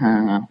គិតថា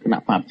គណៈ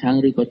បព្វឆាំង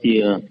ឬក៏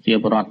ជា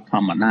ពលរដ្ឋធ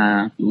ម្មតា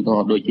ឬក៏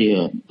ដូចជា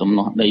ទំ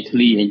នាស់ដីធ្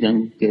លីអីចឹង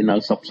គេនៅ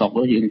សុក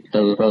យើង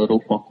ទៅរើរូ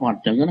បរបស់គាត់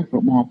ចឹងណារ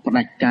បបផ្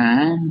ដាច់កា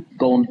រ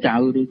កូនចៅ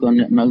ឬក៏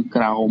អ្នកនៅ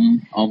ក្រោម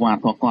អវ៉ា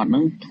ត់របស់គាត់ហ្នឹ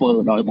ងធ្វើ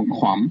ដោយបង្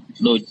ខំ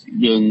ដូច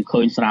យើង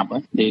ឃើញស្រាប់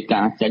ទេ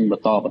ការចេញប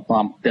ន្ត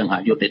ទាំងអ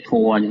យុត្តិធ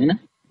ម៌អញ្ចឹងណា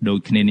ដូច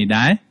គ្នានេះ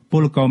ដែរព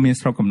លករមាន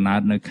ស្រុកកំណើ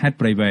តនៅខេត្ត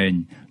ព្រៃវែង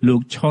លោក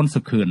ឈុន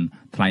សុខឿន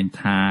ថ្លែង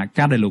ថា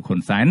ការដែលលោកហ៊ុ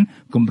នសែន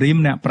គំរាម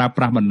អ្នកប្រើ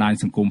ប្រាស់បណ្ដាញ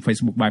សង្គម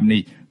Facebook បែប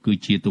នេះគឺ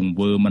ជាទង្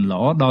វើមិនល្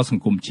អដល់ស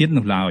ង្គមជាតិ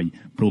នោះឡើយ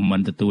ព្រមមិ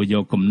នទទួលយ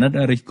កគំនិត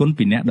រិះគន់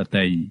ពីអ្នកដ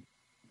ទៃ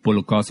ពល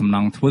ករសំណ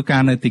ង់ធ្វើកា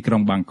រនៅទីក្រុ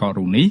ងបាងកក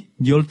រូបនេះ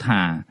យល់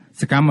ថា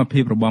សកម្មភា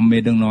ពរបស់មេ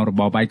ដឹកនាំរ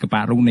បបឯកប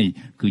ករូបនេះ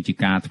គឺជា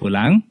ការធ្វើ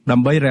ឡើងដើ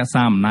ម្បីរក្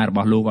សាអំណាចរប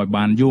ស់លោកឲ្យ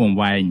បានយូរអង្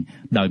វែង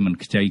ដោយមិន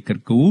ខ្ចីគិត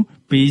គូរ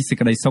ពីសេច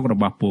ក្តីសុខរ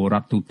បស់ពលរ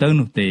ដ្ឋទូទៅ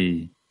នោះទេ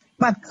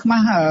បាទខ្មា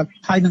ស់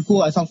ហើយនឹងគួរ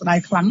ឲ្យសោកស្ដាយ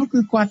ខ្លាំងនោះគឺ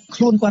គាត់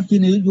ជា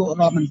នាយក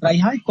រដ្ឋមន្ត្រី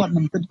ហើយគាត់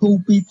មិនគិតគូរ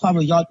ពីផល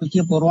ប្រយោជន៍ប្រជា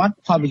ពលរដ្ឋ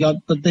ផលប្រយោជន៍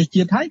ប្រទេស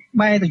ជាតិហើយ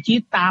បែរទៅជា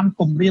តាម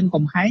គម្រាម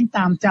កំហែង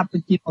តាមចាប់ប្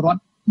រជាពលរដ្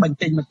ឋ បញ្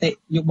ចេញមតិ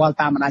យោបល់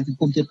តាមបណ្ដាញសង្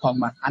គមទៀតផង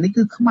បាទអានេះ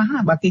គឺខ្មាស់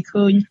បាទគេ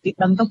ឃើញគេ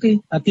ដឹងទៅ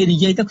គេនិ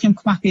យាយទៅខ្ញុំ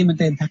ខ្មាស់គេមែន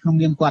ទេថាក្នុង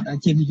នាមគាត់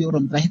ជានាយករ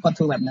ដ្ឋមន្ត្រីគាត់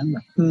ធ្វើបែបហ្នឹង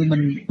បាទគឺ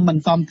មិន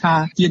សមថា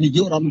ជានាយ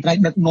ករដ្ឋមន្ត្រី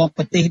ដឹកនាំ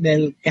ប្រទេសដែល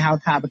គេហៅ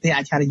ថាប្រទេស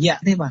អច្ឆរិយៈ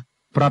ទេបាទ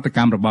ប្រតិក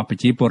ម្មរបស់ប្រ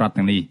ជាពលរដ្ឋ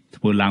ទាំងនេះ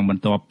ធ្វើឡើងប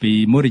ន្ទាប់ពី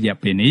មួយរយៈ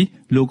ពេលនេះ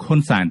លោកហ៊ុន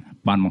សែន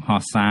បានបង្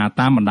ហោះសារ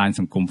តាមបណ្ដាញ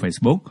សង្គម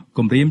Facebook គ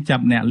ម្រាមចា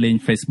ប់អ្នកលេង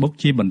Facebook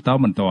ជាបន្ត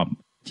បន្ទាប់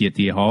ជា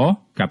ទីហោ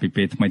កាលពី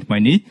ពេលថ្មី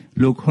នេះ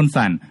លោកហ៊ុន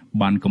សែន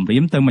បានគម្រា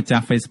មទៅម្ចា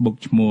ស់ Facebook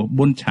ឈ្មោះ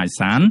ប៊ុនឆៃ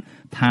សាន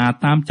ថា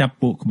តាមចាប់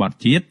ពួកក្បត់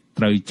ជាតិ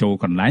ត្រូវចូល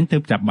កន្លែងទើ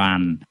បចាប់បា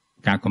ន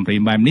ការគម្រា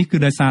មបែបនេះគឺ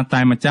ដោយសារតែ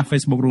ម្ចាស់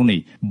Facebook រូបនេះ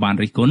បាន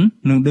រិះគន់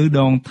និងឌឺ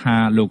ដងថា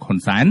លោកហ៊ុន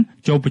សែន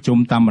ចូលប្រជុំ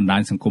តាមបណ្ដា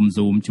ញសង្គម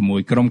Zoom ជាមួ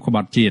យក្រុមក្ប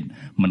ត់ជាតិ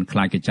មិនខ្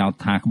លាចគេចោទ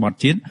ថាក្បត់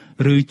ជាតិ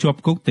ឬជាប់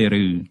គុកទេ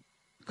ឬ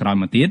ក្រោយ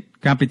មកទៀត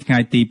កាលពីថ្ងៃ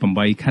ទី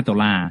8 ខែតុ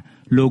លា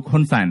លោកហ៊ុ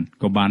នសែន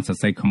ក៏បានសរ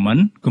សេរ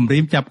comment គម្រា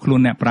មចាប់ខ្លួន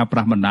អ្នកប្រើប្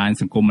រាស់បណ្ដាញ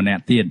សង្គមម្នា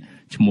ក់ទៀត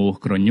ឈ្មោះ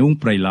ក្រញូង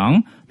ព្រៃឡង់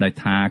ដែល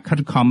ថាខិត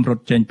ខំរ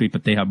ត់ចេញពីប្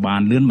រទេសឲ្យបា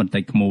នលឿនបន្តិ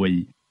ចក្មួយ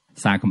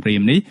សារគម្រា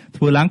មនេះ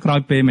ធ្វើឡើងក្រោយ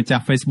ពេលម្ចា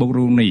ស់ Facebook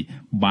រូបនេះ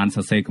បានស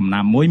រសេរកំណា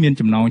ព្យមួយមាន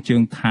ចំណងជើ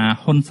ងថា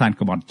ហ៊ុនសែន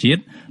ក្បត់ជា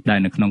តិដែល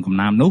នៅក្នុងកំ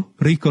ណាព្យនោះ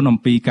រិះគន់អំ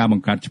ពីការប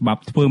ង្កើតច្បា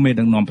ប់ធ្វើមេ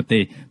ដឹកនាំប្រទេ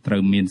សត្រូ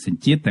វមានស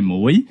ញ្ជាតិតែ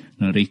មួយ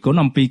និងរិះគន់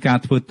អំពីការ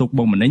ធ្វើទុក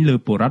បុកម្នេញលើ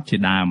ពលរដ្ឋជា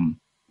ដើម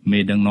មេ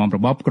ដឹកនាំរ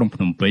បបក្រុង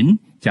ភ្នំពេញ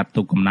ចាត់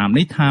ទុកកំណាព្យ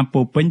នេះថា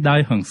ពោពេញដោយ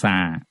ហិង្សា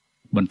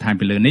បន្ថែម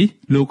ពីលើនេះ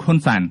លោកហ៊ុន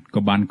សែន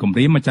ក៏បានគម្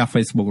រាមម្ចាស់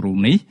Facebook រូប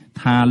នេះ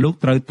ថាលោក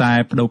ត្រូវតែ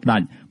បដូរផ្ដា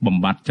ច់បំ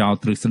បត្តិចោល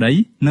ទ្រឹស្ដី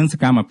និងស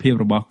កម្មភាព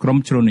របស់ក្រុម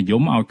ជ្រុលនិយ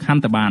មឲ្យខា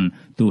ន់ទៅបាន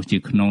ទោះជា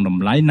ក្នុងត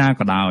ម្លៃណា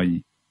ក៏ដោយ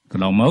ក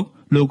ន្លងមក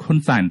លោកហ៊ុន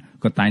សែន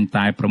ក៏តែង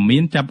តែប្រមា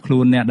នចាប់ខ្លួ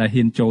នអ្នកដែល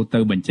ហ៊ានចូលទៅ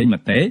បញ្ចេញម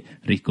តិ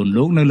រិះគន់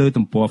លោកនៅលើ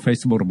ទំព័រ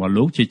Facebook របស់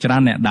លោកជាច្រើ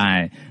នអ្នកដែរ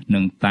និ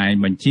ងតែង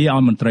បញ្ជាឲ្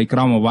យមន្ត្រីក្រ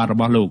មអាវ៉ាត់រ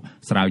បស់លោក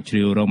ស្រាវជ្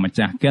រាវរកម្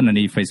ចាស់គណ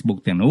នី Facebook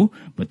ទាំងនោះ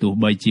បើទោះ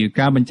បីជា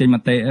ការបញ្ចេញម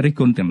តិរិះ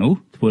គន់ទាំងនោះ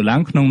ធ្វើឡើ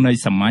ងក្នុងន័យ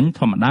សាមញ្ញ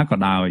ធម្មតាក៏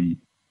ដោយ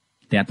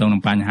តែទៅនឹ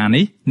ងបញ្ហា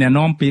នេះអ្នក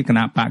នាំពាក្យគ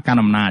ណៈបកកណ្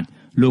ដាលអំណាច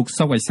លោក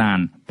សុកអេសាន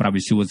ប្រ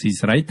វិសុវស៊ី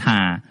ស្រីថា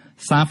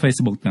សារ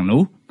Facebook ទាំង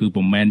នោះគឺ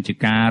ពុំមែនជា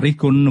ការរិះ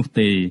គន់នោះ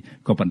ទេ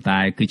ក៏ប៉ុន្តែ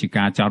គឺជា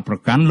ការចោទប្រ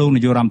កាន់លោក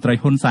នាយករដ្ឋមន្ត្រី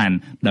ហ៊ុនសែន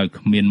ដោយ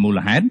គ្មានមូល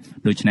ហេតុ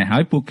ដូច្នេះហើ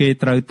យពួកគេ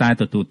ត្រូវតែ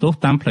ទទួលទោស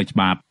តាមផ្លូវច្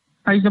បាប់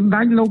ហើយសម្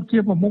ដេចលោកជា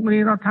ប្រមុខនៃ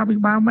រដ្ឋាភិ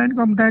បាលមែន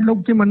ក៏ប៉ុន្តែលោក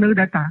ជាមនុស្ស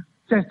ដែរតា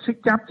ចេះឈឹក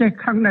ចាប់ចេះ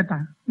ខឹងដែរតា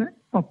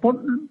ប្រពុត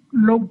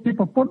លោកជា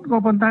ប្រពុតក៏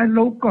ប៉ុន្តែ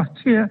លោកក៏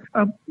ជា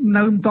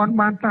នៅមិនទាន់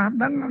បានតាម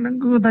ដឹងហ្នឹង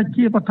គឺថា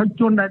ជាបឋិ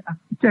ជនដែរតា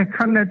ចេះ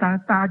ខឹងដែរតា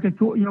ជា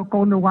ជក់យក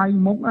កូនទៅវាយ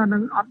មុខអាហ្នឹ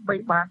ងអត់បី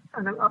បាន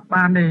អាហ្នឹងអត់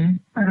បានទេ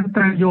អាហ្នឹង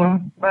ត្រូវយល់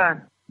បាទ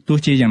ទោះ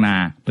ជាយ៉ាងណា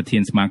ប្រធា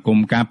នសមាគម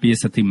ការពារ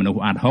សិទ្ធិមនុស្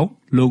សអាត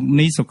6លោក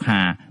នីសុខា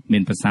មា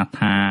នប្រសាសន៍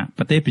ថា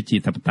ប្រទេសប្រជា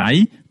ធិបតេយ្យ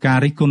ការ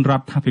រិះគន់រ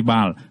ដ្ឋាភិ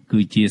បាលគឺ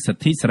ជាសិ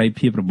ទ្ធិសេរី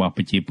ភាពរបស់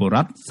ប្រជាពលរ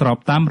ដ្ឋស្រប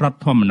តាមរដ្ឋ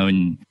ធម្មនុញ្ញ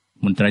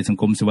មន្ត្រីស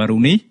ង្គមស៊ីវិលរូ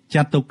បនេះ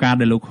ចាត់ទុកការ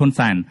ដែលលោកហ៊ុន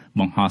សែន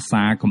បង្ហោះ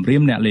សារគម្រា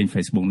មអ្នកលេង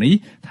Facebook នេះ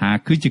ថា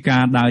គឺជាកា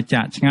រដើរ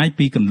ចាកឆ្ងាយ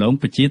ពីគន្លង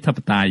ប្រជាធិប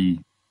តេយ្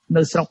យ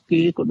នៅស្រុក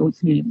គេក៏ដូច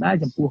គ្នាដែរ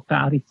ចំពោះ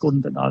ការរិះគន់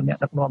ទៅដល់អ្នក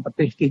ដឹកនាំប្រ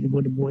ទេសគេនីមួ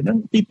យៗហ្នឹង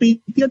ទីពីរ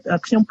ទៀត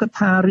ខ្ញុំគិត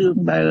ថារឿង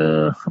ដែល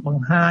ប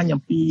ង្ហាញ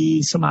អំពី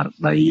ស្មារ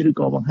តីឬ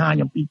ក៏បង្ហាញ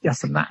អំពីទ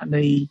ស្សនៈ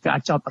នៃការ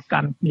ចោទប្រកា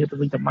ន់គ្នាទៅ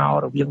វិញទៅមក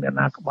រវាងអ្នក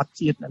ណាក្បត់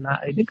ជាតិអ្នកណា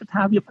អីនេះគឺ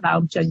ថាវាផ្ដើ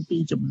មចេញពី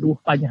ចំនួន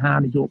បញ្ហា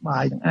នយោបា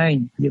យហ្នឹងឯង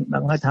យើងដឹ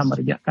ងហើយថា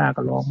រយៈកាលក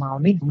ន្លងមក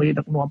នេះមេ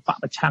ដឹកនាំបក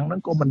ប្រឆាំងហ្នឹ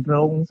ងក៏មិនរ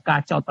ងកា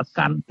រចោទប្រ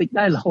កាន់តិច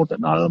ដែររហូត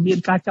ដល់មាន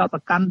ការចោទប្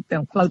រកាន់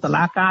ទាំងផ្លូវតុ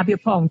លាការទៀត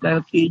ផងតែ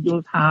គេយ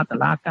ល់ថាតុ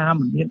លាការ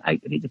មិនមានឯ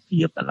ករាជ្យ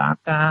ភាព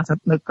ការស្ថិត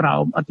នៅក្រោ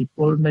មឥទ្ធិព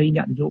លនៃ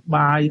អ្នកនយោ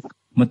បាយ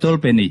មកទល់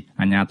ពេលនេះ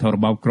អាជ្ញាធររ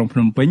បបក្រុងភ្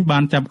នំពេញបា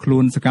នចាប់ខ្លួ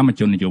នសកម្ម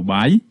ជននយោ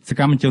បាយស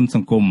កម្មជនស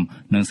ង្គម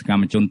និងសក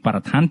ម្មជនប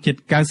រិស្ថានជិត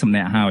90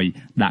នាក់ហើយ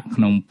ដាក់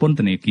ក្នុងពន្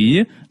ធនាគារ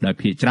ដោយ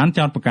ភាគច្រើន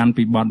ចោទប្រកាន់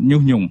ពីបទ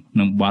ញុះញង់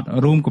និងបទ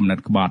រួមគំនិត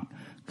ក្បត់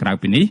ក្រៅ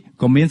ពីនេះ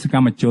ក៏មានសក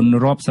ម្មជន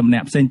រាប់សិបនា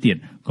ក់ផ្សេងទៀត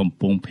កំ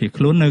ពុងភៀស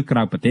ខ្លួននៅក្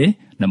រៅប្រទេស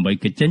ដើម្បី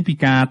គេចចេញពី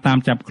ការតាម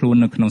ចាប់ខ្លួន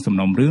នៅក្នុងសំ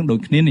ណុំរឿងដូច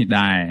គ្នានេះ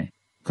ដែរ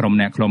ក្រុម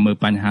អ្នកខ្លំមើល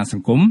បញ្ហាស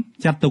ង្គម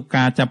ចាត់ទុក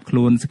ការចាប់ខ្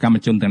លួនសកម្ម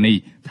ជនទាំងនេះ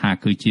ថា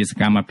គឺជាស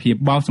កម្មភាព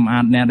បោសសម្អា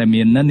តអ្នកដែល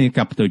មាននិន្នា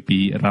ការផ្ទុយពី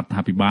រដ្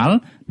ឋាភិបាល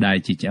ដែល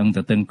ជាឆ្អឹងទ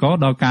ទឹងក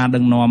ដល់ការដឹ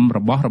កនាំរ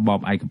បស់របប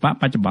ឯកបក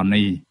បច្ចុប្បន្ន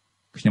នេះ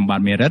ខ្ញុំបា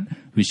ទមេរិត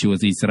Visual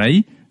C ស្រី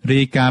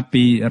រាយការណ៍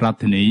ពីរដ្ឋ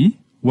ធានី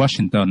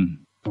Washington